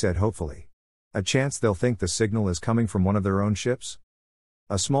 Cassie said hopefully. A chance they'll think the signal is coming from one of their own ships?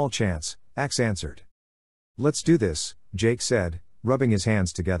 A small chance, Axe answered. Let's do this, Jake said, rubbing his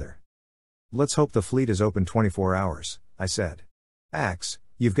hands together. Let's hope the fleet is open 24 hours, I said. Axe,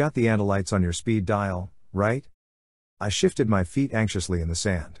 you've got the Andalites on your speed dial, right? I shifted my feet anxiously in the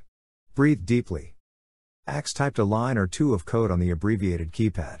sand. Breathed deeply. Axe typed a line or two of code on the abbreviated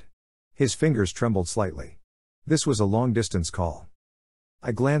keypad. His fingers trembled slightly. This was a long-distance call.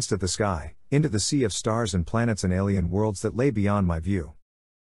 I glanced at the sky, into the sea of stars and planets and alien worlds that lay beyond my view.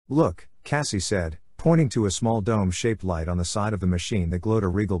 Look, Cassie said, pointing to a small dome-shaped light on the side of the machine that glowed a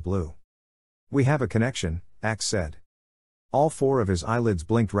regal blue. "We have a connection," Axe said. All four of his eyelids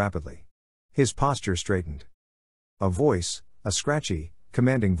blinked rapidly. His posture straightened. A voice, a scratchy,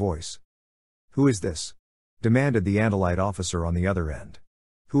 commanding voice. "Who is this?" demanded the Andalite officer on the other end.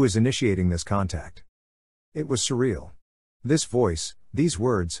 "Who is initiating this contact?" It was surreal. This voice, these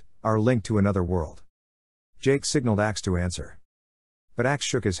words, are linked to another world. Jake signaled Axe to answer. But Axe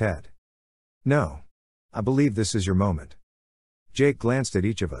shook his head. "No. I believe this is your moment." Jake glanced at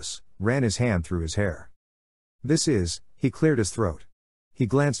each of us, ran his hand through his hair. "This is," he cleared his throat. He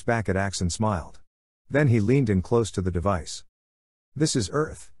glanced back at Axe and smiled. Then he leaned in close to the device. "This is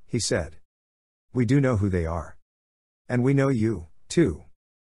Earth," he said. "We do know who they are. And we know you, too."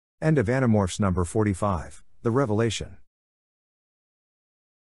 End of Animorphs number 45, The Revelation.